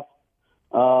staff.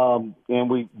 And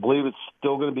we believe it's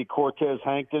still going to be Cortez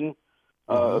Hankton.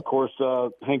 Of course,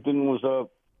 Hankton was a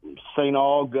St.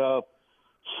 Aug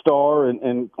star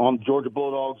and on Georgia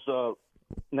Bulldogs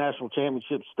national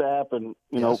championship staff. And,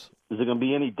 you know, is it going to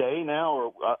be any day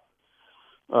now?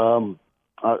 Or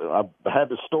I've had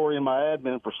the story in my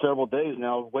admin for several days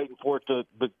now, waiting for it to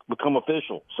become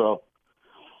official. So,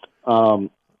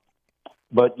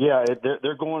 but, yeah,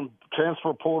 they're going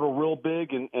transfer portal real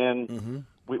big, and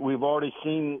we've already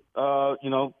seen, you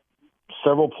know,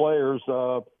 several players,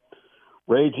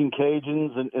 Raging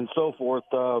Cajuns and so forth,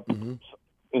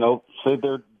 you know, say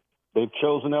they've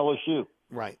chosen LSU.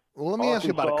 Right. Well, let me ask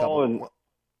you about a couple.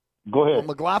 Go ahead.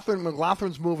 Well,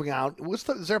 McLaughlin's moving out.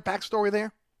 Is there a backstory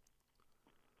there?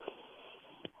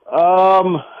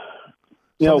 You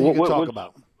know, you can talk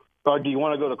about. Do you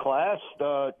want to go to class?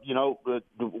 You know,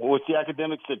 what's the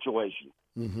academic situation?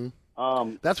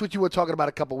 That's what you were talking about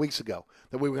a couple weeks ago,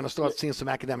 that we were going to start seeing some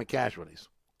academic casualties.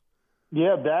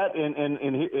 Yeah, that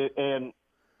and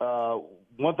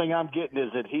one thing I'm getting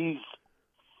is that he's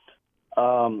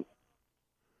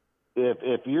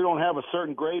if you don't have a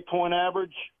certain grade point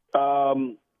average,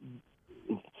 your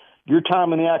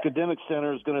time in the academic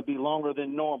center is going to be longer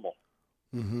than normal.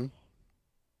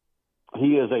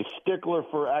 He is a stickler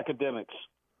for academics.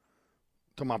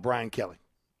 Talking about Brian Kelly.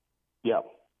 Yep.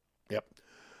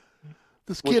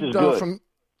 This kid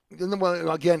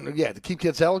well, again, yeah, to keep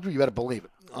kids eligible, you better believe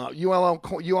it. UL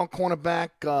cornerback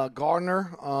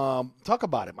Gardner. Talk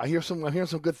about him. I'm hearing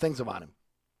some good things about him.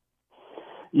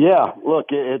 Yeah, look,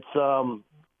 it's you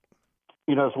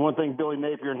know, it's one thing Billy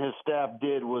Napier and his staff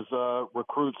did was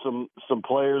recruit some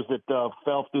players that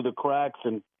fell through the cracks,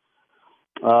 and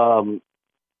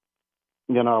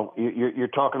you know, you're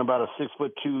talking about a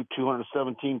 6'2",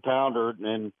 217-pounder,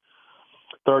 and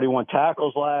 31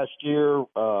 tackles last year,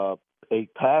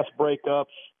 8 pass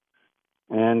breakups,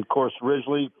 and of course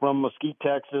originally from Mesquite,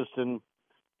 Texas, and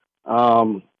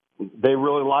they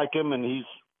really like him, and he's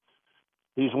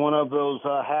one of those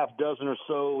half dozen or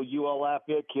so UL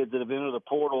Lafayette kids that have entered the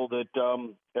portal that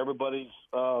everybody's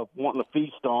wanting to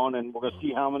feast on, and we're going to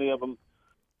see how many of them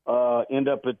end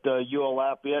up at UL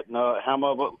Lafayette, and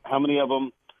how many of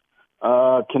them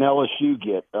can LSU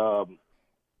get.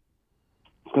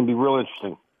 It's going to be real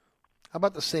interesting. How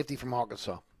about the safety from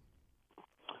Arkansas?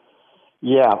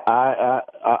 Yeah,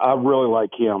 I really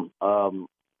like him. Joe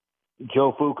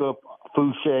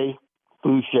Fouché.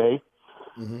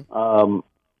 Of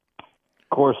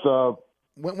course,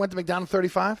 went to McDonald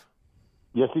 35.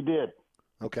 Yes, he did.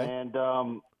 Okay, and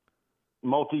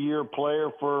multi-year player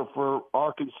for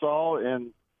Arkansas,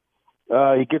 and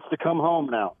he gets to come home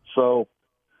now. So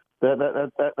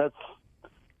that's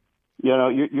you know,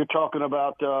 you're talking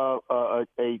about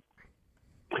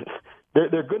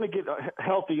they're going to get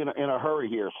healthy in a hurry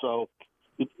here. So,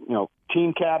 you know,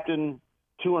 team captain,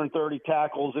 230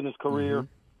 tackles in his career.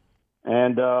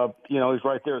 And, he's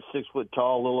right there at 6 foot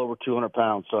tall, a little over 200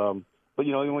 pounds. But,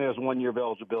 he only has 1 year of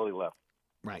eligibility left.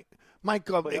 Right. Mike,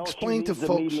 explain to LSU needs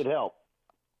folks. immediate help.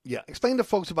 Yeah, explain to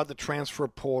folks about the transfer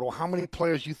portal. How many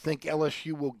players you think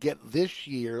LSU will get this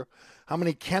year? How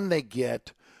many can they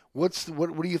get? What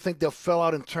do you think they'll fill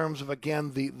out in terms of,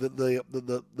 again,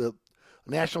 the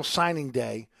National Signing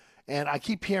Day? And I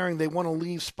keep hearing they want to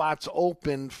leave spots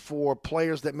open for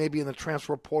players that may be in the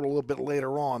transfer portal a little bit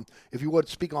later on. If you would,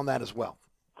 speak on that as well.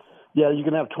 Yeah, you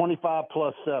can have 25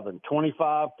 plus 7.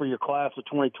 25 for your class of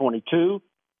 2022,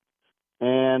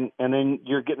 and then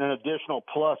you're getting an additional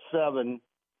plus 7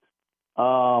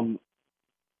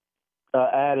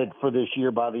 added for this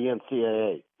year by the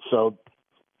NCAA. So,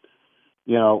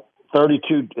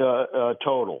 32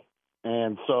 total.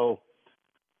 And so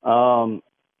Danny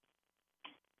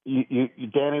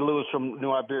Lewis from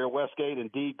New Iberia Westgate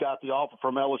indeed got the offer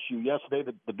from LSU yesterday,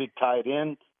 the big tight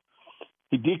end.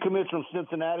 He decommits from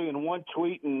Cincinnati in one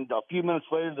tweet, and a few minutes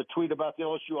later, the tweet about the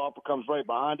LSU offer comes right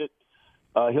behind it.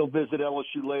 He'll visit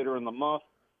LSU later in the month.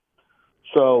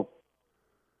 So,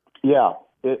 yeah,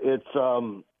 it's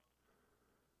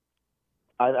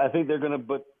I think they're going to,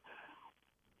 but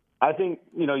I think,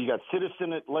 you got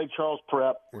Citizen at Lake Charles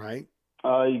Prep. Right.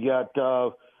 You got,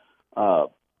 the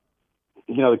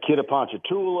kid at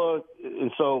Ponchatoula.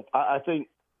 And so I think,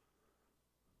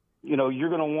 you're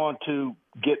going to want to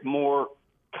get more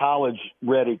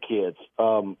college-ready kids.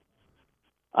 I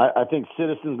think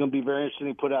Citizen's going to be very interesting.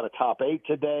 He put out a top 8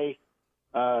 today.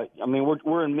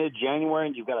 We're in mid-January,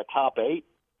 and you've got a top 8.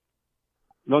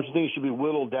 Don't you think it should be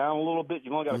whittled down a little bit?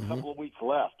 You've only got a couple of weeks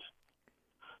left.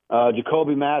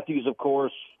 Jacoby Matthews, of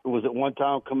course, was at one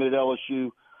time committed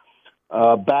LSU,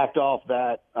 backed off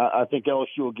that. I think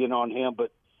LSU will get on him.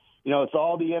 But, it's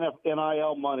all the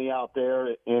NIL money out there,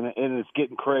 and it's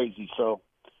getting crazy. So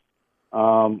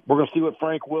we're going to see what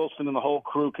Frank Wilson and the whole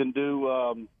crew can do.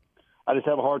 I just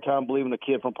have a hard time believing the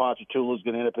kid from Ponchatoula is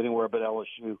going to end up anywhere but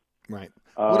LSU. Right.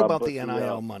 What about the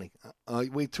NIL money?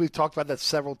 We've talked about that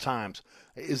several times.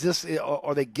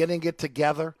 Are they getting it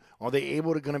together? Are they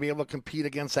going to be able to compete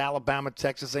against Alabama,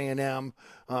 Texas A&M,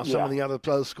 some of the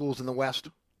other schools in the West?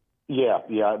 Yeah,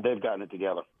 they've gotten it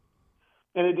together.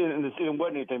 And it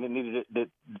wasn't anything that needed it.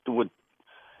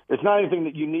 It's not anything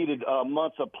that you needed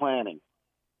months of planning.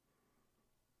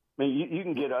 I mean, you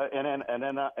can get an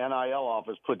NIL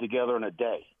office put together in a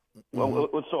day. Well,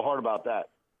 what's so hard about that?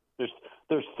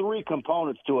 There's 3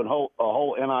 components to a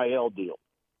whole NIL deal.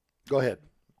 Go ahead.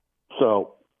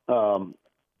 So, I was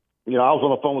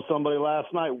on the phone with somebody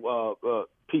last night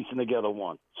piecing together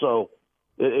one. So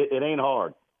it ain't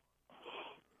hard.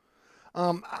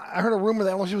 I heard a rumor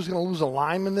that LSU was going to lose a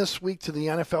lineman this week to the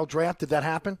NFL draft. Did that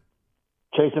happen?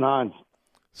 Jason Hines.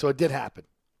 So it did happen.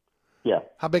 Yeah.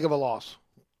 How big of a loss?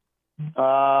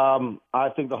 I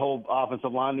think the whole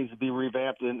offensive line needs to be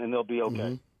revamped, and they'll be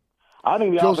okay. I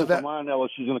think the offensive line at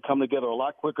LSU is going to come together a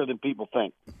lot quicker than people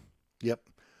think. Yep.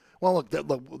 Well, look,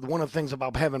 one of the things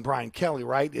about having Brian Kelly,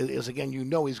 right, is again,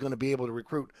 he's going to be able to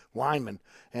recruit linemen.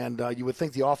 And you would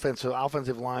think the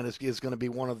offensive line is going to be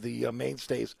one of the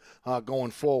mainstays going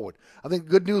forward. I think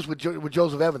good news with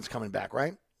Joseph Evans coming back,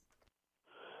 right?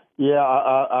 Yeah,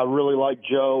 I really like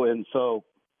Joe. And so,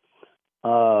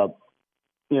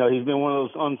 he's been one of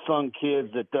those unsung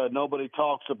kids that nobody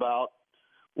talks about.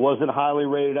 Wasn't highly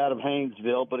rated out of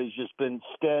Haynesville, but he's just been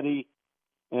steady.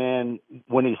 And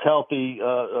when he's healthy,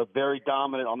 very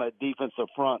dominant on that defensive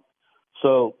front.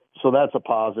 So that's a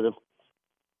positive.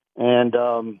 And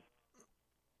that's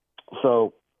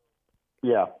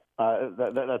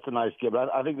a nice kid.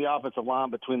 But I think the offensive line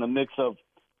between the mix of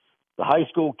the high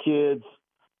school kids,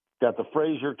 got the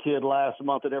Frazier kid last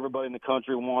month that everybody in the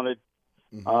country wanted,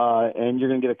 and you're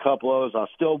going to get a couple of those. I'm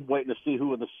still waiting to see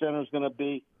who the center is going to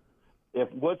be. If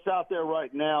what's out there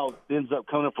right now ends up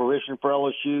coming to fruition for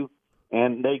LSU,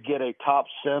 and they get a top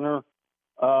center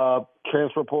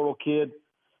transfer portal kid,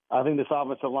 I think this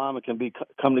offensive lineman can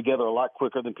come together a lot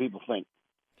quicker than people think.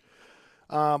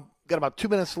 Got about 2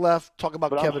 minutes left. Talk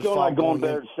about Kevin Falk. I'm still not going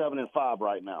better than 7-5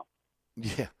 right now.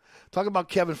 Yeah. Talk about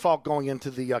Kevin Falk going into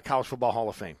the College Football Hall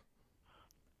of Fame.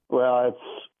 Well,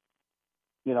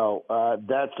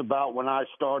 that's about when I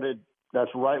started.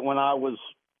 That's right when I was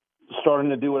starting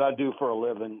to do what I do for a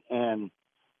living. And,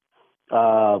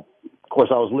 of course,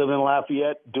 I was living in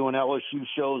Lafayette doing LSU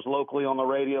shows locally on the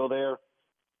radio there.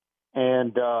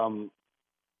 And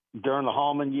during the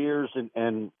Hallman years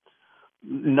and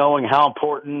knowing how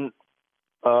important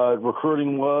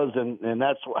recruiting was, and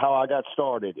that's how I got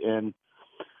started. And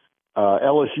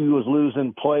LSU was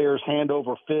losing players hand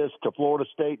over fist to Florida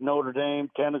State, Notre Dame,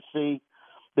 Tennessee,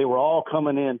 They were all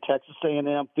coming in, Texas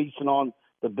A&M, feasting on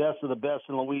the best of the best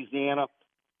in Louisiana.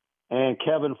 And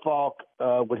Kevin Falk,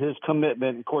 with his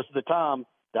commitment, of course, at the time,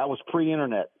 that was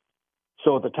pre-internet.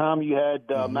 So at the time you had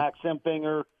Max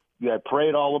Empfinger, you had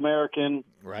Parade All-American.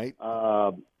 Right.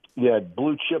 You had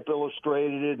Blue Chip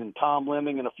Illustrated and Tom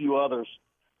Lemming and a few others.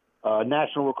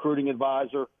 National Recruiting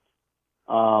Advisor.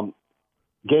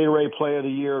 Gatorade Player of the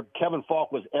Year. Kevin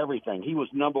Falk was everything. He was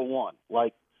number one.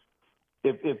 Like,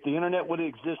 if the internet would have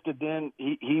existed then,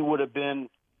 he would have been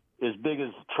as big as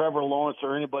Trevor Lawrence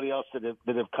or anybody else that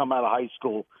have come out of high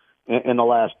school in the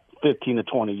last 15 to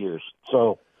 20 years.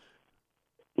 So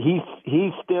he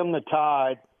stemmed the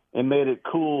tide and made it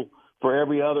cool for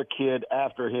every other kid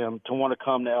after him to want to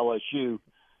come to LSU.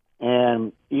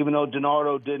 And even though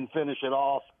DiNardo didn't finish it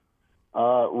off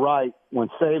right when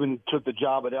Saban took the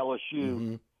job at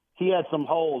LSU, he had some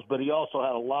holes, but he also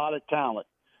had a lot of talent.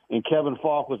 And Kevin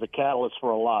Falk was a catalyst for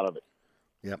a lot of it.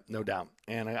 Yep, no doubt.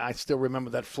 And I still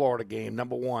remember that Florida game,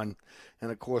 number one,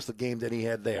 and, of course, the game that he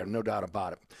had there, no doubt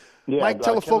about it. Yeah, Mike,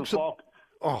 tell the folks.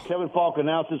 Kevin Falk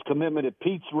announced his commitment at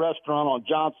Pete's Restaurant on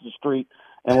Johnson Street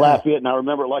in Lafayette, and I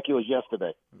remember it like it was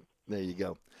yesterday. There you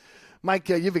go. Mike,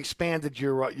 you've expanded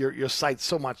your site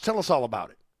so much. Tell us all about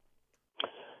it.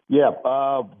 Yeah,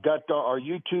 got our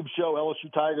YouTube show,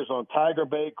 LSU Tigers, on Tiger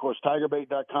Bait. Of course,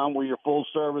 TigerBait.com, where you're full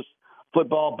service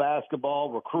football,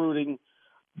 basketball, recruiting,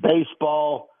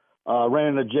 baseball.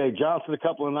 Ran into Jay Johnson a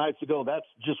couple of nights ago. That's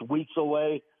just weeks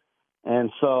away. And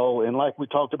like we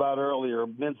talked about earlier,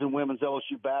 men's and women's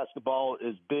LSU basketball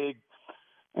is big,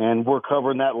 and we're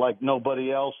covering that like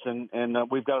nobody else. And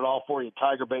we've got it all for you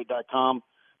at TigerBait.com.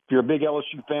 If you're a big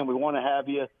LSU fan, we want to have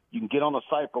you. You can get on the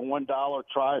site for $1.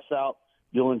 Try us out.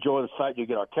 You'll enjoy the site. You'll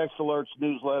get our text alerts,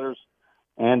 newsletters.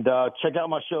 And check out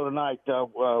my show tonight.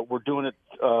 We're doing it.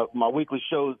 My weekly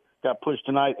show got pushed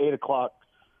tonight, 8 o'clock,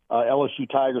 LSU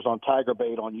Tigers on Tiger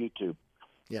Bait on YouTube.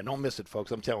 Yeah, don't miss it,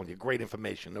 folks. I'm telling you, great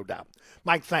information, no doubt.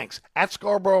 Mike, thanks. At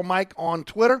Scarborough Mike on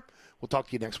Twitter. We'll talk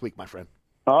to you next week, my friend.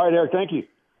 All right, Eric, thank you.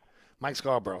 Mike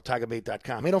Scarborough,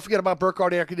 TigerBait.com. Hey, don't forget about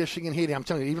Burkhardt Air Conditioning and Heating. I'm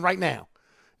telling you, even right now,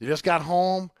 you just got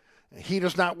home, the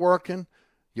heater's not working,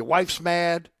 your wife's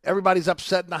mad, everybody's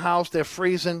upset in the house, they're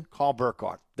freezing, call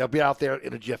Burkhardt. They'll be out there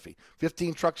in a jiffy.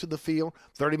 15 trucks in the field,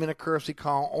 30-minute courtesy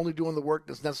call, only doing the work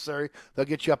that's necessary. They'll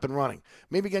get you up and running.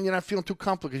 Maybe, again, you're not feeling too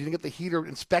comfortable because you didn't get the heater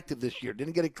inspected this year,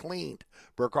 didn't get it cleaned.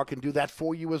 Burkhardt can do that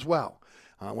for you as well.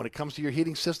 When it comes to your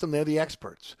heating system, they're the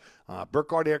experts.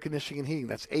 Burkhardt Air Conditioning and Heating,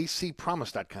 that's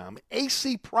acpromise.com,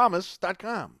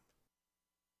 acpromise.com.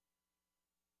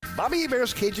 Bobby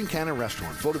Hebert's Cajun Cannon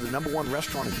Restaurant, voted the #1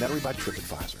 restaurant in Metairie by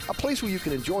TripAdvisor. A place where you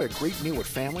can enjoy a great meal with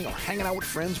family or hanging out with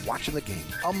friends watching the game.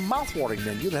 A mouth-watering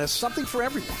menu that has something for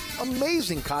everyone.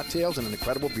 Amazing cocktails and an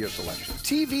incredible beer selection.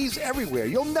 TVs everywhere.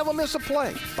 You'll never miss a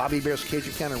play. Bobby Hebert's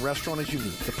Cajun Cannon Restaurant is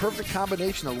unique. The perfect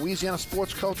combination of Louisiana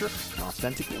sports culture and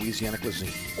authentic Louisiana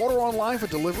cuisine. Order online for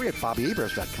delivery at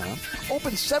BobbyHeberts.com.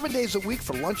 Open 7 days a week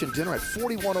for lunch and dinner at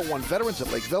 4101 Veterans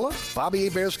at Lake Villa. Bobby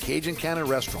Hebert's Cajun Cannon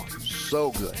Restaurant. So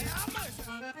good.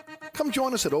 Come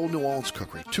join us at Old New Orleans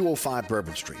Cookery, 205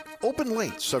 Bourbon Street. Open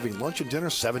late, serving lunch and dinner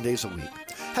 7 days a week.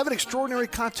 Have an extraordinary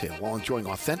cocktail while enjoying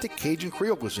authentic Cajun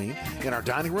Creole cuisine in our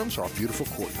dining rooms or our beautiful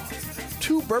courtyard.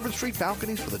 2 Bourbon Street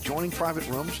balconies with adjoining private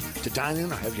rooms to dine in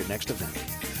or have your next event.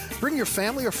 Bring your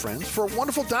family or friends for a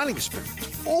wonderful dining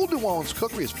experience. Old New Orleans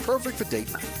Cookery is perfect for date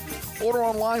night. Order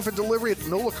online for delivery at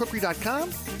NOLACookery.com.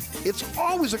 It's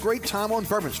always a great time on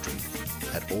Bourbon Street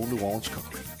at Old New Orleans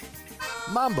Cookery.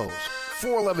 Mambo's,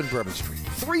 411 Bourbon Street.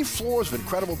 3 floors of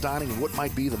incredible dining in what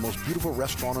might be the most beautiful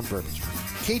restaurant on Bourbon Street.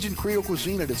 Cajun Creole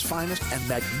cuisine at its finest and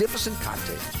magnificent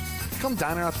cocktails. Come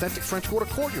dine in our authentic French Quarter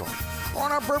courtyard or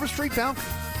on our Bourbon Street balcony.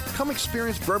 Come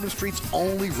experience Bourbon Street's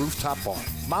only rooftop bar.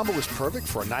 Mambo is perfect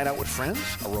for a night out with friends,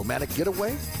 a romantic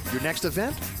getaway, your next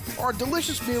event, or a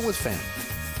delicious meal with family.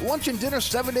 Lunch and dinner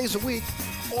 7 days a week.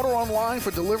 Order online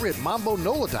for delivery at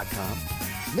MamboNola.com.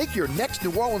 Make your next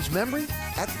New Orleans memory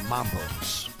at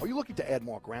Mambo's. Are you looking to add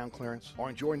more ground clearance or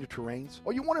enjoying the terrains?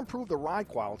 Or you want to improve the ride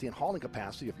quality and hauling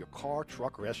capacity of your car,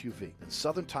 truck, or SUV? Then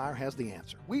Southern Tire has the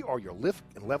answer. We are your lift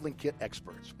and leveling kit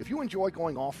experts. If you enjoy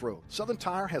going off-road, Southern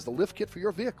Tire has the lift kit for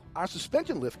your vehicle. Our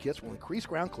suspension lift kits will increase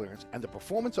ground clearance and the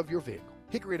performance of your vehicle.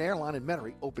 Hickory and Airline in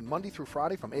Metairie, open Monday through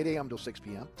Friday from 8 a.m. till 6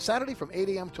 p.m., Saturday from 8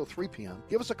 a.m. till 3 p.m.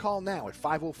 Give us a call now at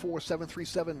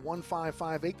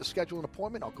 504-737-1558 to schedule an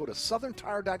appointment, or go to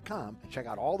southerntire.com and check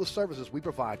out all the services we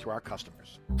provide to our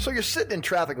customers. So you're sitting in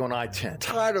traffic on I-10,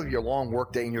 tired of your long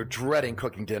workday, and you're dreading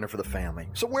cooking dinner for the family.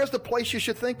 So where's the place you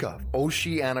should think of?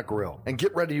 Oceana Grill. And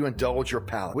get ready to indulge your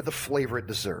palate with the flavor it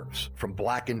deserves. From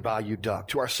blackened bayou duck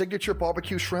to our signature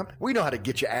barbecue shrimp, we know how to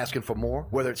get you asking for more.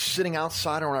 Whether it's sitting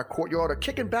outside or in our courtyard or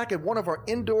kicking back at one of our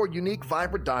indoor, unique,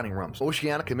 vibrant dining rooms,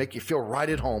 Oceana can make you feel right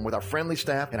at home with our friendly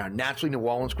staff and our naturally New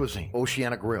Orleans cuisine.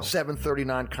 Oceana Grill,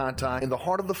 739 Conti, in the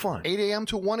heart of the fun, 8 a.m.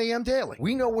 to 1 a.m. daily.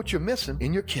 We know what you're missing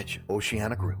in your kitchen.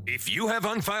 Oceana Grill. If you have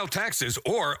unfiled taxes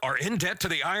or are in debt to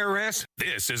the IRS,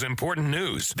 this is important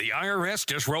news. The IRS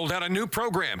just rolled out a new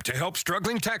program to help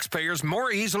struggling taxpayers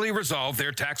more easily resolve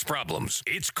their tax problems.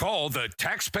 It's called the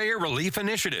Taxpayer Relief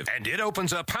Initiative, and it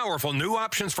opens up powerful new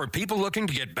options for people looking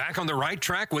to get back on the right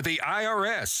track with the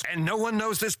IRS. And no one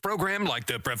knows this program like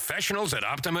the professionals at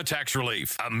Optima Tax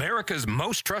Relief, America's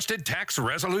most trusted tax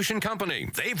resolution company.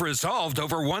 They've resolved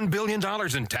over $1 billion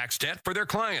in tax debt for their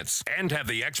clients and have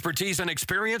the expertise and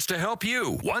experience to help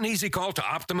you. One easy call to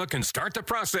Optima can start the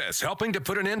process, helping to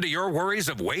put an end to your worries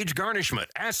of wage garnishment,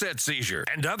 asset seizure,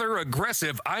 and other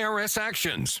aggressive IRS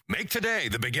actions. Make today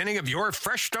the beginning of your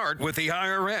fresh start with the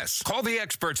IRS. Call the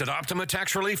experts at Optima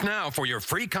Tax Relief now for your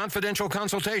free confidential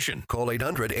consultation. Call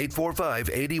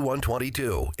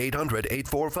 800-845-8122.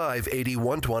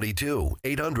 800-845-8122.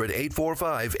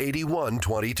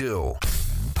 800-845-8122.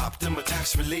 Optima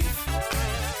Tax Relief.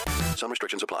 Some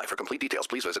restrictions apply. For complete details,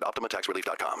 please visit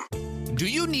OptimaTaxRelief.com. Do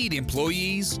you need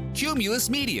employees? Cumulus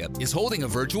Media is holding a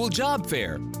virtual job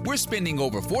fair. We're spending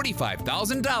over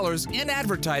 $45,000 in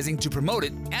advertising to promote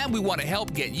it, and we want to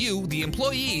help get you the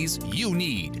employees you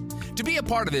need. To be a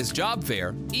part of this job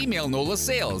fair, email NOLA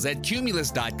Sales at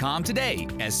Cumulus.com today,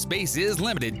 as space is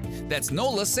limited. That's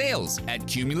NOLA Sales at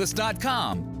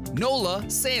Cumulus.com. NOLA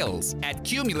Sales at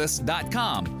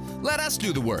Cumulus.com. Let us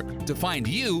do the work to find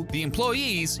you the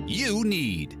employees you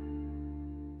need.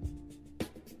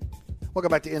 Welcome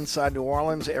back to Inside New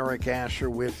Orleans. Eric Asher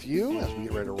with you as we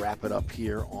get ready to wrap it up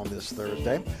here on this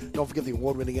Thursday. Don't forget the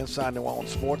award-winning Inside New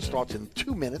Orleans Sports starts in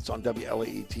 2 minutes on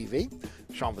WLAE TV.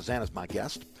 Sean Fazan is my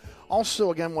guest.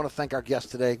 Also, again, want to thank our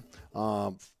guest today,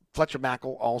 Fletcher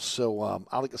Mackel, also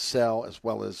Ali Cassell, as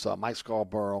well as Mike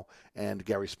Scarborough and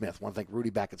Gary Smith. Want to thank Rudy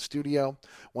back at studio.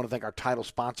 Want to thank our title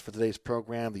sponsor for today's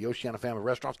program, the Oceana Family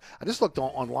Restaurants. I just looked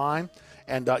online,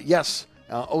 and yes,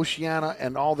 Oceana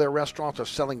and all their restaurants are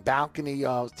selling balcony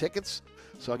tickets.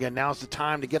 So, again, now's the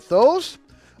time to get those.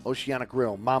 Oceana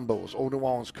Grill, Mambo's, Old New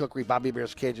Orleans Cookery, Bobby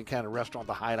Bear's Cajun Canada Restaurant,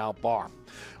 the Hideout Bar.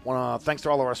 Thanks to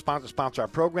all of our sponsors sponsor our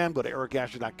program. Go to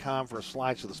ericasher.com for a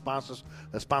slice of the sponsors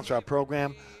that sponsor our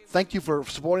program. Thank you for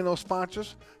supporting those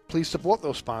sponsors. Please support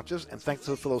those sponsors, and thanks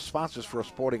for those sponsors for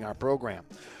supporting our program.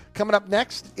 Coming up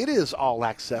next, it is All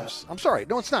Access. I'm sorry,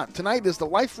 no, it's not. Tonight is the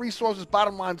Life Resources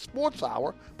Bottom Line Sports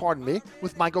Hour,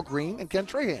 with Michael Green and Ken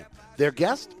Trahan. Their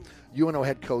guest, UNO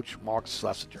head coach Mark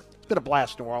Schlesinger. It's been a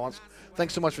blast, New Orleans.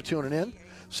 Thanks so much for tuning in.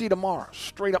 See you tomorrow,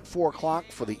 straight up 4 o'clock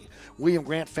for the William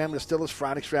Grant Family Distillers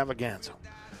Friday Extravaganza.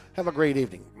 Have a great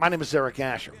evening. My name is Eric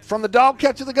Asher. From the dog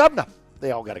catcher to the governor,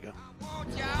 they all got to go.